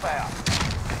boxes found.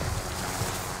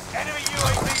 Enemy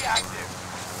UAV active.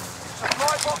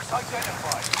 Supply box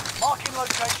identified. Marking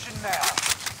location now.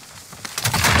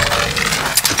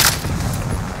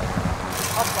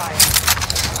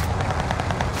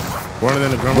 Running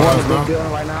in the grandma house now.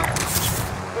 Building right now.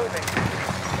 Moving.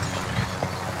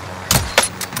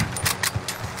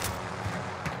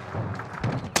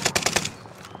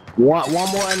 One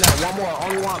more in there. One more.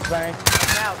 Only one, Pain.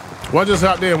 One just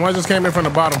out there. One just came in from the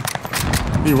bottom.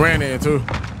 He ran in too.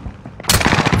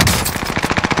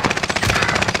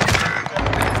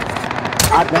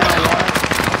 I down one.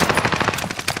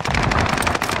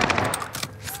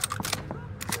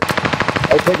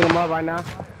 They picking them up right now.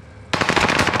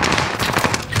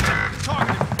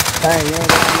 Dang, you ain't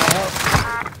got no help.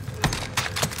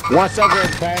 One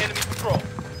subject, Pain.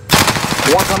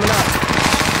 One coming up.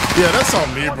 Yeah, that's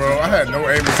on me, bro. I had no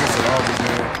aim assist at all, man.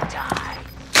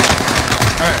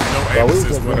 I had no aim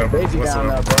assist, whatever. Down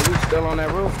there, bro. You still on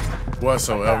that roof?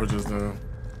 Whatsoever, just now.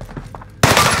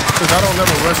 Cause I don't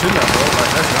never rush in there, bro.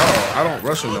 Like that's y'all. I don't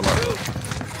rush in there like that.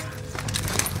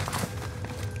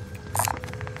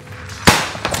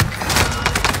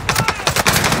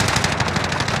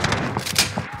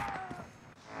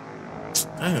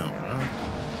 Damn, man.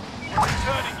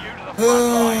 Returning you to the front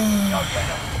line. Go get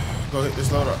 'em. Go hit this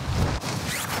load up.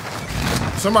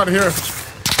 Somebody here.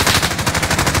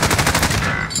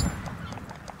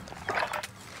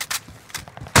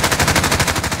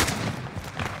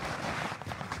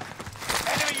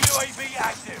 Enemy UAV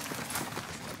active.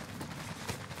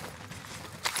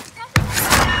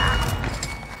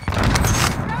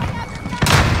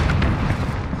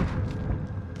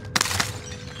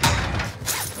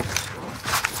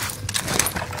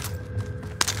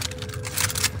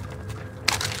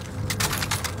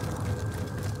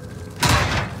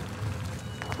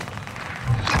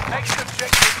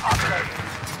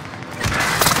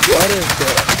 What is the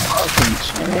fucking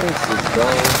chances, bro?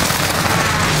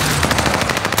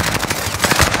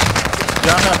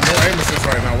 Y'all have no aim assist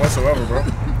right now whatsoever, bro.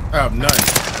 I have none.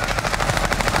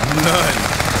 None.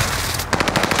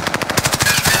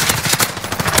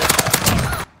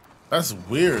 That's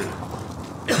weird.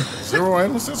 0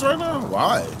 aim assist right now?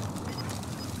 Why?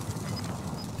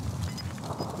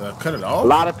 Did I cut it off? A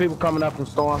lot of people coming up from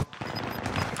Storm.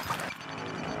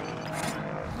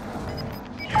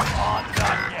 You aren't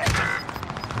done yet.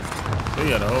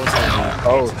 Yeah, the whole team.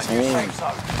 Oh, team.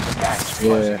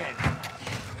 Yeah.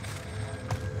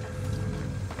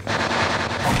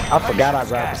 I forgot I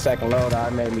grabbed the second load. I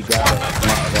made me grab it on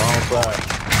the wrong side.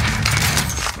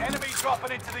 Enemy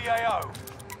dropping into the AO.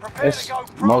 Prepare It's to go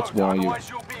multiple on you. otherwise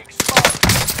you'll be exposed.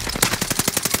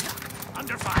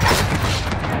 Under fire.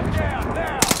 Get down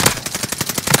now.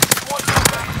 Squad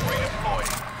ready to redeploy.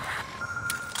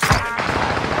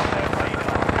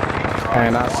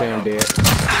 And I see him dead.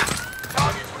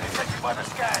 Targets were detected by the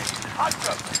scan. Hunt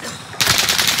them.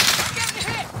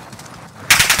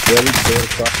 Yeah, he's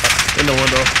dead. In the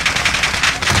window.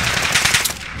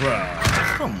 Bruh,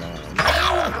 come on.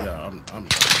 Yeah, I'm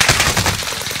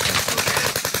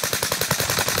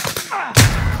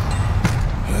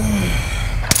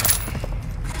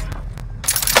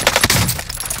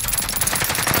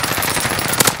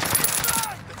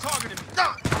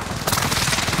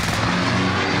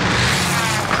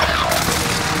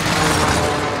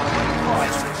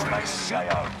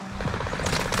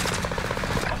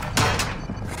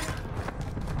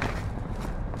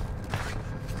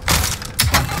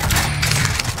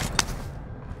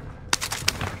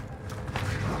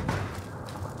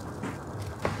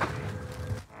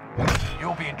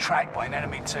You're being tracked by an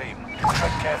enemy team.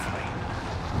 Tread carefully.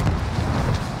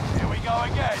 Here we go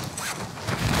again.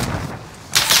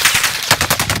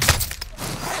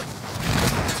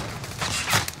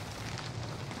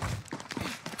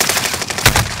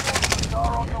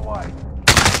 Star on the way.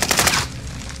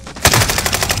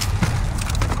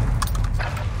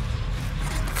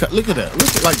 look at that.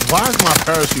 Look at, like, why is my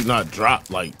parachute not dropped?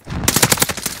 Like,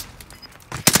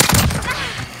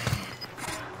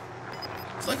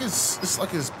 it's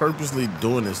like it's purposely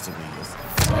doing this to me. That's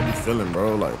how I be feeling,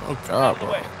 bro. Like, oh god,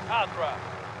 bro.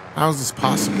 How is this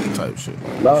possible? Type shit.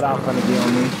 Load out gonna be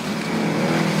on me.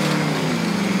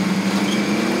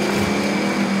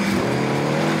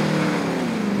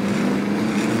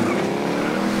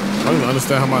 I don't even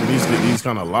understand how my knees get these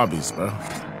kind of lobbies, bro. Here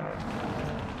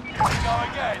we go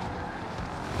again.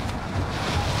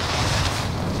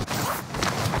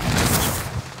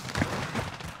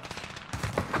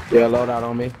 Yeah, load out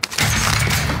on me.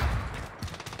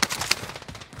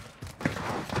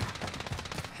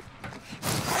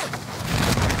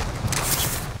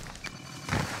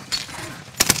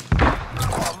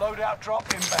 Loadout drop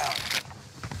inbound.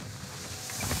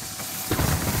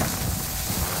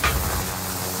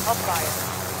 I'll fire.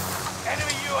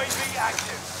 Enemy UAV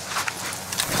active.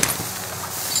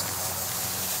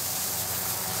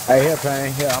 Hey, here,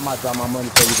 Pain. Here, I might drop my money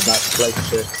so you can back the place and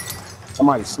shit.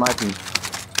 Somebody sniping me.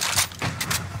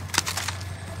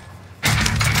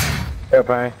 Here,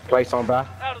 Pain. Place on by.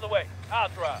 Out of the way. I'll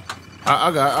drive.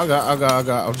 I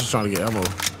got. I'm just trying to get ammo.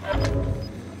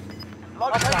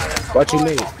 What you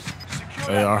need?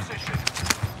 AR. I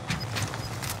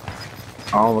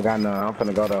don't got none. I'm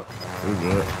finna go though. We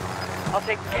good. I'll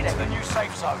take the new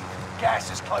safe zone. Gas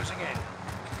is closing in.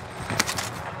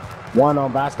 One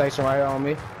on buy station right here on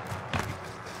me.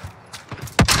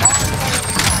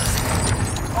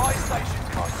 Buy station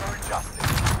costs are adjusted.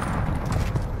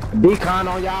 Decon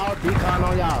on y'all. Decon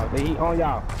on y'all. The heat on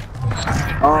y'all.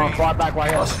 Far back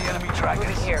right Lost here. the enemy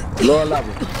trackers. Here. Lower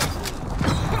level.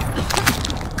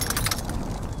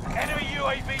 Enemy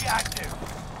UAV active.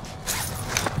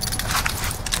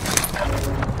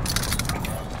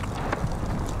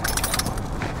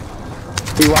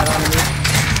 He right on me.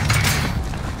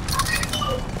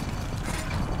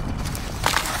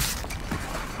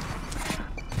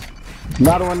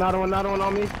 Another one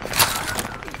on me.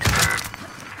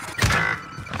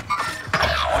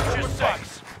 Watch your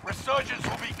six. Resurgence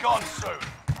will be gone soon.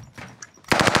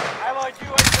 Allied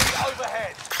UAV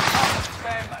overhead.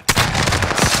 Stand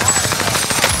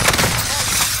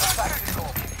tactical.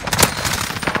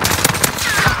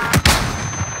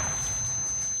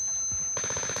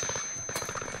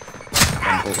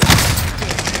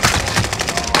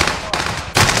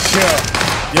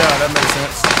 Yeah, that makes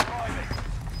sense.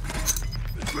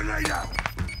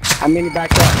 How many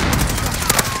back up?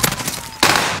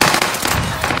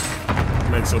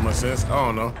 Makes so much sense. I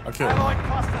don't know. I killed him. Allied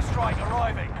cluster strike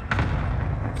arriving.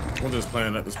 We're just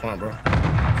playing at this point, bro.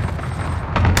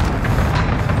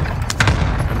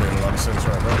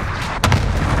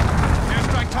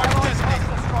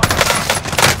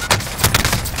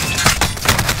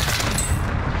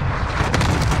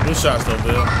 shots though,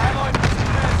 Bill.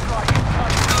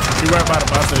 He right by the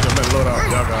box station. I'm gonna load out.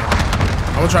 Y'all got it.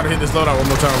 I'm gonna try to hit this loadout one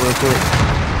more time real quick.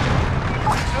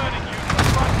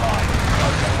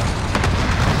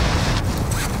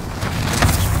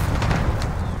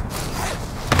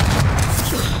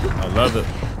 I love it.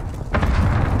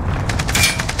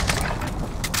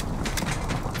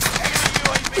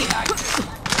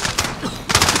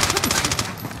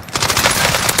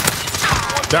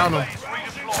 Down him.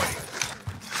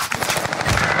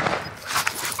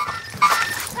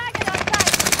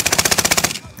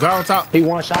 Go on top. He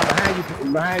one shot behind you.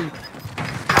 Behind you.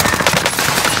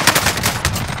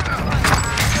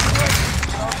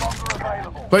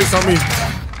 Place on me.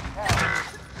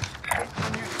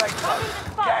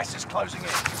 Gas is closing in.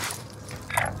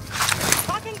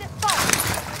 Talking this phone.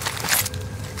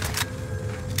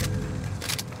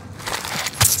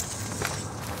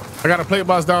 I got a plate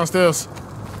box downstairs.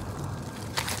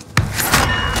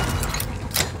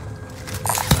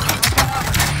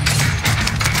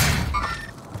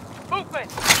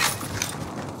 Movement.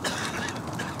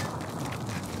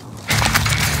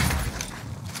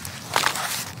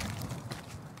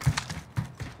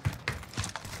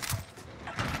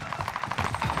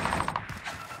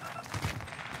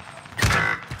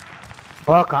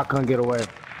 Fuck, I couldn't get away.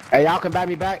 Hey, y'all can back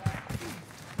me back?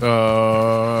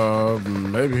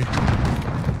 Maybe.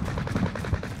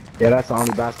 Yeah, that's the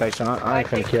only buy station. I ain't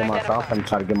finna kill myself. I'm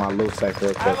trying to get my loot safe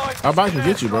real quick. I about to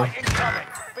get you, bro.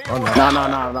 Oh,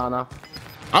 No.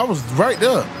 I was right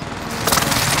there.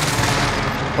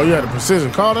 Oh, you had the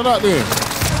precision. Call it out then.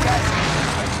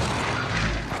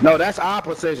 No, that's our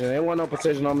precision. There wasn't no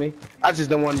precision on me. I just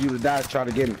didn't want you to die to try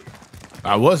to get me.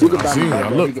 I wasn't. I seen you. I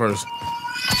looked first.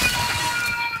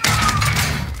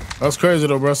 That's crazy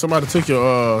though, bro. Somebody took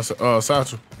your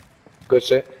satchel. Good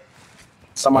shit.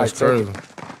 Somebody That's crazy.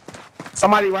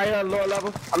 Somebody right here, lower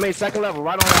level. I mean, second level,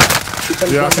 right on that.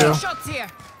 Yeah, I see him. Shots here.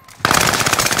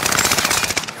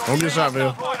 Don't get shot,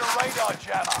 Bill.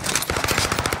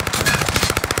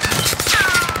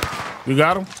 You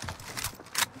got him?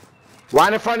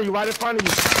 Right in front of you, right in front of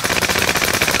you.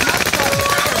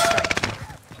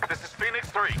 This is Phoenix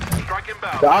 3. Strike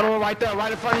inbound. The other one right there,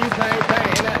 right in front of you, bang, in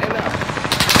that.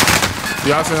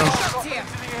 Yeah, I see him. Shots here.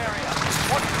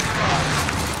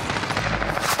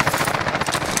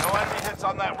 No enemy hits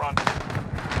on that run.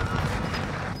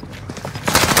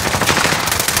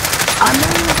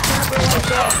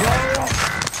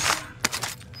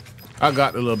 I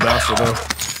got the little bastard though.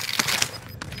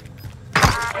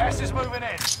 Gas is moving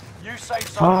in. You say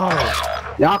so.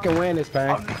 Oh, y'all can win this, bang.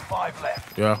 Only 5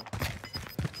 left. Yeah.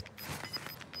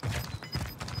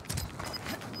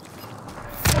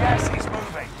 Gas is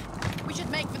moving. We should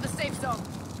make for the safe zone.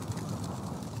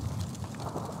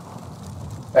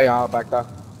 Hey, y'all back there.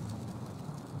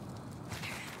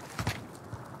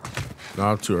 No,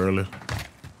 I'm too early.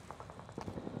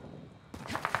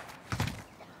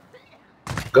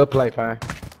 Good play, fam.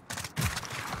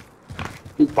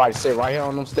 He probably sit right here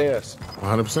on them stairs.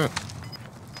 100%.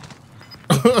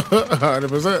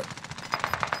 100%.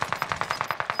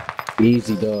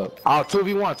 Easy, dub. Oh,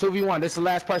 2v1. This is the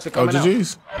last person coming out.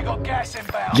 GG's. You got gas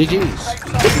inbound. GG's.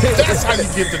 That's how you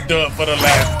get the dub for the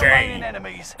last game.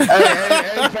 Enemies. hey,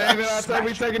 fam, I say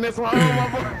we taking this one home, my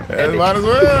boy. Hey, might as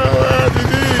well.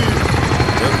 GG's.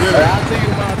 Let's get it. Hey, I'll see you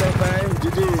tomorrow, though, fam.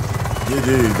 GG's.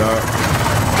 GG's, dog.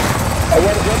 Hey,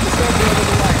 what's the stuff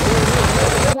looking like?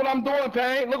 Look what I'm doing,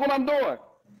 Pain. Look what I'm doing.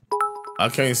 I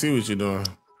can't see what you're doing.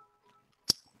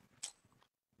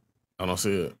 I don't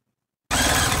see it.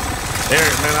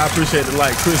 Eric, man, I appreciate the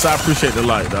like. Chris, I appreciate the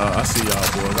like, dog. I see y'all,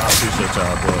 boys. I appreciate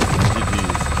y'all, boys.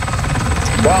 GG's.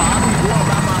 Bro, I be going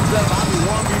by myself. I be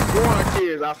 1v4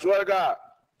 kids. I swear to God.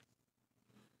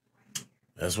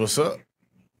 That's what's up.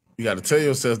 You got to tell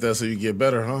yourself that so you get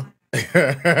better, huh?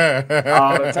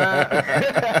 All the time.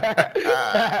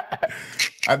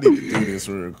 I need to do this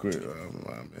real quick.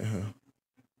 Man.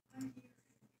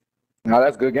 No,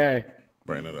 that's a good game.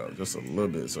 Bring it up just a little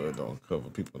bit so it don't cover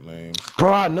people's names.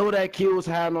 Bro, I know that kid was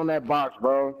hiding on that box,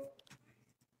 bro.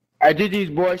 Hey,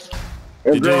 GG's, boys.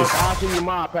 And GG's. girls, I'll see you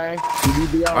tomorrow, Pain.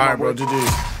 All right, bro.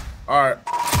 GG's. All right.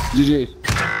 GG's.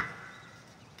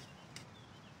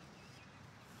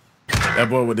 That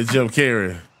boy with the Jim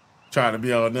Carrey trying to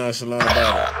be all nonchalant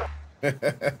about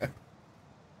it.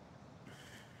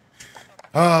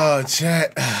 Oh,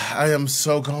 chat. I am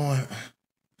so gone.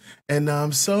 And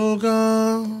I'm so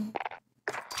gone.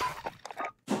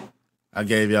 I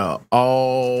gave y'all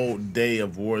all day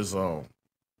of Warzone.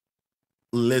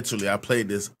 Literally, I played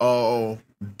this all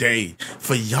day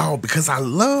for y'all because I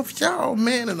love y'all,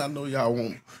 man. And I know y'all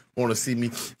want to see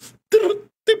me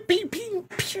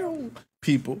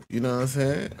people, you know what I'm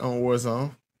saying, on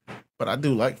Warzone. But I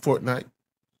do like Fortnite.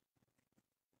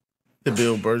 The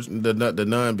build version, the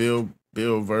non-build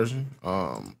version.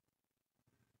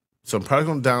 So I'm probably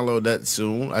gonna download that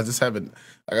soon. I just haven't,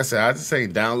 like I said, I just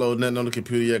ain't download nothing on the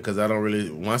computer yet because I don't really.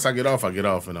 Once I get off, and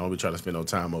I don't be trying to spend no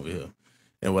time over here.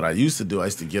 And what I used to do, I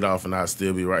used to get off and I'd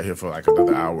still be right here for like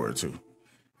another hour or two.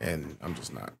 And I'm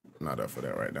just not up for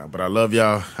that right now. But I love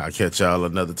y'all. I'll catch y'all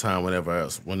another time whenever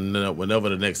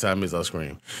the next time is, I'll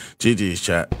scream. GG's,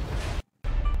 chat.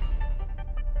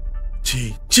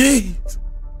 GG's.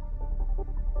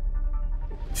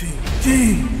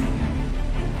 GG's.